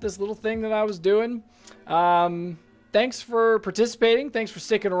fun with this little thing that I was doing. Thanks for participating. Thanks for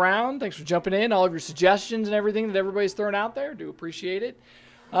sticking around. Thanks for jumping in. All of your suggestions and everything that everybody's throwing out there. Do appreciate it.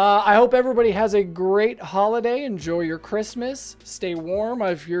 I hope everybody has a great holiday. Enjoy your Christmas. Stay warm.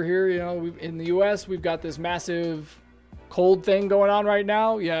 If you're here, you know, in the U.S., we've got this massive cold thing going on right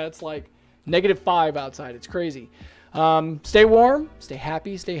now. Yeah, it's like -5 outside. It's crazy. Stay warm. Stay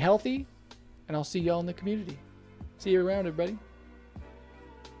happy. Stay healthy. And I'll see y'all in the community. See you around, everybody.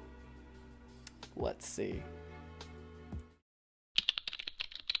 Let's see.